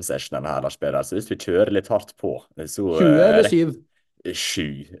denne Zoom-sessionen her, Lars Peder, så hvis vi kjører litt hardt på, så 20 eller 7?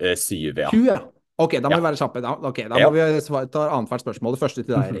 7, ja. 20, ja. Ok, da må vi være kjappe. Da må vi ta annethvert spørsmål. Det første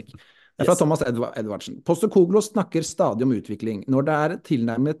til deg, Erik. Det er fra Thomas Edvardsen. Postecoglou snakker stadig om utvikling. Når det er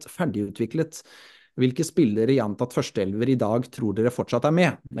tilnærmet ferdigutviklet, hvilke spillere i antatt førsteelver i dag tror dere fortsatt er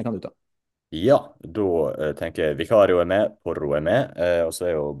med? Det kan du ta. Ja, da tenker jeg Vicario er med, Porro er med, og så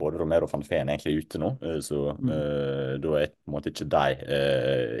er jo både Romero og Van Feen egentlig ute nå, så da er på en måte ikke de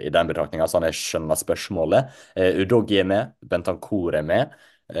i den betraktningen, sånn jeg skjønner spørsmålet. Udogi er med, Bentancur er med,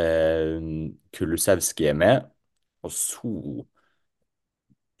 Kulusevski med, og så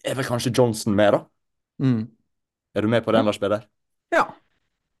vel kanskje Johnson med, da. Mm. Er du med på den, Lars Peder? Ja,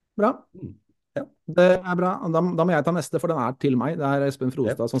 bra. Ja. Det bra. Da må jeg ta neste, for den til meg. Det Espen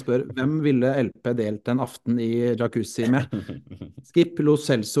Frostad som spør, hvem ville LP delt en aften i jacuzzi med? Skip, Lo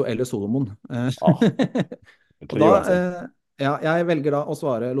Celso eller Solomon? Og da, ja, jeg velger da å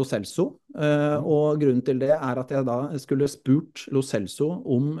svare Lo Celso, og grunnen til det at jeg da skulle spurt Lo Celso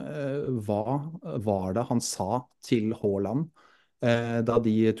om hva var det han sa til Haaland da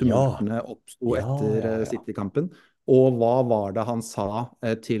de tumultene oppsto etter City-kampen, og hva var det han sa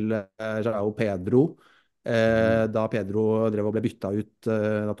til João Pedro da Pedro drev og ble bytta ut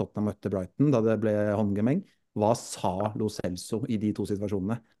da Tottenham møtte Brighton, da det ble håndgemeng. Hva sa Lo Celso i de to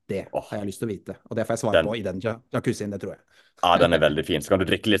situasjonene? Det har jeg lyst til å vite, og det får jeg svare på i den jacuzzien, det tror jeg. Ja, den veldig fin. Så kan du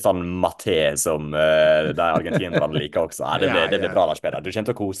drikke litt sånn maté som de argentinerne liker også. Ja, det blir bra, Lars Peder. Du kommer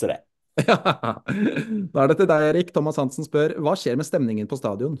til å kose deg. Ja. Da det til deg, Erik. Thomas Hansen spør, hva skjer med stemningen på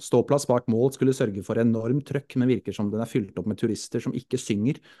stadion? Ståplass bak mål skulle sørge for enorm trøkk, men virker som den fylt opp med turister som ikke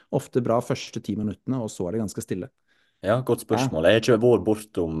synger. Ofte bra første 10 minuttene, og så det ganske stille. Ja, godt spørsmål. Jeg har ikke vært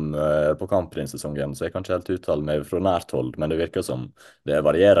bortom på kampen i sesongen, så jeg kan ikke helt uttale meg fra nært hold, men det virker som det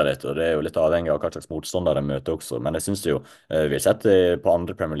varierer litt, og det jo litt avhengig av hva slags motstander de møter også. Men jeg synes jo, vi har sett det på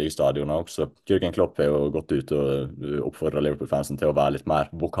andre Premier League-stadioner også. Jürgen Klopp har jo gått ut og oppfordret Liverpool-fansen til å være litt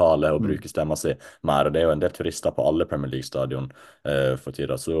mer vokale og bruke stemma si mer, og det jo en del turister på alle Premier League-stadion for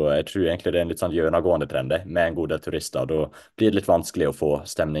tida, så jeg tror egentlig det en litt sånn gjennomgående trend med en god del turister. Da blir det litt vanskelig å få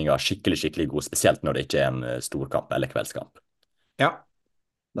stemninga skikkelig god, spesielt når det ikke en stor kamp eller kveldskamp. Ja,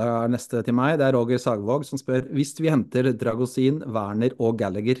 da neste til meg. Det Roger Sagvåg som spør, hvis vi henter Dragusin, Werner og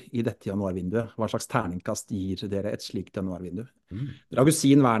Gallagher i dette januarvinduet, hva slags terningkast gir dere et slikt januarvindu?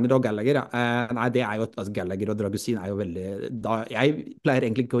 Dragusin, Werner og Gallagher, nei, det jo, altså Gallagher og Dragusin jo veldig, jeg pleier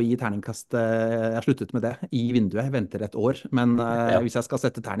egentlig ikke å gi terningkast, jeg har sluttet med det i vinduet, jeg venter et år, men hvis jeg skal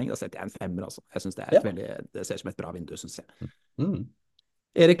sette terning, da setter jeg en 5, altså. Jeg synes det veldig, det ser som et bra vindu, synes jeg.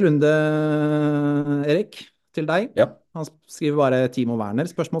 Erik Lunde, Erik, til deg. Ja. Han skriver bare Timo Werner,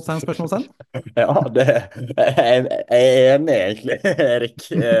 spørsmålstegn. Ja, jeg enig egentlig, Erik.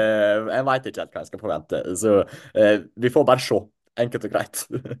 Jeg vet ikke helt hva jeg skal forvente, så vi får bare se, enkelt og greit.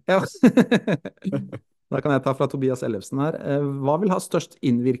 Ja. Da kan jeg ta fra Tobias Ellefsen her. Hva vil ha størst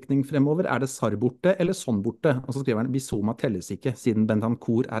innvirkning fremover? Det Sarr borte eller Son borte? Og så skriver han, Bissoma telles ikke, siden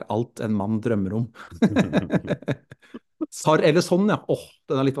Bentancur alt en mann drømmer om. Sarr eller Son, ja.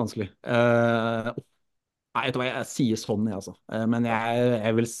 Den litt vanskelig. Nei, vet du hva, jeg sier Son, altså. Men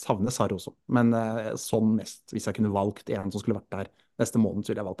jeg vil savne Sarr også. Men Son mest. Hvis jeg kunne valgt en som skulle vært der neste måned,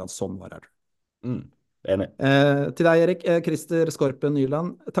 så ville jeg valgt at Son var her. Enig. Til deg, Erik. Christer Skorpen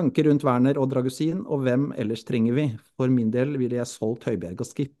Nyland. Tanker rundt Werner og Dragusin, og hvem ellers trenger vi? For min del ville jeg solgt Højbjerg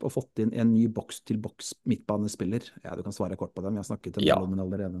og Skip og fått inn en ny boks-til-boks midtbanespiller. Ja, du kan svare kort på dem. Jeg har snakket en del om den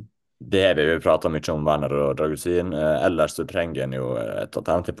allerede. Det har vi pratet mye om, Werner og Dragusin. Ellers så trenger en jo et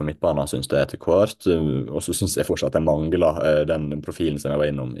alternativ på midtbanen, synes det etter hvert. Og så synes jeg fortsatt jeg mangler den profilen som jeg var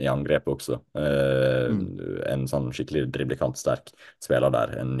innom i angrep også. En sånn skikkelig dribblikantsterk spiller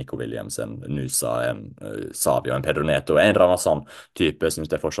der. En Nico Williams, en Nusa, en Savio, en Pedro Neto. En eller annen sånn type synes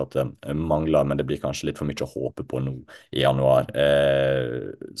jeg fortsatt mangler, men det blir kanskje litt for mye å håpe på nå i januar.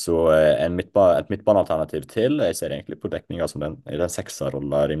 Så et midtbanealternativ til. Jeg ser egentlig på dekninga som i den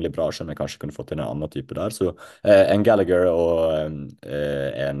 6-rollen rimelig bra, som jeg kanskje kunne fått inn en annen type der. Så en Gallagher og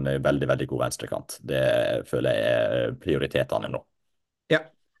en veldig, veldig god venstrekant. Det føler jeg prioritetene nå. Ja.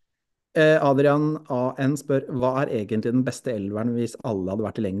 Adrian A.N. spør, hva egentlig den beste elveren hvis alle hadde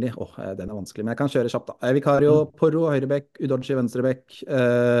vært tilgjengelig? Den vanskelig, men jeg kan kjøre kjapt da. Vicario, Porro, høyrebekk, Udochi, venstrebekk,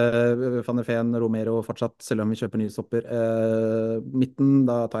 Van der Ven, Romero fortsatt, selv om vi kjøper nye stopper. Midten,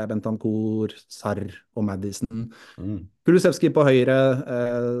 da tar jeg Bentancur, Sarr og Maddison. Kulusevski på høyre,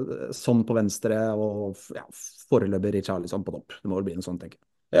 Son på venstre, og foreløpig Richarlison på topp. Det må vel bli noe sånt, tenker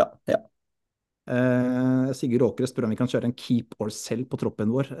jeg. Ja. Sigurd Åkre spør om vi kan kjøre en keep or sell på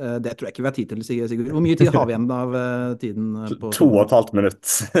troppen vår. Det tror jeg ikke vi har tid til, Sigurd. Hvor mye tid har vi igjen av tiden? 2,5 minutter.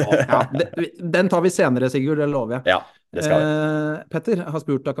 Den tar vi senere, Sigurd, det lover jeg. Ja, det skal vi. Petter har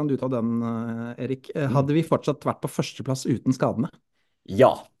spurt, da kan du ta den, Erik. Hadde vi fortsatt vært på førsteplass uten skadene?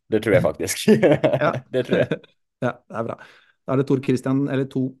 Ja, det tror jeg faktisk. Det tror jeg. Ja, det bra. Da det Tor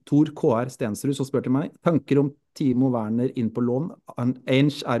KR Stensrud som spør til meg. Tanker om Timo Werner inn på lån.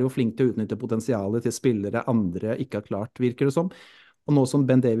 Ainge jo flink til å utnytte potensialet til spillere andre ikke har klart, virker det som. Og nå som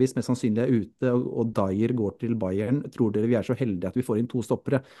Ben Davies mest sannsynlig er ute, og Dier går til Bayern, tror dere vi er så heldige at vi får inn 2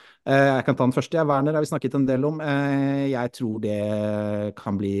 stoppere? Jeg kan ta den første. Werner har vi snakket en del om. Jeg tror det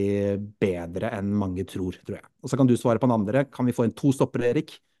kan bli bedre enn mange tror jeg. Og så kan du svare på den andre. Kan vi få inn 2 stoppere,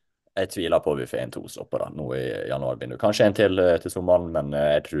 Erik? Jeg tviler på at vi får 1-2 stoppere nå i januar. Kanskje en til sommeren, men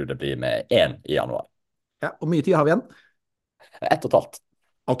jeg tror det blir med 1 i januar. Ja, og mye tid har vi igjen? 1,5.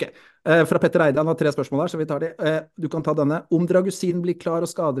 Ok. Fra Petter Eide, han har 3 spørsmål her, så vi tar de. Du kan ta denne. Om Dragusin blir klar og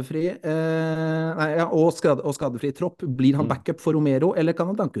skadefri, og skadefri tropp, blir han backup for Romero, eller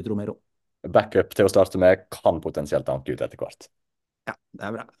kan han danke ut Romero? Backup til å starte med kan potensielt danke ut etter hvert. Ja, det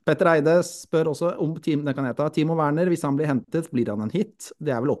er bra. Petter Eide spør også om Timo Werner, hvis han blir hentet, blir han en hit?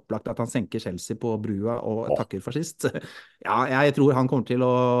 Det er vel opplagt at han senker Chelsea på brua og takker for sist. Ja, jeg tror han kommer til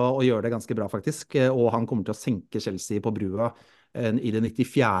å gjøre det ganske bra faktisk, og han kommer til å senke Chelsea på brua i det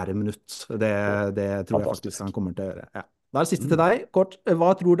 94. minutt. Det tror jeg faktisk han kommer til å gjøre. Ja. Da er det siste til deg, kort.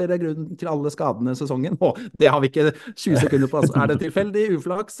 Hva tror dere er grunnen til alle skadene i sesongen? Det har vi ikke 20 sekunder på. Altså. Er det tilfeldig,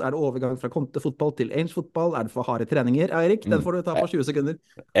 uflaks? Er det overgang fra kontefotball til Ainge-fotball? Er det for harde treninger? Erik, den får du ta på 20 sekunder.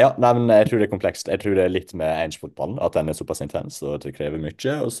 Ja, nei, men jeg tror det er komplekst. Jeg tror det er litt med Ainge-fotballen, at den er såpass intens og det krever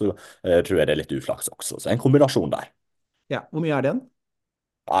mye, og så tror jeg det er litt uflaks også. Så en kombinasjon der. Ja, hvor mye er det igjen?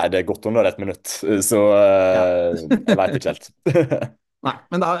 Nei, det er godt under 1 minutt, så jeg vet ikke helt. Nei,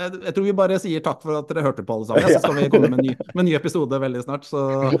 men jeg tror vi bare sier takk for at dere hørte på alle sammen. Så skal vi komme med en ny episode veldig snart. Så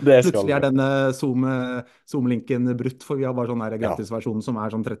plutselig er denne Zoom-linken brutt, for vi har bare sånn her gratisversjonen som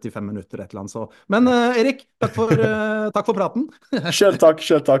er sånn 35 minutter et eller annet. Så. Men Erik, takk for praten. Selv takk.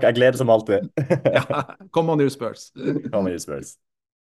 Jeg gleder som alltid. Ja, come on you Spurs. Come on you Spurs.